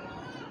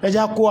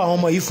ẹjá kó àwọn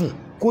ọmọ yìí fún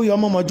kó yọ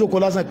ọmọ jókòó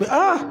lásán pé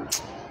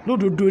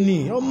lódodo ni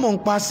ọmọ ń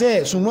paṣẹ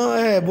ṣùgbọ́n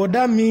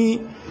bọ̀dá mi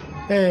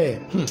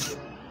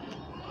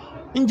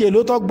ǹjẹ́ ló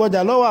tọ́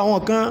gbọ́jà lọ́wọ́ àwọn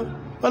kan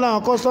wọ́n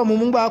láwọn kọ́sọ́ọ̀mù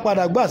mú gbà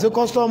padà gbà sí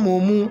kọ́sọ́ọ̀mù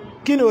mú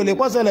kí ni ò lè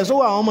pọ́sẹ̀lẹ̀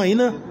sówọ́ àwọn ọmọ yìí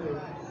náà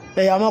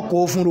ẹ̀yà má kó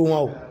fúnru wọn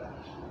o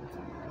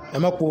ẹ̀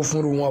má kó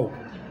fúnru wọn o.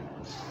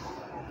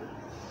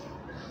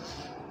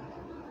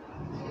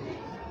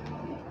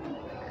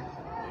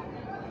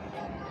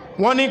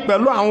 wọ́n ní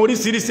pẹ̀lú àwọn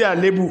oríṣiríṣi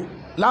àlébù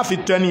láfi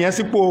tọ́ ẹnìyẹn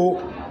sípò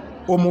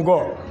òmùgọ̀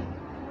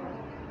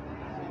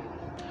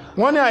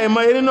wọ́n ní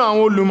àìmọye nínú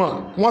àwọn olùmọ̀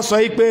wọ́n sọ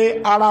pé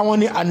ara wọn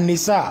ní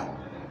ànísà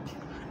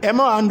ẹ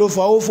mọ́ à ń do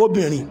fọwọ́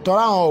fóbìnrin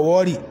tọ́ra àwọn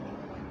ọ̀wọ́ rì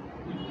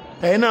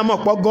ẹ̀yin náà mọ̀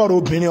pọ́ gọ́ọ̀rọ̀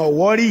obìnrin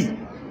ọ̀wọ́ rì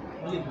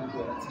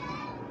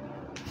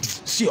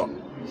sí ọ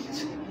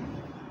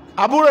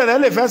àbúrò rẹ̀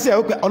lè fẹ́ sí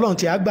ẹ̀ pé ọlọ́run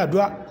ti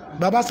àgbàdua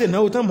bàbá ṣe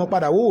ìnáwó tán mọ́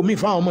padà wó mi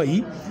fáwọn ọmọ yìí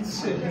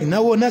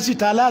ìnáwó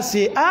nẹ́sìtà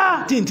aláṣẹ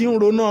tí n ti ń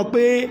ronú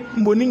pé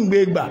mo ní gbé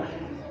gbà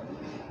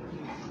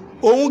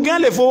òun gán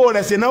lè fowó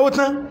rẹ̀ ṣe ìnáwó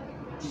tán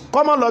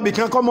kọ́mọ lọ́bì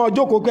kan kọ́mọ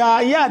jókòó pé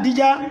ayé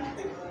àdíjá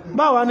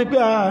báwa ni pé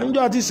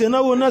ǹjọ́ ti ṣe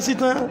ìnáwó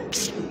nẹ́sìtà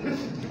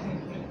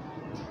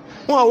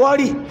wọn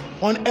wọ́rì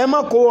ẹ má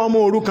kó ọmọ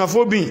òrukàn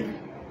fóbìn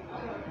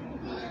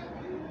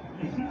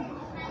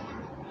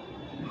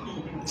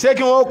ṣé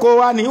kí wọ́n kó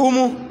wá ní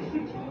umu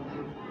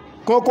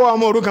kó kó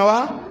ọmọ òrukàn wá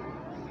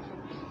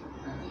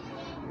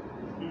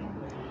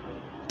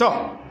tọ́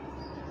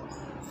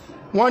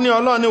wọ́n ní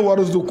Ọlọ́run ní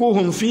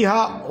warzuquhum fiha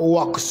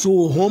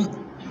waqsuhum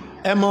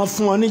ẹ máa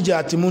fún wọn níjà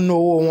àti múnú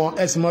owó wọn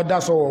ẹ sì máa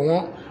dásọ̀wọ̀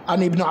wọn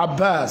ani ibn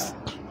Abbas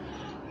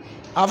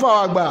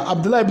afáwàgbà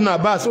Abdullahi ibn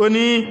Abbas ó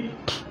ní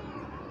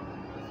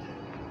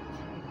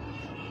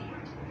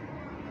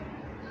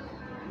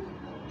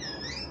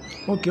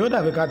ok ó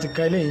dàbí ká ti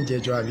ka ilé yìí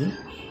jẹjọ àbí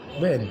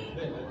bẹ́ẹ̀ ni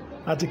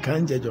a ti kà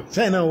ń jẹjọ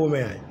sẹ́yìn náà wo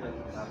mẹ́rin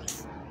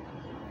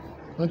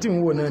wọ́n tí ń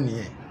wò náà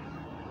nìyẹn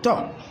tọ́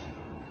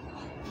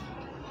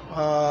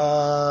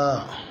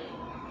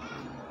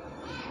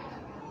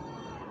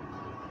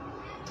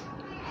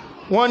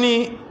wọ́n ní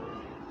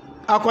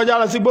akọjá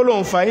lọ sí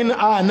gbólóhùn fàyín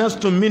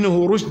anastum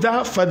minhu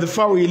rushda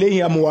fadfa'u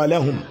ilayhi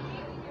amwalahum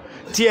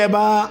tí ẹ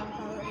bá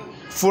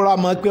fura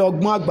mọ́ pé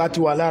ọgbọ́n àgbà ti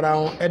wà lára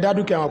wọn ẹ dá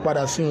dúkìá wọn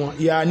padà sí wọn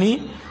yàní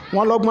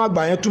wọ́n lọ́gbọ́n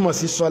àgbà yẹn túmọ̀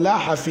sí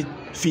salaha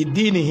fi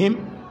dinihim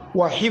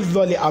wa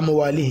hifdha li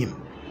amwalihim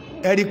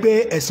ẹ rí pé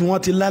ẹ̀sìn wọn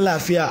ti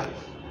lálàáfíà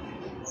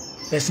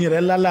ẹ̀sìn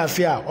rẹ̀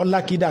lálàáfíà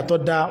ọlákìdá tó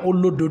dá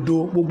olódodo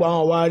gbogbo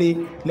àwọn wárí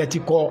lẹ́tí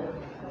kọ́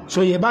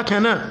sòye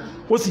bákan náà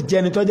ó sì jẹ́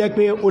ẹni tó jẹ́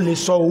pé ó lè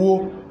sọ owó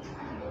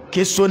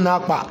kí so náà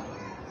pa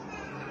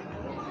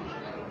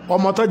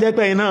ọmọ tó jẹ́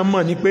pé iná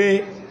mọ̀ ní pé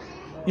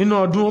inú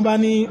ọdún wọn bá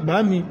ní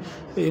bá mi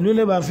èló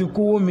lè bá fi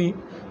kówó mi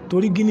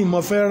torí gíní mo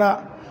fẹ́ rà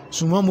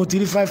ṣùgbọ́n mo ti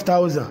rí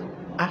 5,000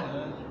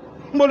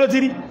 ń bọ́ ló ti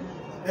rí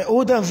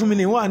owó tàn fún mi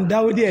ní wọ́n à ń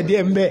dáwó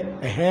díẹ̀díẹ̀ ń bẹ̀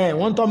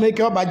wọ́n tọ́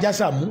mẹ́kẹ́ ọba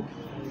jásà mú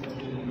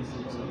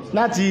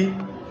láti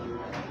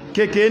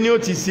kékeré ní ó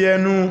ti ṣe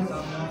ẹnu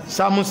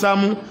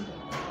sámúsámú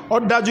ó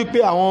dájú pé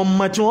àwọn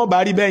ọmọ tí wọ́n bá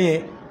rí bẹ́yẹn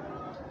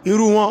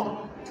irú wọn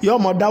yóò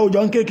mọ̀ dáwójọ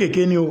ń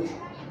kéèkéé ni o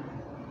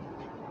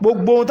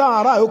gbogbo ohun táwọn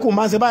ará yòókù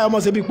máa ń ṣe báyọ̀ ọmọ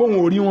ṣe bí pòun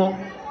ò rí wọn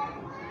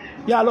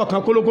yá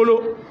lọ́kàn kólókóló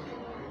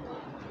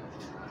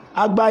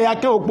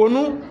àgbàyàkẹ́ òpónú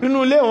nínú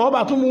ilé wọn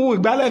bá tún mú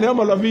ìgbálẹ̀ ní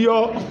ọmọ lọ fi yọ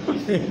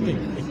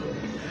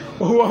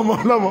owó ọmọ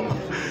ọlọ́mọ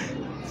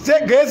ṣé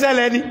kìí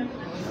ṣẹlẹ̀ ni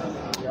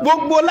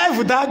gbogbo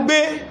láìfù tá a gbé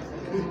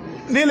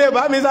nílé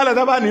bá mi sálẹ̀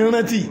tó bá ní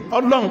rántí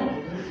ọlọ́run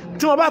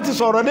tí wọ́n bá ti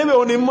sọ̀rọ̀ débẹ̀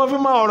òní mọ́ fí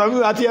máa ọ̀rọ̀ mi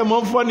àti ẹmọ́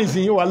ń fọ́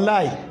nìsín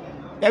wàláì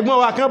ẹ̀gbọ́n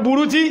wa kan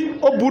burú tí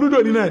ó burú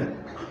dòní náà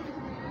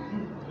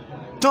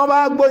tí wọ́n bá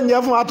gbóúnjẹ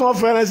fún wa tí wọ́n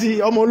fẹ́ràn sí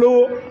ọmọ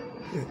olówó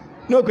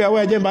ní òkè ẹwọ́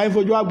ẹjẹ́ bá ń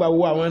fojú àgbà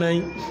wo àwọn ẹran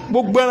yín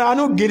gbogbo ẹran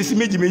anú gèrè sí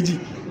méjì méjì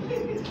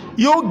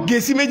yóò gè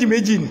sí méjì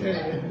méjì ni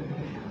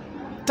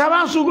tábà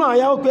ń sunkún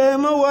àyà ó pé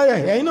mọ́wọ́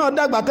rẹ̀ ẹ̀yin náà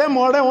dàgbà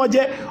tẹ́mọ̀ ọ̀rẹ́ wọn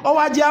jẹ́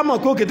ọwọ́ ajé àmọ̀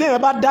pé òkè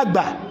téèyàn bá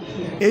dàgbà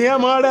èèyàn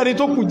mọ̀ ọ̀rẹ́ ni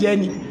tó kù jẹ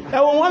ni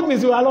ẹ̀wọ̀n wọn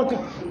gbèsè wa lọ́kàn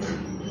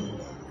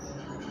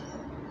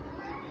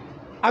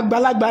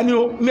àgbàlagbà ni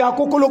o mi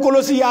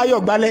akókólókóló sí ayọ̀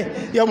gbalẹ̀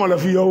yọmọ lọ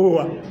fi yọ owó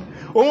wa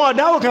òun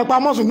ọ̀dáwò kan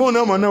pamọ́ ṣùgbọ́n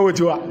náà mọ̀ náà wò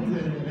tiwa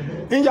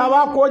níjà bá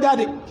kó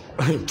jáde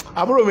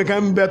àbúrò mi kan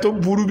ń bẹ tó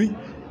burú bí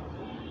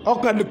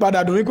ọkàn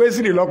padà dùn wípé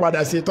sírì lọ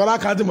padà sí tọ́lá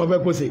kan tí mo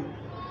fẹ́ kó ṣe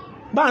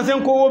bá ń ṣe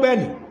ń kówó bẹ́ẹ̀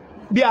ni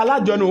bí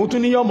alájọ ni òun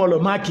tún ní yọmọ lọ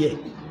máàkì ẹ̀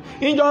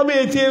níjọ bí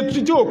etí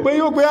tí ò pé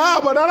yóò pé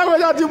àbọ̀dá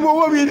alágbèjà ti mú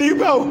owó mi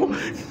nígbà o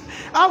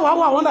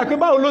àwọn dà pé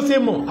báwo ló ṣe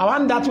mọ̀ àwa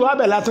ń da tí wàá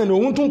bẹ̀ lásán ni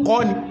òun tún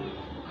kọ́ ni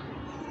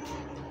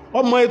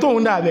ọmọ ètò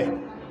òun dàbẹ̀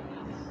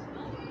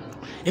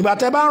ìgbà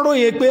tẹ́ bá ń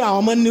ròyìn pé àwọn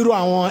ọmọ nírú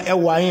àwọn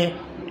ẹwà yẹn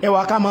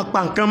ẹwà ká máa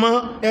pa nǹkan mọ́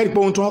ẹ̀rí pé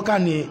ohun tí wọ́n kà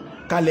ní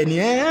kalẹ̀ ní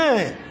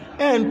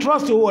ẹ̀ ń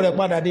trust owó rẹ̀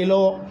padà dé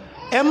lọ́wọ́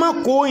ẹ má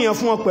kó yẹn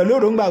fún ọ pẹ̀lú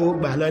òròǹgbà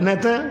gbà lọ́nà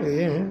tán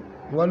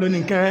wọ́n ló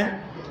nìkan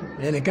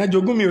ẹnìkan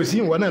jogún mi ò sí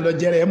ìwọ náà lọ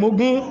jẹrẹ ẹ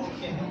mógún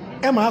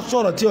ẹ máa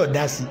sọ̀rọ̀ tí ò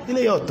dá sí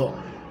ilé yóò tọ́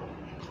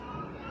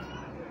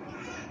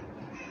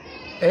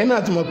ẹ̀yin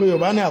náà ti mọ̀ pé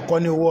Yorùbá ní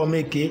àkọ́ni owó ọmọ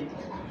èké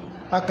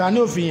aka ní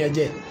òfin yẹn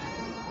jẹ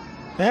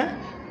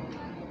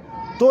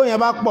tó yẹn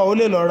bá pọ̀ ó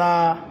lè lọ ra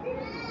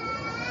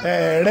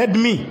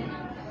Redmi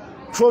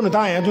fóònù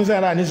táwọn yẹn tún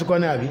sẹ́ra ní sukọ́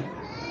ní àbí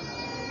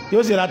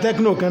yóò sì ra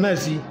Tecno kan náà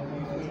sí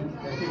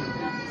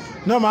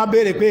náà máa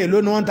béèrè pé èló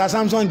ni wọ́n ń ta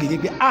Samsung yìí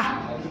pé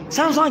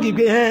Samsung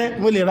pé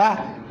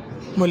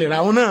mo lè ra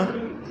òun náà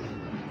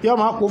yóò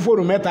máa kó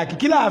fóònù mẹ́ta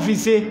kí láà fi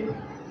ṣe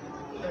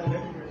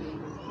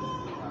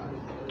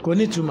kò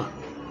ní túmọ̀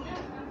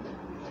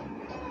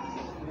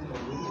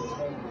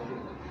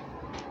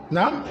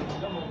náà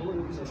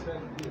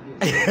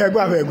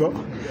ẹgbẹ́ àfẹ́gọ́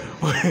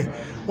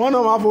wọ́n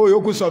náà máa fowó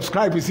yòókù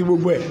subscribe sí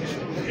gbogbo ẹ̀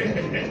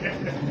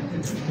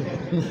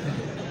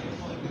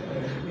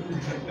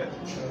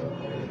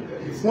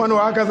wọ́n ní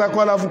wàá kásá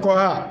kọ́lá fún kọ́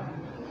ha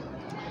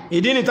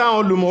ìdí ni táwọn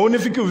olùmọ̀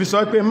onífíkì fi sọ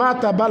pé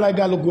mata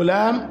balaga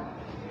al-gulam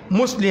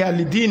musliha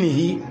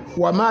lidinihi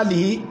wa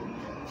malihi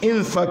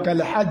infaka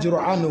al-hajru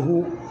anhu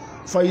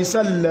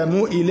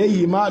fayisallamu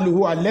ilayhi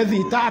maluhu alladhi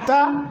ta'ta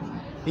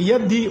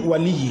yadi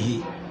waliyihi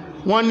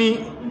wọ́n ní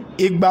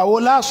ìgbà wo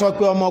la sọ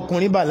pé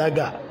ọmọkùnrin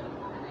bàlágà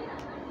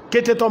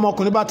kété tó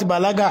ọmọkùnrin bá ti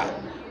bàlágà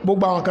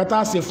gbogbo àwọn kan tá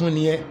a ṣe fún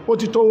nìyẹn ó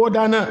ti tó owó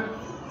dáná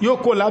yóò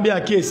kó lábẹ́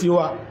àkíyèsí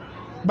wa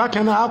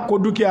bákan náà a kó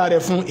dúkìá rẹ̀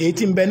fún èyí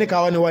tí ń bẹ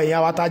níkàwọ́ ni wa ìyá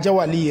wa tá a jẹ́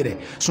wà líyì rẹ̀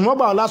ṣùgbọ́n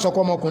báwo la sọ pé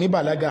ọmọkùnrin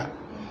bàlágà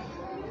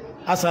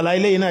àṣàlà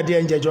ilé yìí náà di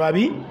ẹ̀ǹjẹ̀jọ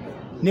àbí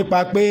nípa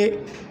pé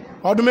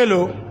ọdún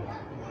mélòó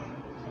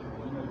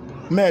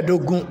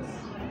 15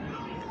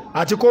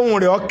 àti kóhùn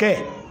rẹ̀ ọkẹ́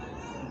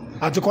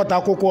àti kọ́ta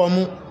kókó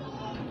ọmú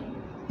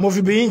mo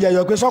fi bí yín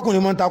jẹyọ pé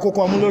sọ́kùnrin mọ́ ń ta kókó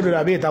ọmú lórí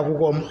rẹ̀ àbí ìta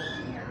kókó ọmú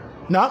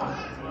náà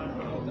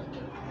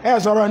ẹ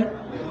sọ̀rọ̀ ni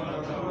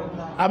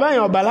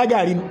àbẹ́yàn bàlágà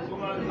rí ni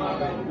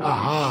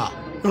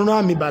rán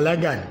àmì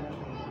bàlágà ni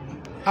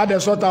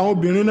adẹ̀sọ́ta àwọn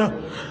obìnrin náà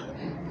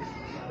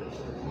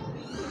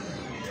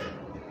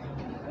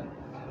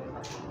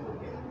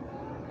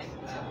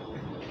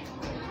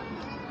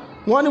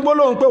wọ́n ní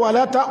gbólóhùn pé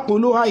wala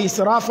ta'kuluha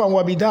israfan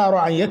wa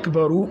bidaran an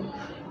yakbaru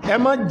ẹ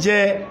má jẹ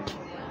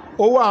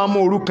owó àwọn ọmọ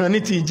òrukàn ní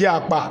ti ìjẹ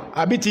àpà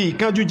àbí ti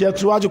ìkánjú jẹ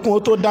tíwájú kún ó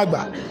tó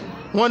dàgbà.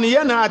 wọ́n ní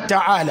yanha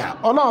ta'ala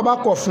ọlọ́run bá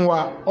kọ̀ fún wa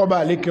ọba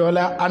àlékè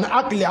ọlá an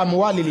akli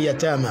amwalil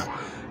yatama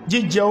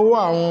jíjẹ owó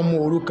àwọn ọmọ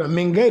òrukàn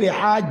min ghairi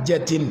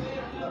hajjatin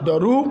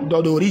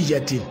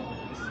daruriyatin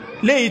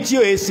léyìí tí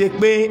ó ṣe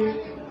pé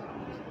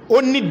ó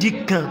nídìí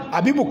kan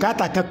àbí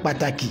bùkátà kan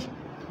pàtàkì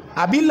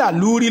àbí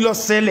làlúrí ló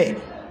ṣẹlẹ̀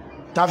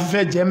tàfi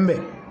fẹ́ jẹ ń bẹ̀.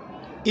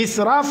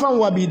 israfan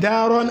wa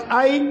bidaran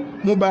ay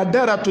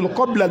mubadaratul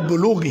qabla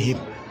bulughihim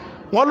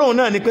wọ́n lóun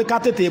náà ni pé ká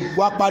tètè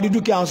wá parí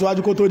dúkìá àwọn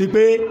síwájú kó tó di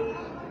pé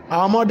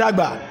àwọn ọmọ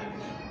dàgbà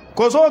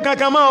kò sówó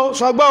kankan mọ́ o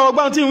sọgbọ́n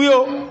ọgbọ́n tí ń wí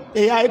o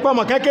èyà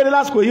ìpamọ́ kékeré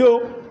lásìkò yìí o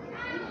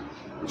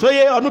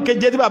sóyè ọdún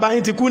keje tí bàbá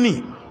yín ti kú nì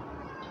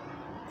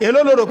èló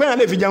lòrò pé yàn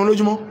lè fi jẹun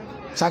lójúmọ́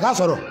ṣàká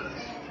sọ̀rọ̀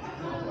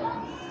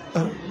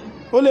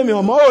ó lè mi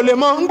ọmọ ó lè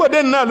mọ́ ń gbòdé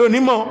náà ló ní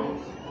mọ́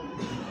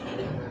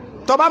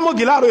tọba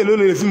mọ́gì láàrọ̀ èlò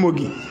lè fi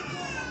mọ́gì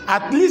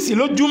at least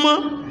lójúmọ́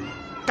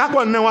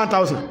kápọ̀ ní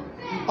 1000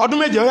 ọdún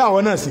méje ọyàwó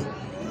náà sí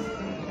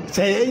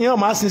ṣẹ̀yìn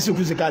ọmọ sí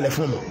síkú sí kalẹ̀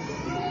fún mọ́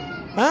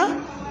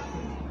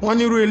wọ́n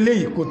nírú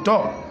eléyìí kò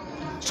tọ́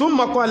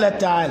summa qala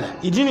ta'ala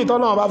ìdí ni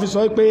tọ́lọ́wọ́n bá fi sọ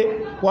pé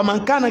wa man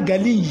kana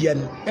ganiyan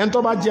ẹn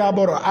tó bá jẹ́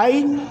abọ́rọ̀ ayé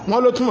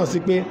wọ́n ló túmọ̀ sí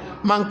pé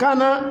man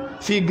kana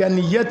fi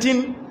ganiyatin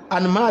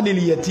an malil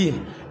yatim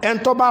ẹn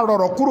tó bá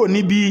rọrọ̀ kúrò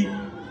níbi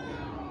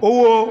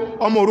owó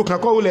ọmọ òrukàn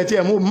kọ́ wulẹ̀ tí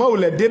ẹ̀mú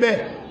mọ́wulẹ̀ débẹ̀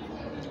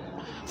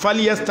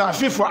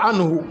falyastafifu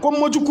anhu kó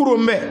mójú kúrò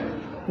ń bẹ̀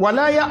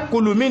wala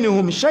ya'kulu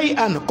minhum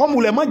shay'an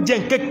kọ́mulẹ̀ mọ́ jẹ́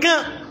kankan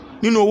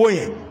nínú owó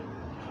yẹn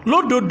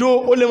lódodo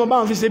ó lè mọ́ bá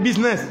wọn fi ṣe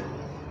business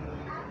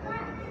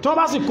tí wọ́n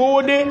bá sì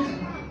kówó dé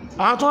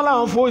àwọn tó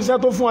láwọn fowó iṣẹ́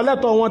tó fún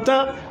ọlẹ́tọ̀ wọn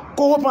tán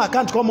kówó fún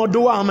àkáǹtì kọ́ mọ́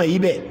dówó àwọn ọmọ yìí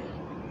bẹ̀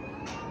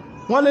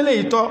wọ́n lélẹ̀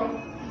ìtọ́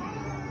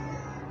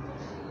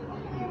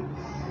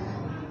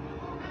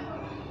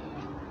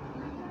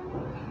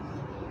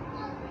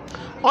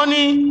wọ́n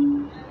ní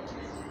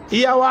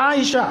ìyàwó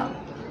Aisha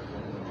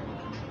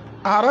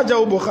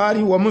àrájáwò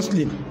Bukhari wa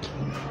Muslim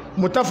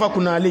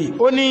mutafakun alayhi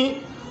ó ní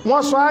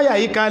wọ́n sọ àyà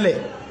yìí kalẹ̀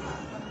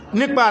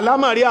nípa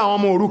àlámọ̀rí àwọn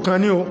ọmọ òrukàn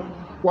ni o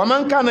wa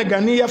man kana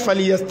ganiya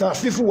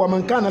falyastafifu wa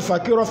man kana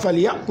fakira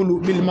falyakulu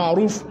bil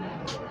ma'ruf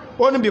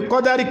ó ní bí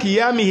qadari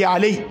qiyamihi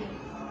alayhi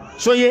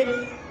sóyé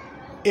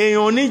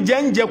èèyàn ní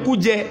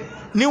jẹ́ǹjẹkújẹ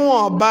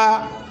níwọ̀n bá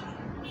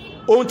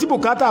ohun tí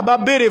bùkátà bá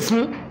béèrè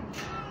fún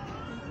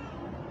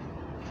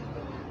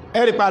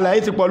ẹ̀rì pàlàyé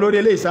ti pọ̀ lórí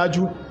ilé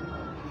ìsáájú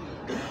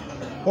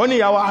wọ́n ní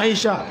ìyàwó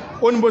Aisha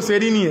ó ní bó ṣe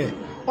rí nìyẹn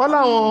wọ́n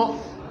láwọn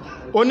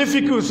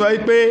onífíkì sọ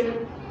pé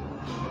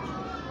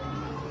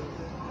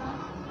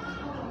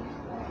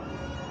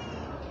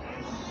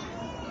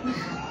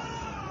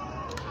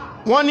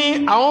wọ́n ní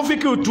àwọn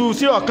fíkì tú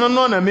sí ọ̀kan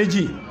náà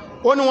méjì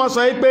ó ní wọ́n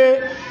sọ pé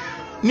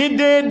ní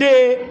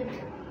déédéé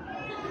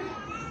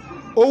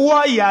owó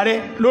ọ̀yà rẹ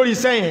lórí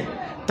sẹ́yìn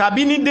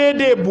tàbí ní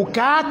déédéé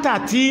bùkátà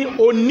tí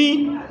o ní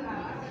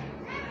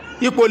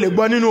ipò lè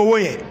gbọ́ nínú owó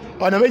yẹn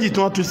ọ̀nà méjì tí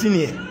wọ́n tú sí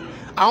nìyẹn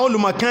àwọn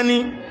olùmọ̀kan ní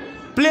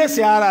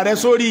pléèsì ara rẹ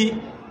sórí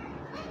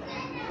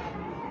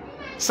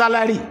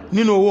sálárì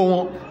nínú owó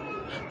wọn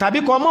tàbí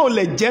kọ́ ọmọ ò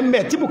lè jẹ́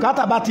mbẹ̀ tí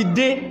bùkátà bá ti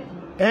dé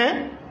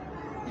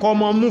kọ́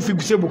ọmọ mú fi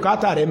ṣe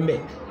bùkátà rẹ̀ mbẹ̀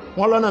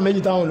wọ́n lọ́nà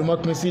méjì táwọn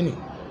olùmọ̀kan sí ni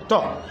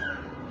tọ́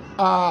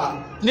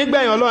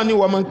nígbẹ̀yìn Ọlọ́run ní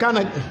wọ̀mọ̀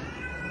kánà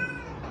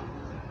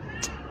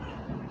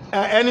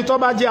ẹni tó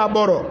bá jẹ́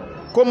abọ́rọ̀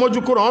kó mójú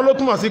kúrò wọn ló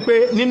túmọ̀ sí pé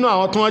nínú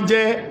àwọn tó wọ́n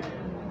jẹ́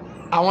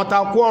àwọn ta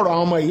kó ọ̀rọ̀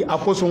àwọn ọmọ yìí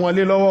àkóso wọn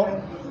lé lọ́wọ́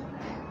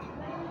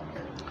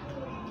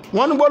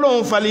wọ́n ní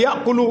gbólóhùn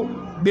falyakulu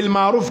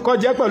bilmaruf kọ́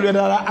jẹ́ pẹ̀lú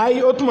ẹ̀dára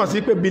ayé ó túmọ̀ sí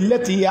pé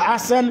billati ya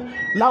asen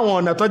láwọn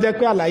ọ̀nà tó jẹ́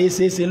pé àlàyé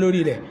ṣeéṣe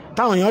lórí rẹ̀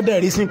táwọn èèyàn dẹ̀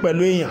rí sí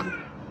pẹ̀lú èèyàn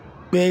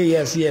pé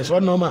yes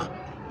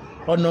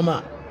ọ̀nọ́mà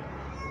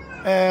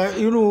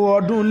irú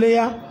ọdún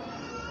léyá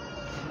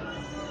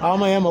àwọn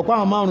ọmọ yẹn mọ̀ pé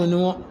àwọn márùn ni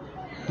wọ́n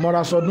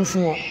mọ̀ra sọdún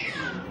fún wọn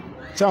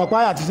tí àwọn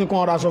páyà ti sí kan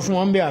ọ̀rà sọ fún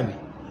wọn ń bẹ̀ àbí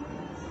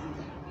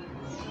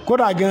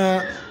kódà gan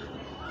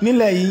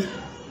nílẹ̀ yìí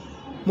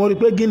mo rí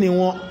pé gíní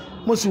wọn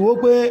mo sì wò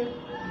pé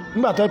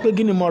nígbàtọ́ pé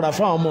gíní mo rà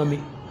fún àwọn ọmọ mi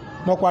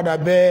mo padà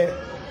bẹ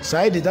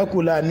Saheed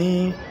Takula ní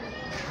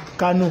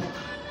Kánò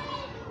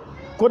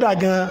kódà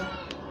gan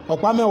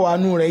ọ̀pá mẹ́wàá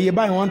nù rẹ̀ iye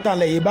báyìí wọ́n ń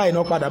tàlẹ̀ iye báyìí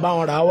náà padà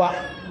báwọn rà wá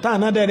táà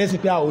náà dẹ̀rẹ́ sí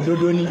pé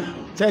òdodo ni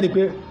sẹ́ẹ̀rí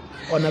pé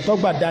ọ̀nà tó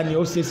gbà dá ni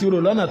ó ṣe sírò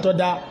lọ́nà tó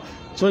dá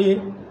sóyé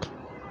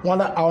wọn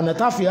ọ̀nà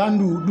táfi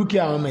áńdù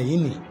dúkìá àwọn ọmọ yìí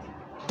ni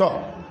tọ́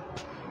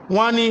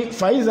wọ́n ní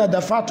fàíza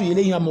dafatu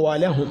ilayhim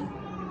amwalahum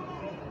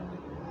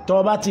tó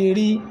bá ti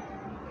rí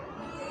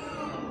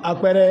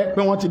àpẹẹrẹ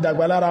pé wọ́n ti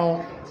dàgbà lára wọn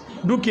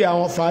dúkìá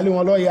wọn fàálí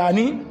wọn lọ yà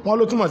ní wọ́n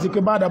ló túmọ̀ sí pé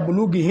ba'da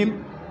bulugihim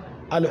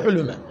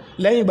al-hulum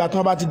lẹ́yìn ìgbà tí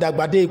wọ́n bá ti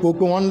dàgbà dé ipò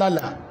pé wọ́n ń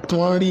lálà tí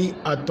wọ́n ń rí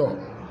àtọ̀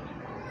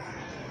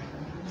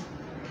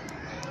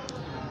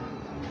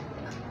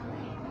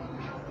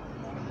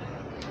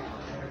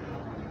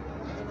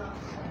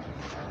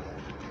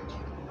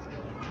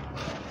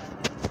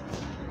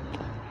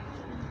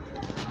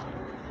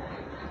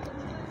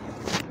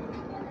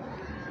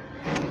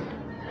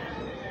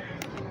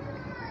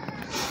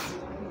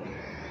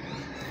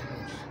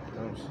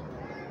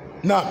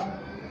náà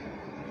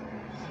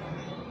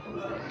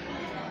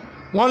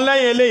wọ́n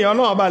lẹ́yìn eléyìí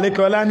Ọlọ́run bá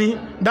lékè ọlá ní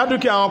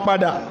dádúkìá wọn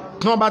padà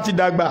tí wọ́n bá ti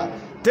dàgbà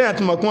tẹ́yẹ̀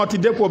tí mọ̀ kí wọ́n ti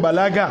dépò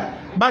bàlágà.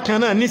 Bákan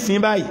náà nísìnyí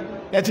báyìí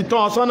ẹ ti tọ́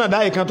wọn sọ́nà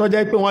dáyé kan tó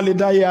jẹ́ pé wọ́n lè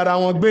dáyé ara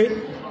wọn gbé.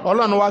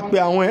 Ọlọ́run wá pe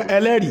àwọn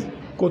ẹlẹ́rìí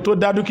kó tó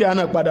dá dúkìá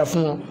náà padà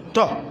fún wọn.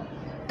 Tọ́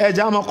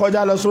ẹja mọ́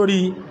kọjá lọ sórí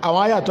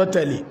àwọn àyà tó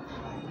tẹ̀lé.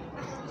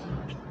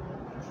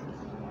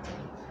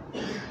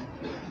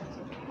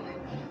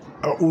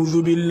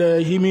 أعوذ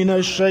بالله من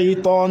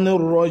الشيطان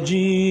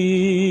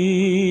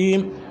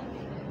الرجيم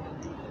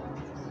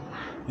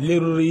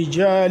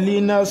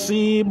للرجال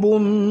نصيب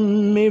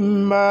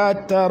مما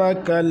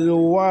ترك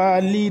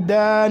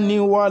الوالدان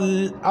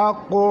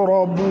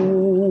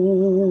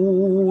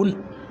والأقربون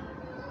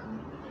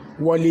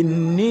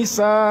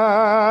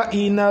وللنساء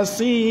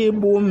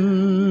نصيب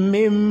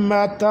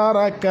مما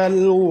ترك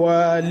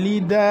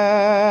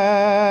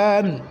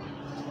الوالدان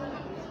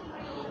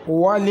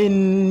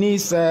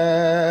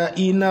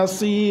وللنساء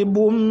نصيب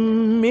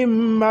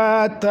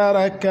مما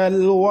ترك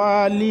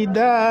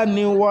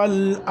الوالدان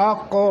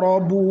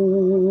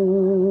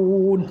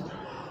والأقربون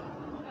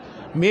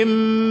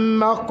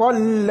مما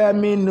قل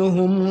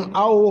منهم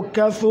أو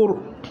كثر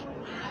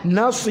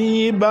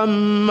نصيبا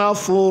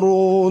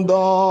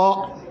مفروضا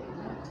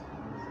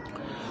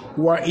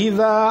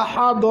وإذا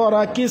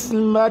حضر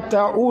قسمة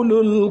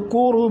أولو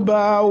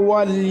القربى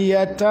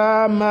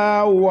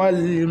واليتامى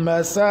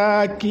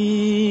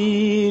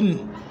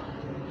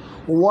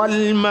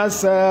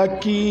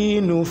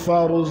والمساكين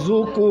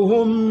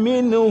فارزقهم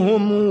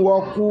منهم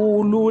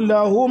وقولوا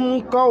لهم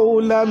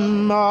قولا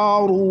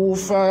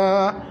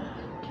معروفا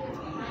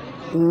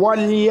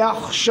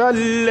وليخشى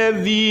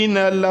الذين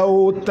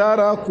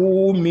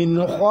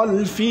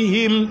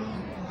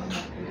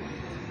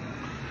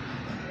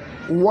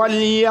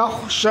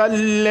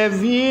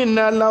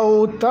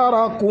لو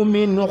تركوا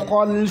من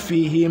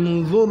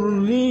خلفهم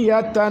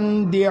ذرية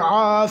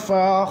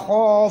ضعافا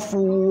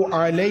خافوا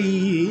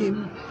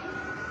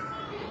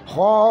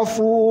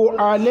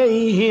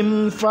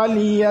عليهم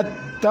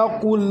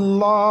فليتقوا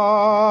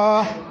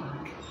الله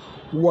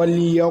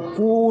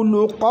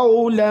وليقولوا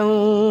قولا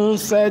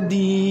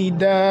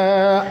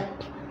سديدا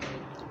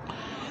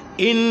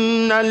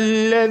إن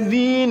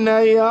الذين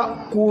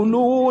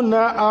يأكلون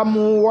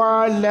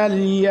أموال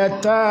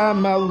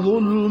اليتامى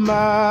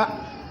ظلما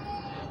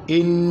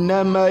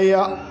إنما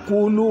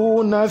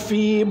يأكلون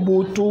في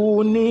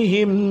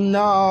بطونهم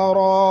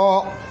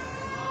نارا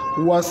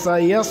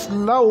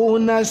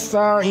وسيصلون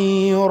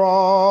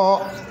سعيرا.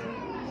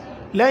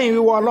 lẹ́yìn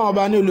wíwọ́ Ọlọ́run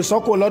ọba ní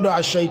olùsọ́kò lọ́dọ̀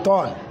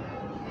àṣẹ̀ìtọ́n.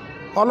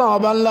 Ọlọ́run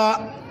ọba ńlá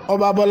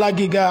ọba bọ́lá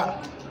gíga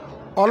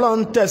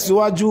Ọlọ́run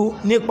tẹ̀síwájú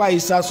nípa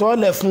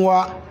ìsàsọ́ọ̀lẹ̀ fún wa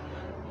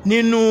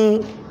nínú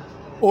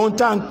ohun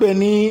tá ń pè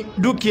ní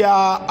dúkìá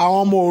àwọn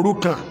ọmọ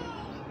òrukàn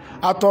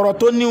àtọ̀rọ̀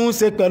tó ní ń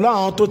ṣe pẹ̀lú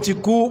àwọn tó ti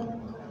kú,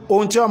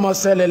 ohun tí ó máa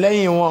ṣẹlẹ̀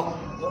lẹ́yìn wọn.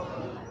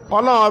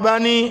 Ọlọ́run ọba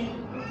ní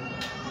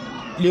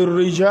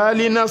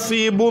lirrijali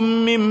nasibun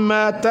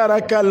mimma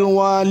tarakal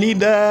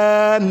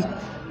walidan.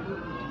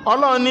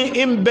 Ọlọ́run ní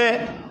ń bẹ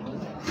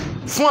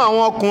fún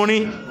àwọn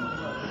ọkùnrin,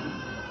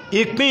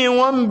 ìpín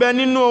wọn ń bẹ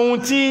nínú ohun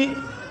tí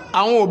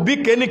àwọn òbí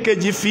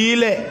kéníkejì fi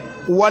ilẹ̀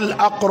wal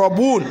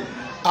aqrabun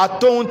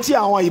àtòhun tí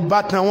àwọn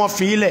ìbátan wọn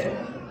fi ilẹ̀.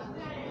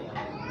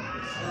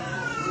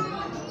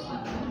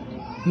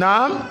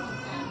 Naam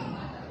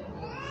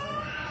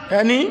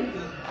ẹni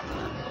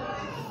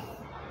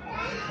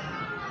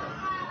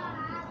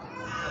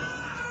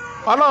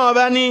Ọlọ́run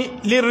ọba ní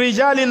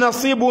lirrijali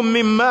nasibun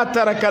mimma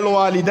tarakal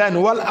walidan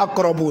wal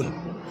aqrabun.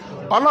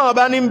 Ọlọ́run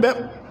ọba ní bẹ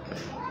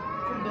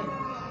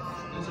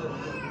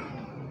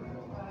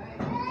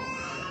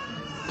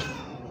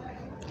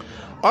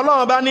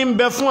Ọlọ́run ọba ní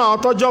bẹ fún àwọn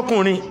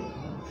tọ́jọ́kùnrin,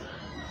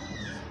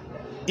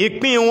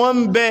 ìpín wọn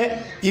ń bẹ,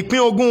 ìpín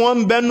ogún wọn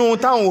ń bẹ nú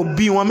táwọn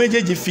òbí wọn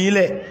méjèèjì fi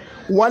ilẹ̀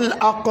wal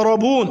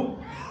aqrabun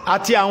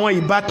àti àwọn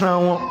ìbátan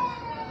wọn.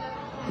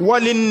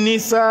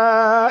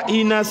 walinnisa'i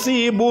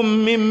nasibun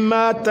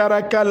mimma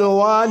tarakal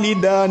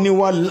walidani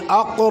wal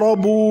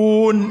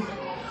aqrabun.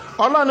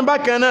 Ọlọ́run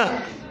bákan náà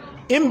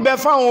ń bẹ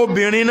fáwọn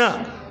obìnrin náà,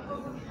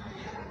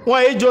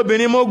 wọ́n èjì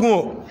obìnrin mógún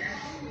o.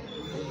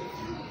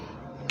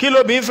 Kí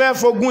lóbìnrin fẹ́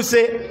fogún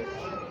ṣe?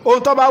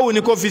 Ohun tó bá wù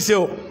ní kó fi ṣe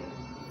o.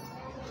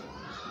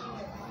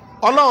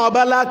 Ọlọ́run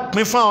ọba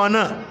lápín fáwọn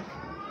náà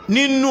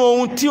nínú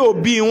ohun tí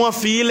òbí wọn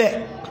fi ilẹ̀,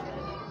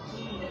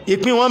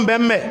 ìpín wọn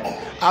bẹ́ẹ̀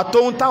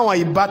àtòhun táwọn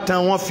ìbátan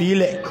wọn fi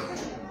ilẹ̀.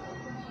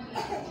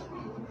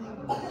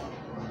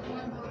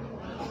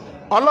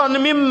 Ọlọ́run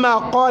mimma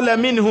qala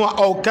minhu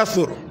aw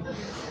kathur,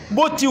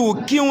 bó ti wù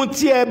kí ohun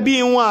tí ẹbí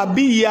wọn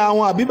àbí ìyá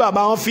wọn àbí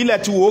bàbá wọn fi ilẹ̀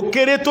ti wò ó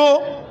kéré tó,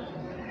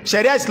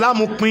 ṣẹ̀ríà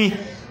ìsìláàmù pín.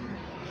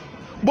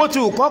 Bó ti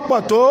wù kó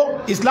pọ̀ tó,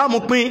 ìsìláàmù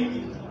pín.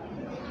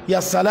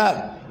 Yasalam.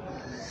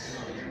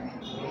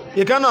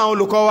 Ìkànnà àwọn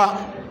olùkọ́ wa,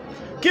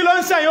 kí ló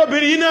ń sẹ́yìn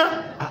obìnrin yìí náà?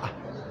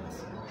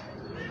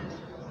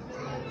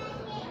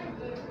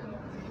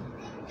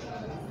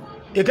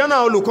 Ìkànnà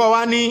àwọn olùkọ́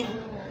wa ní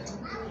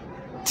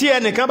tí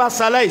ẹnìkan bá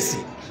ṣaláìsí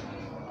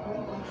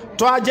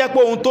tó á jẹ́ pé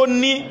ohun tó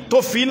ní tó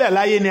fílẹ̀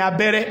láyé ni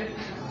abẹ́rẹ́,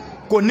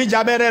 kò níjà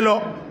abẹ́rẹ́ lọ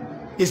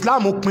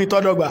Islam pín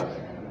tọ́dọ́gba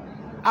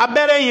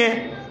abẹ́rẹ́ yẹn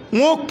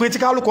wọ́n pín tí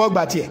kálukú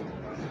ọgbà tiẹ̀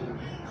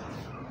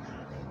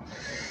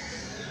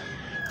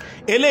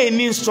eléyìí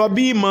ní sọ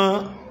bí ìmọ̀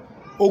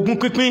ogún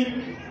pínpín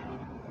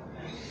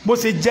bó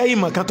ṣe jẹ́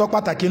ìmọ̀ kan tó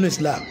pàtàkì nínú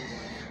Islam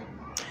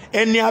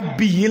ẹni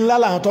abiyì ńlá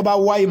làwọn tó bá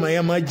wá ìmọ̀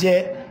yẹn máa jẹ́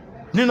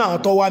nínú àwọn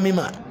tó wá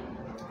mímọ̀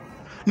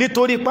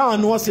nítorí páwọn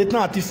ni wọ́n ṣe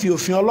tán àti fi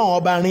òfin Ọlọ́run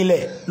ọba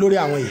rinlẹ̀ lórí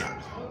àwọn èèyàn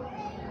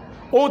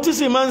ohun tí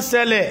sì máa ń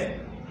ṣẹlẹ̀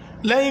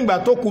lẹ́yìn ìgbà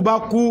tó kú bá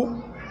kú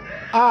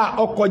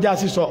ọkọjá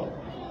sísọ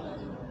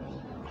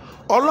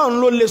Ọlọ́run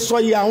ló lè sọ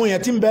iye àwọn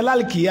èèyàn tí ń bẹ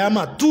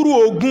lálìkìyàmà túrú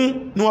ogún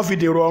ni wọ́n fi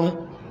dèrò ọ̀run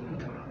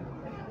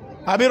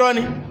àbírọ́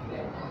ni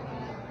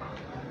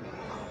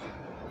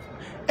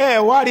ẹ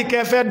wá rí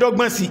kẹ́ fẹ́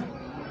dọ́gbọ́n sí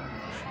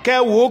kẹ́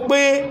wò ó pé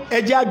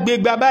ẹjẹ́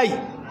àgbégbá báyìí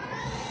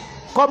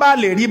kọ́ bá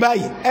lè rí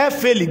báyìí ẹ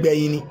fẹ́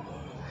lìgbẹ̀yìn ni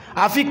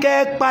àfi kẹ́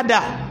padà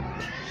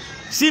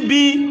síbi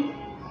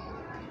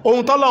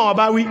ohun tọ́lọ́run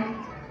bá wí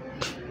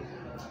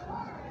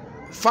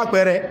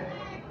fàpẹẹrẹ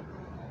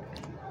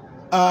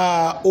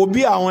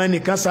òbí àwọn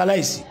ẹnìkan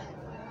ṣaláìsí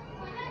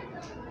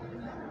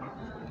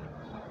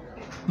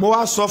mo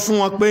wá sọ fún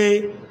wọn pé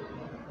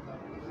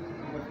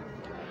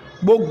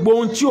gbogbo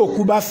ohun tí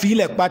òkú bá fi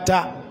ilẹ̀ pátá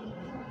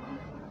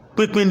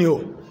pínpín ni o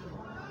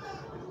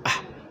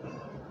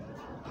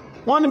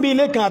wọ́n ní bí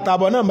ilé kan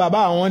àtàbọ̀ náà bàbá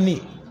àwọn ní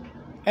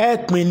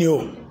ẹ̀pín ni o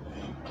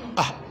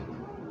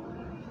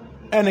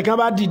ẹnìkan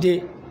bá dìde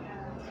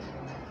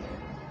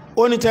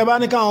ó ní tẹ́ bá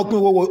ní káwọn pín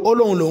owó ó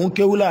lóun lòun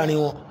kéwú láàrin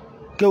wọn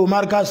kéwú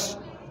Marcus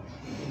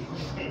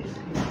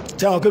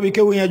tí àwọn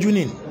kéwú yẹn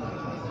júnìn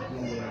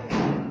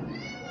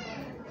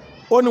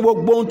ó ní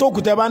gbogbo ohun tó kù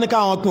tẹ́ bá ní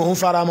káwọn pín òun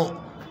faramọ́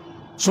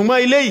ṣùgbọ́n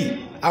ilé yìí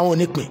àwọn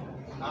onípìn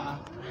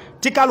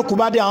tí kálukú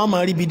bá dé àwọn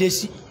máa rí bidé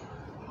sí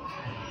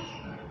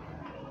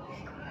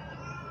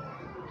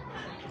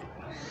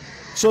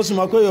so sì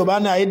mọ̀ pé Yorùbá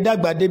ní ayé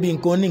dàgbà débi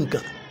nǹkan ní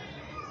nǹkan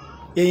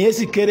èyí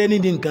sì kéré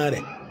nídìí nǹkan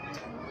rẹ̀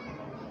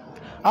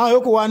àwọn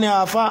yòókù wá ní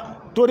àáfá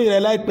torí rẹ̀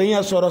láìpẹ́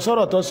yẹn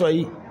sọ̀rọ̀ tó sọ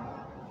yìí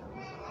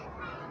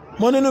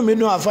mọ́ nínú mi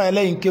dùn àáfá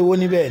ẹlẹ́yìn kéwó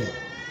níbẹ̀ ni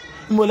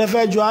mo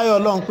lẹ́fẹ́ ju ayọ̀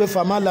Ọlọ́run pé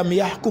fama lam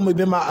yahkum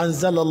bima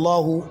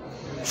anzalallahu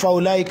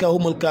faulaika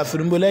humul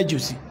kafirun bó lẹ́jù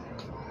sí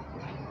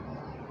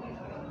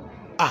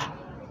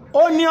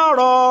ó ní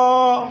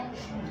ọ̀rọ̀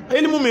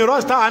ilmu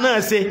miros táwa náà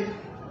ṣe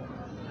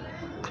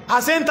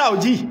àṣẹ́ntà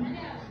òjì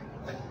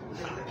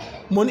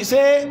mo ní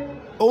ṣe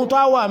ohun tó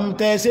wà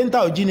tẹ ṣẹ́ntà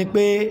òjì ni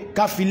pé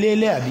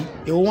káfilélẹ̀ àbí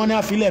èwo wọn ní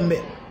àfilẹ̀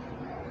mẹ́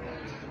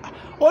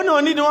ó ní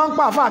òní ni wọ́n ń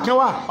pa àfà kan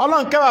wà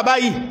Ọlọ́run kẹwàá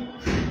báyìí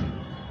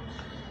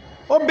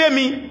ó bẹ́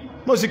mi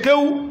mo sì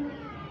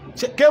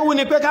kéwú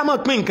ni pé ká mọ̀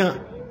pín nǹkan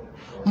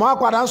mo á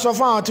padà ń sọ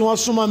fún àwọn tí wọ́n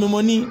súnmọ́ mi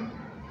mo ní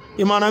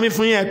ìmọ̀ràn mi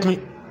fún yín pín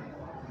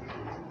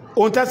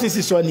ohun tẹ́sí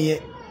sì sọ nìyẹn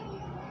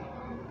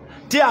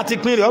tí àti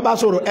pín rẹ̀ ọba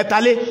sọ̀rọ̀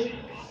ẹ̀tàlé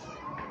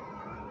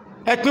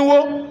ẹ̀pínwó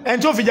ẹni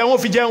tí ó fi jẹun ó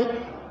fi jẹun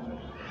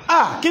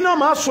kí náà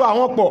máa sọ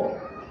àwọn pọ̀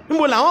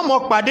níbo làwọn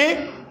mọ̀ pàdé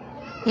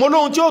mo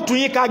lóhun tí ó tún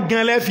yín ká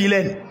gan lẹ́fì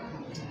lẹ́nu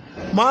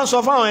mo á ń sọ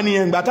fún àwọn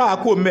ènìyàn ìgbà táwa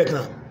kú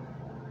mẹ́tàn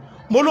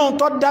mo lóhun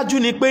tó dájú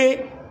ni pé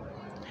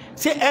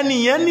ṣé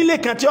ẹnìyàn nílé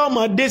kan tí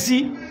ọmọ dé sí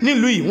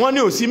nílùú yìí wọ́n ní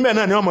òsì mẹ́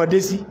náà ni ọmọ dé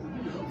sí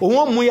òun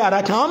ó mú yàrá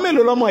kan àwọn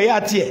mélòó lọ́mọ ìyá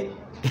tiẹ̀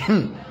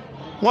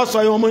wọ́n sọ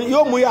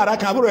yóò mú yàrá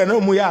kan àbúrò ẹ̀ náà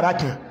mú yàrá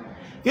kan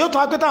yóò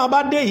tún apẹ́ táwọn bá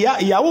dé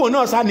ìyàwó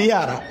náà sá ní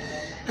yàrá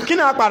kí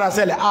náà padà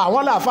ṣẹlẹ̀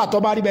àwọn làáfà tó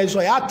bá rí bẹ́ẹ̀ sọ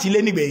yà á ti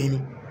lé nígbẹ̀yìn ni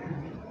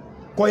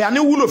kò yà ní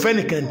wúlò fẹ́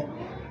nìkan ni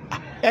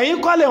ẹ̀yin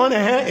kọ́lẹ̀ wọn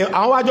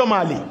àwọn wájọ́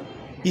máa lè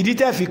ìdí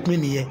tẹ́ fi pin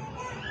nìyẹn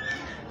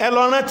ẹ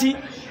lọ rántí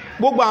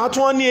gbogbo àwọn tí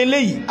wọ́n ní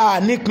eléyìí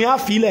nípìn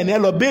àfilẹ̀ ní ẹ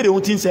lọ béèrè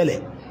ohun tí ń ṣẹlẹ̀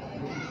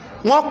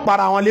wọ́n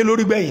para wọn lé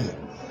lórí gbẹ̀yìn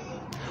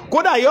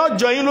kódà yóò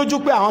jọ yín lójú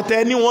pé àwọn tẹ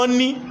ní wọ́n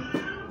ní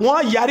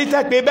wọ́n yarí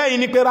tẹ́ pé bẹ́yìn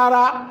ni pé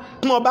rárá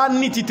kí wọ́n bá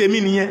ní ti tèmi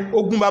nìyẹn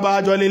ogún bàbá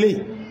àjọ lélẹ̀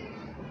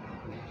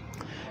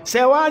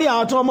ṣẹ̀wárí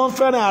àwọn tí wọ́n mọ́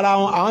fẹ́ràn ara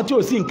wọn àwọn tí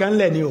ò sí nǹkan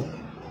lẹ̀ ni o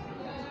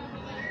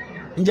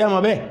ǹjẹ́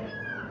mọ̀ bẹ́ẹ̀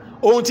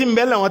ohun tí ń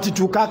bẹ́lẹ̀ wọn ti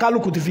tú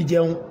kálukú ti fi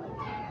jẹun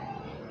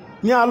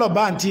ní àlọ́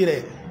bá àǹtí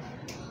rẹ̀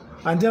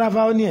àǹtí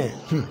ráfá ó ní ẹ̀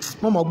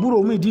wọ́n mọ̀ gbúrò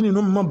omi ìdí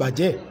nínú mọ̀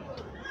bàjẹ́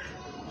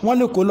wọ́n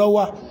lè kó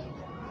lọ́wọ́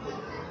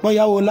wọ́n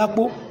yáwó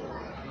lápò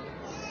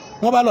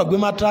wọ́n bá lọ gbé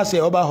mátrasì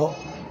ọba họ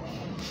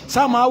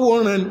sáàmù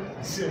àwòrán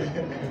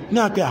ní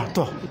àpẹ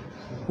àtọ̀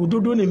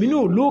òdodo nìmí ní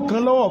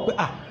olóòkan lọ́wọ́ pé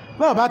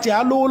bàbá ti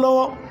á lówó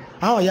lọ́wọ́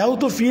àwọn ìyàwó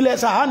tó fi ilẹ̀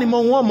sáà ní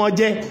mọ́ wọn mọ́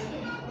jẹ́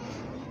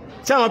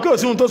tí àwọn kí ò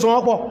sí ohun tó so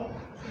wọ́n pọ̀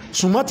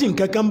ṣùgbọ́n tí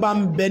nǹkan kan bá ń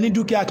bẹ ní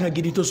dúkìá kan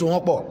gidi tó so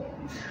wọ́n pọ̀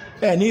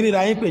ẹ̀ ní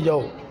ríra yín péjọ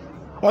o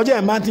ọjọ́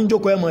ẹ̀ máa ti ń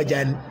jókòó ẹ̀ mọ̀ ọjà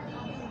ni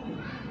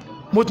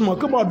mo ti mọ̀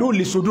pé bọ́ọ̀dọ́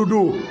lè sòdodo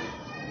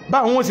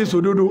báwọn wọn ṣe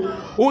sòdodo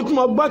ohun tí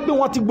mo gbọ́ pé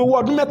wọ́n ti gbowó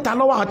ọdún 3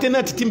 lọ́wọ́ àwọn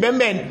tẹ́nẹ̀tì ti bẹ́ẹ̀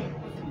mẹ́ni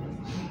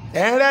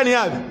ẹ̀ ń rẹ́ni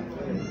àbí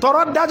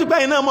tọrọ dájú pé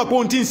iná mọ̀ pé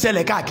ohun tí ń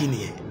ṣẹlẹ̀ káàkiri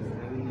yẹn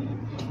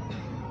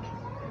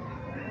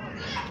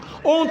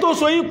ohun tó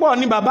so yín pọ̀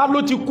ni bàbá ló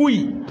ti kú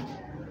yìí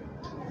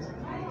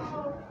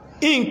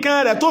nǹkan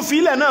rẹ̀ tó fi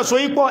ilẹ̀ náà so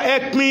yín pọ̀ ẹ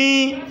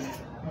pín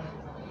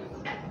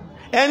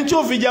ẹni tí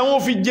ó fi jẹun ó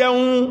fi jẹun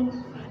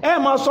ẹ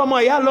máa sọmọ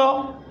ìyá lọ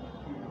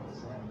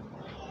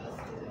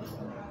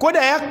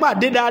kódà ẹ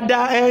pàdé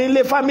dáadáa ẹ̀yin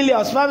lé family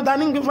house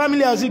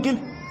family house kí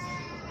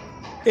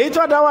èyí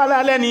tó dá wà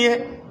lálẹ́ nìyẹn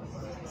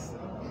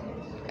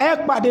ẹ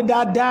pàdé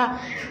dáadáa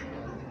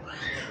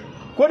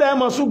kódà ẹ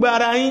mọ̀ ṣùgbà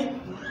ara yín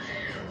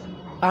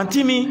àǹtí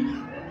mi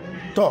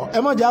tọ̀ ẹ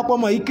mọ̀ jà pọ̀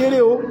mọ̀ yìí kéré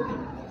o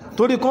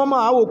torí kan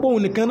máa wò pé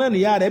òun nìkan náà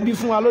nìyá rẹ̀ bí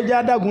fún wa ló jẹ́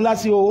adágún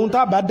lásì o ohun tá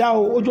a bá dá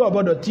o ojú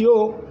ọ̀bọ̀dọ̀ tí o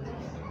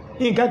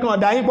nǹkan kan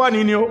ọ̀dà yín pọ̀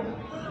ni o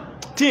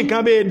tí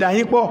nǹkan bẹ́ẹ̀ dà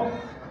yín pọ̀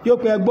yóò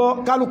pẹ́ gbọ́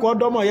kálukú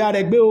ọdọ́mọ̀ ìyá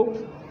rẹ̀ gbé o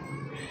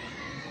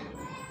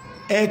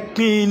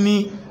ẹ̀pin ni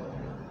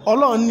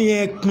ọlọ́run ní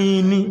ẹ̀pin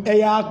ni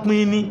ẹ̀yà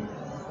pin ni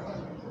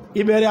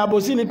ìbẹ̀rẹ̀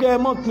àbòsí ni pé ẹ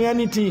mọ̀ pin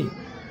anything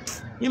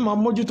yín máa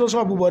mójútó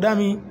ṣọ́ọ̀bù bọ̀dá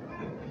mi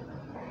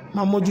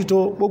máa mójútó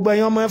gbogbo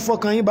ẹ̀yin ọmọ ẹ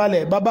fọkàn yín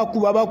balẹ̀ bàbá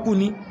kú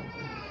ni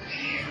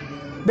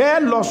bẹ́ẹ̀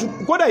lọ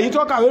kódà yìí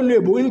tó kàwé lu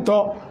èbò ń tọ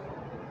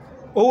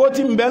owó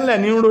tí ń bẹ ńlẹ̀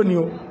ní ń rò ní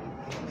o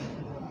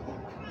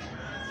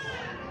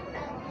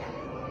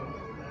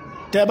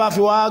tẹ́ bá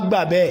fi wá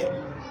gbà bẹ́ẹ̀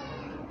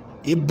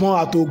ìbọn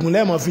àtògùn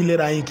lẹ́mọ̀ fi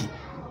lera yín kì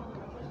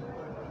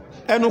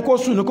ẹnu kó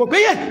sùn ní kó pé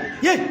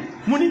yé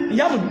mú ní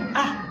ìyá mú ní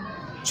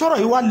sọ̀rọ̀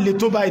yìí wá lè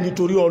tó báyìí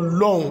nítorí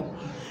ọlọ́run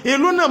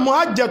ìlú náà mọ́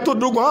àjẹ́ tó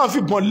dógún àwọn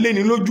fìbọn lé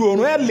ní lójú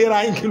oorun ẹ lera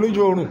yín kì lójú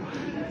oorun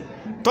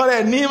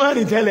tọ́rẹ̀ ní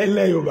mẹ́rin tẹ́lẹ̀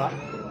ilẹ̀ Yorùbá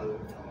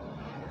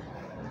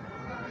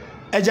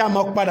ẹjá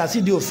mọ́ padà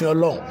sídìí òfin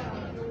ọlọ́run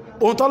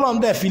ohun tọ́lọ́run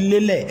dẹ̀ fi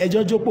lélẹ̀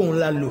ẹjọ́ jókòó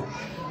ńlá lò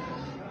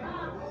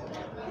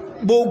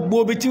gbogbo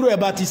bí tíró ẹ̀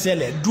bá ti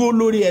ṣẹlẹ̀ dúró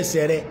lórí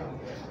ẹsẹ̀ rẹ̀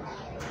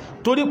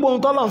torí pé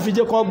ohun tọ́lọ́run fi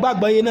jẹ́ kó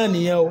gbàgbọ́ yé náà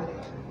nìyẹn o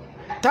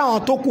táwọn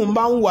tó kù ń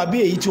bá ń wà bí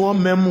èyí tí wọ́n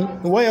mẹ́mú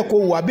ìwọ yẹ kó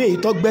wà bí èyí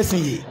tó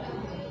gbẹ̀sìn yìí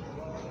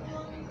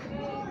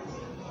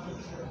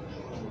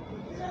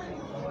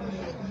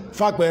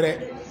fàpẹẹrẹ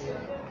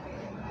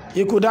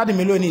ikú dáàdì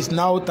mi lónìí is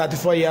now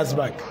 34 years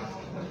back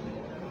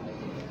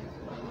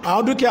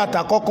àwọn dúkìá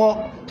àtàkọ́kọ́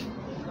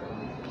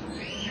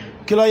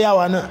kí ló yá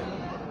wa náà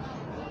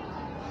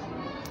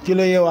kí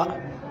ló yé wa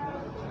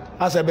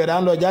a sẹ̀bẹ̀rẹ̀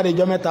à ń lọ jáde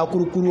ìjọ mẹ́ta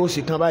kúrúkúrú ó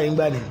sì kan báyìí ń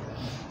gbà nìyí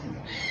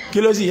kí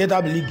ló sì yé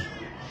tábìlìgì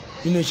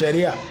nínú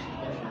ṣẹ̀ríà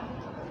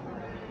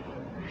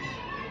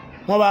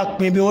wọ́n bá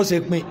pín bí wọ́n ṣe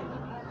pín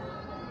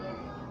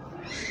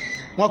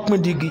wọ́n pín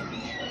digi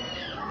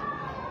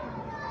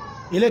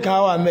ilé kan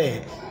wà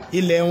mẹ́ẹ̀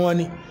ilẹ̀ wọn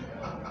ni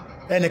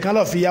ẹnìkan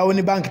lọ fi yáwó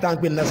ní báńkì tá à ń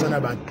pè ní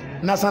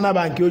national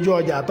bank ojú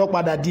ọjà tó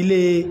padà dílé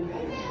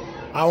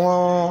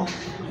àwọn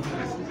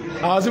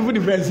civil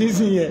defence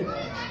sí yẹn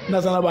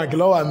national bank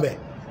ló wà ńbẹ̀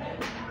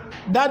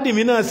dádì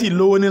mi náà sì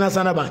lówó ní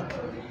national bank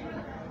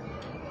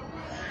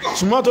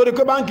ṣùgbọ́n torí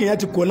pé báńkì yẹn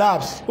ti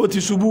collapse ó ti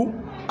ṣubú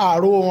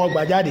àrò wọn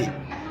gbà jáde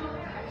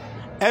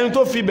ẹni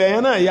tó fi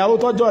bẹ̀yẹn náà ìyàwó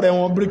tọ́jọ́ rẹ̀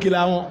wọn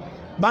bíríkìlà wọn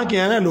báńkì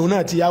yẹn náà lòun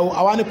náà ti yáwó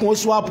àwa ní kún ó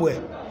swap ẹ̀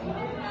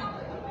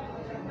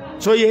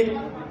sóyé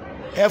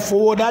ẹ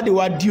fowó dádì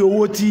wa di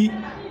owó tí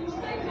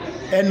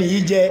ẹni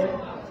yìí jẹ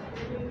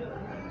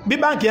bí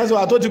báńkì yẹn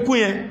sọ̀rọ̀ tó ti kú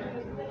yẹn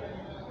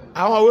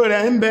àwọn òwe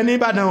rẹ̀ ń bẹ ní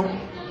Ìbàdàn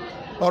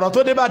ọ̀rọ̀ tó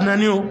dé Ìbàdàn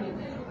ni o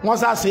wọ́n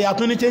sáṣe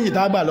atúní change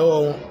tá a gbà lọ́wọ́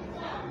wọn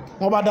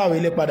wọ́n bá dáwọ̀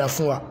ilé padà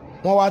fún wa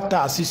wọ́n wá tà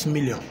 6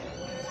 million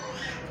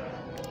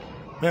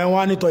ẹ̀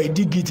wọ́n á nítọ̀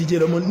ìdígi ti jẹ́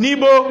lọ́mọ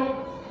níbo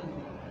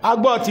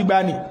agbọ́ ti gbà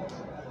ní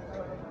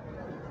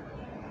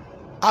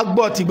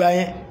agbọ́ ti gbà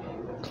yẹn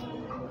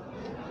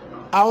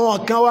àwọn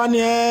kan wá ní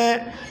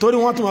torí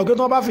wọ́n ti mọ̀ pé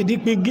tí wọ́n bá fìdí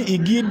pin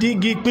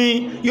igi pin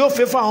yóò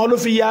fẹ́ fáwọn ló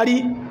fi yarí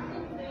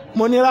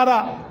mo ní rárá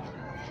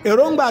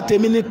èròǹgbà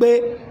tèmi ni pé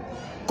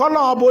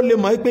kọ́lọ́wọ́n bó lè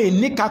mọ̀ pé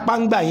ìníkápá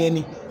ń gbà yẹn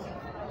ni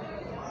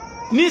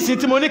ní ìsìn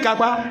tí mo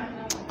níkápá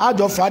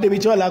àjọ fà á débi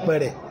tí wọ́n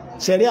lápẹ̀rẹ̀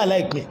ṣẹ̀rí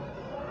aláìpín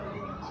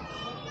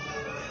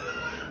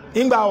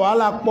nígbà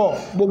wàhálà pọ̀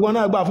gbogbo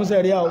náà gbà fún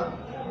ṣẹ̀rí o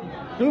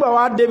nígbà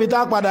wàá débi tá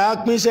a padà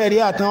pín ṣẹ̀rí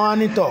àtàwọn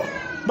anítọ̀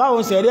báwo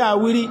ṣẹ̀rí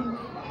àwírí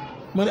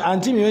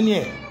àǹtí mi ó ní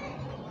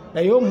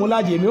ẹ̀ yóò mú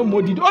lájì èmi ó mú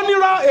òdìdí ó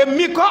nírọ́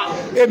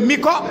èmi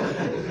kọ́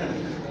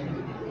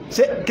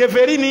ṣe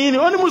kèfèrí ni yín ni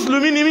ó ní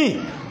mùsùlùmí ni mí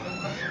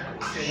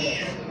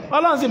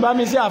ọlọ́run sì bá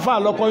mi sí àfáà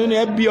lọ́kọ yín ni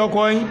ẹ bí ọkọ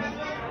yín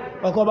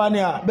ọkọ bá ní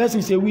bẹ́ẹ̀ sì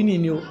ṣe wí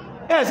ni o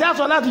sí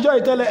àṣọ látijọ́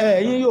ìtẹ́lẹ̀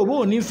ẹ̀yìn yóò bó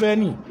ní fẹ́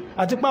ni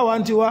àti páwa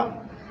ń tiwa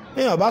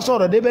èèyàn bá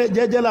sọ̀rọ̀ débẹ̀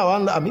jẹ́jẹ́ làwa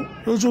ń lọ àbí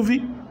ló tún fi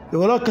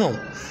ìwọlọ́kàn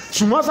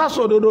ṣùgbọ́n sásọ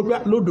òdodo pé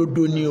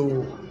lódodo ni o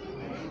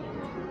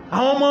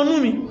àwọn ọmọ inú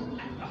mi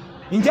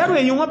ìjẹ́rù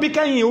èyí wọ́n bí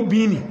kẹ́yìn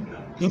obìnrin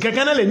ní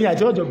kẹ́kẹ́ náà lè ní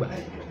àjọ ọjọ́gbà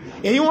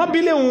èyí wọ́n bí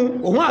léhun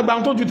òun àgbà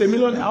tó ju tèmi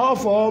lọ́nà àwọn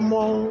ọ̀fọ̀ ọmọ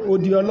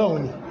odi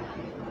ọlọ́run ni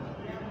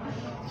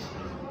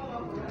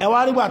ẹ wá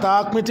rí gbàtà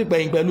pín ti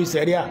pẹ̀yìn pẹ̀lú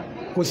sẹ̀ríà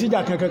kò síjà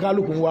kankan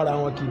kálukú ń wára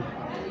wọn kiri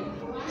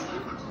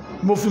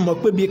mo fi mọ̀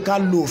pé bí ká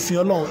lo òfin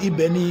ọlọ́run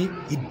ibẹ̀ ní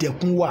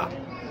ìdẹ̀kùn wà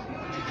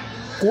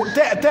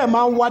tẹ́ ẹ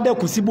máa ń wá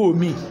dẹ́kun síbò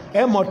mi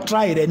ẹ mọ̀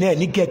try rẹ̀ náà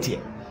ní gẹ̀tì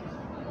ẹ̀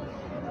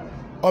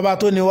ọba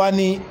tó ní wá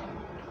ní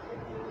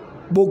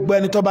gbogbo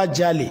ẹni tó bá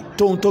jalè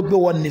tóun tó gbé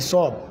wọn ní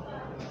sọ́ọ̀bù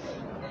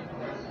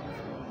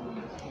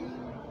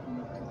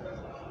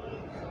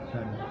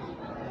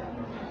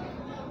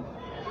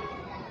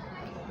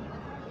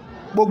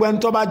gbogbo ẹni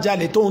tó bá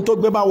jalè tóun tó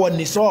gbé bá wọn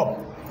ní sọ́ọ̀bù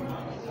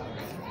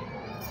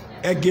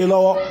ẹ gé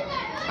lọ́wọ́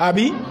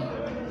àbí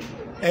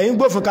ẹ̀yin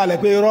gbófin kalẹ̀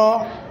pé irọ́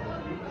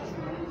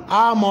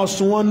a mọ̀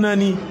sun wọn náà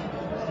ni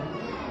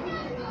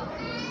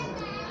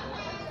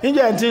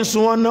níjẹ́ tí ń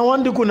sun wọn náà wọ́n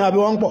dínkù nàbí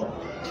wọ́n pọ̀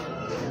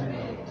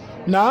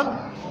náà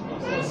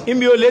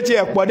ibi olè ti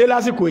ẹ̀pọ̀ dé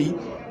lásìkò yìí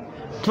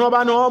tí wọ́n bá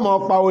ní wọ́n mọ̀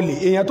pa olè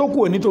èèyàn tó kù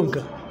ò ní tó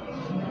nǹkan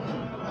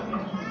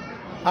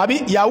àbí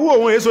ìyàwó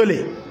òun èso lè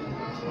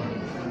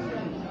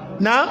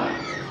náà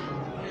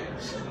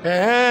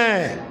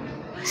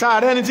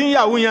sáàrẹ́ ni tí ń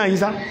yàwó yàn yìí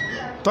sá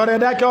tọrẹ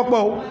dákẹ́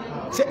ọ̀pọ̀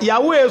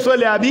ìyàwó èso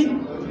lè àbí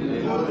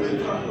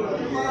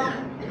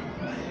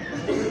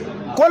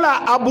kólà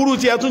aburú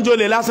tí ẹtún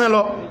jolè lásán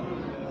lọ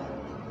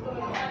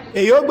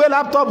èyí ó gbé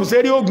láptọ́pù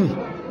sérí ogun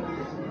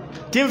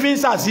tí ń fi ń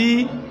sà sí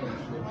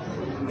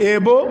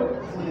èèbó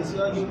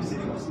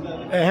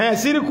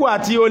síríkù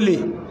àti olè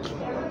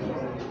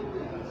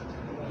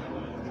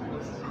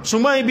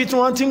ṣùgbọ́n ibi tí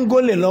wọ́n ti ń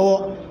gólè lọ́wọ́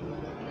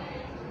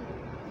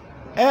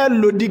ẹ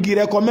lò dígì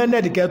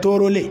recommended kẹ tó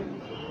rólè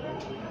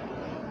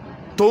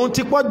tòun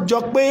ti pọ́ jọ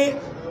pé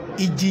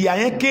ìjìyà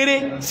yẹn kéré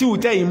sí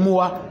ìwùtẹ́ ìmú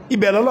wa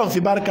ibẹ̀ lọ́lọ́run fi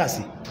bárkà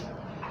sí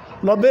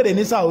lọ bèèrè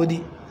ní Saudi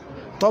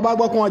tó bá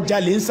gbọ́ kí wọ́n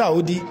jalè ní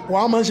Saudi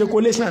wọ́n máa ń ṣe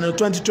collation ní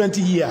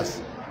 20 years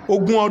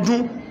ogún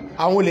ọdún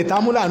àwọn olè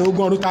támúlà ní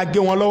ogún ọdún ká gé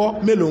wọn lọ́wọ́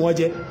mélòó wọn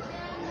jẹ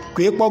kò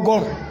é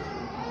pọ́gọ́rùn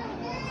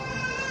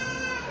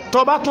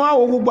tó bá tún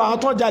àwọn gbogbo àwọn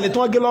tó jalè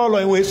tó gé lọ́wọ́ lọ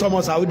ìwọ̀n èso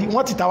ọmọ Saudi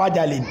wọ́n ti tàwa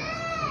jalè ní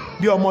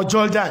bí ọmọ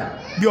Jordan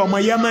bí ọmọ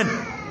Yemen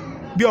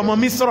bí ọmọ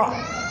Misra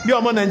bí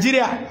ọmọ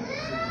Nigeria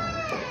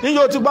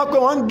níjọ́ tí gbọ́ pé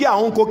wọ́n ń gé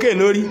àwọn kókè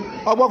lórí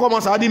ọgbọ́kọ́ ọmọ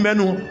Saudi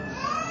mẹ́nu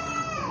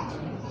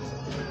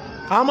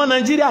àwọn ọmọ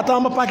Nigeria àtàwọn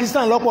ọmọ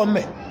Pakistan lọ́pọ̀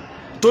mẹ́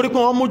torí pé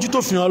wọ́n mójútó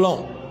òfin Ọlọ́run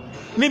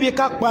níbi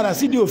ká padà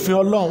sídi òfin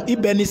Ọlọ́run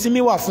ibẹ̀ ni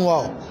sinmi wà fún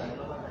wa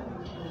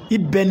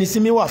ibẹ̀ ni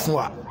sinmi wà fún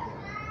wa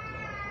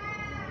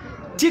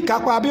tí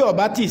kápá bí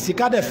ọba tí ìsí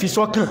kádẹ̀ fi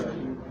sọ́kàn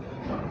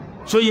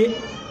sóye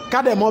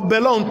kádẹ̀ mọ́ bẹ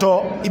lọ́hùn tọ́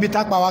ibi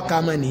tápá wa ká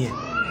mọ́ nìyẹn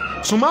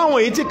ṣùgbọ́n àwọn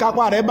èyí tí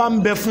kápá rẹ̀ bá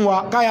ń bẹ fún wa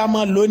káyà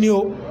máa lò ní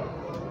o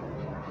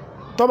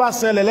tó bá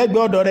ṣẹlẹ̀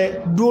lẹ́gbẹ̀ẹ́ ọ̀dọ̀ rẹ̀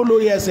dúró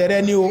lórí ẹsẹ̀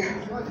rẹ̀ ní o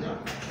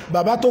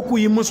bàbá tó kú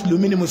yìí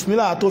mùsùlùmí ni mùsùlùmí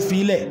làá tó fi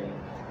ilẹ̀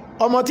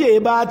ọmọ tí èyí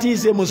bá ti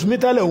ṣe mùsùlùmí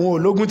tẹ́lẹ̀ òun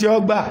ológun tí ó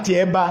gbà tí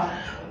ẹ bá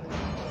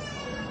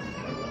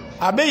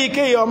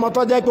àbẹ́yìíkéyìí ọmọ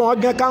tó jẹ́ pé wọ́n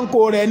gẹ́ káńkó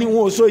rẹ̀ ní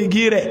wọn ò so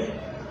igi rẹ̀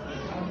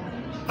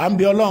à ń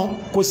bí Ọlọ́run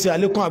kó ṣe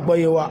àlékún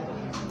àgbọ́yé wa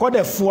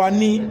kọ́dẹ̀ fún wa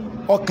ní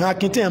ọkàn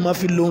akin tí ẹ̀ máa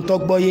fi lóhun tó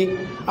gbọ́yé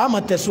a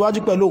máa tẹ̀síwájú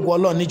pẹ̀lú ògùn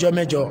Ọlọ́run níjọ́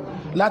mẹ́jọ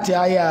láti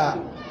àyà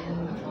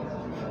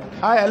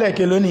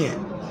lẹ́ẹ̀kẹ́ lónìí ẹ̀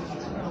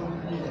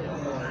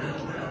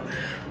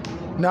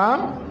náà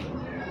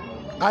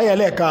àyà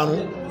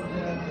lẹ́ẹ̀karùn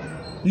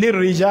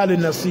lirrijali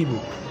nasibu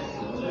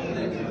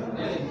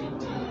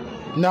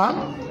náà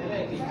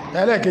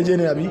ẹlẹ́ẹ̀keje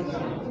ni àbí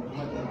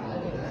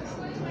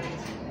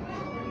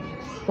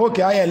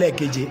ókè àyà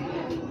lẹ́ẹ̀keje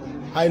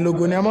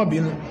àìlògùn ni a mọ́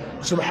bínú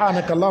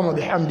subhanaka allahumma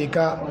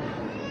bihamdika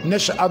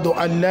nashhadu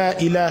an la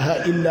ilaha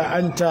illa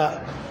anta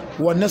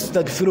wa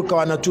nastaghfiruka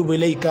wa natubu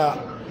ilayka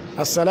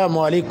assalamu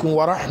alaikum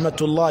wa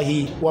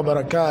rahmatullahi wa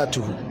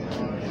barakatuhu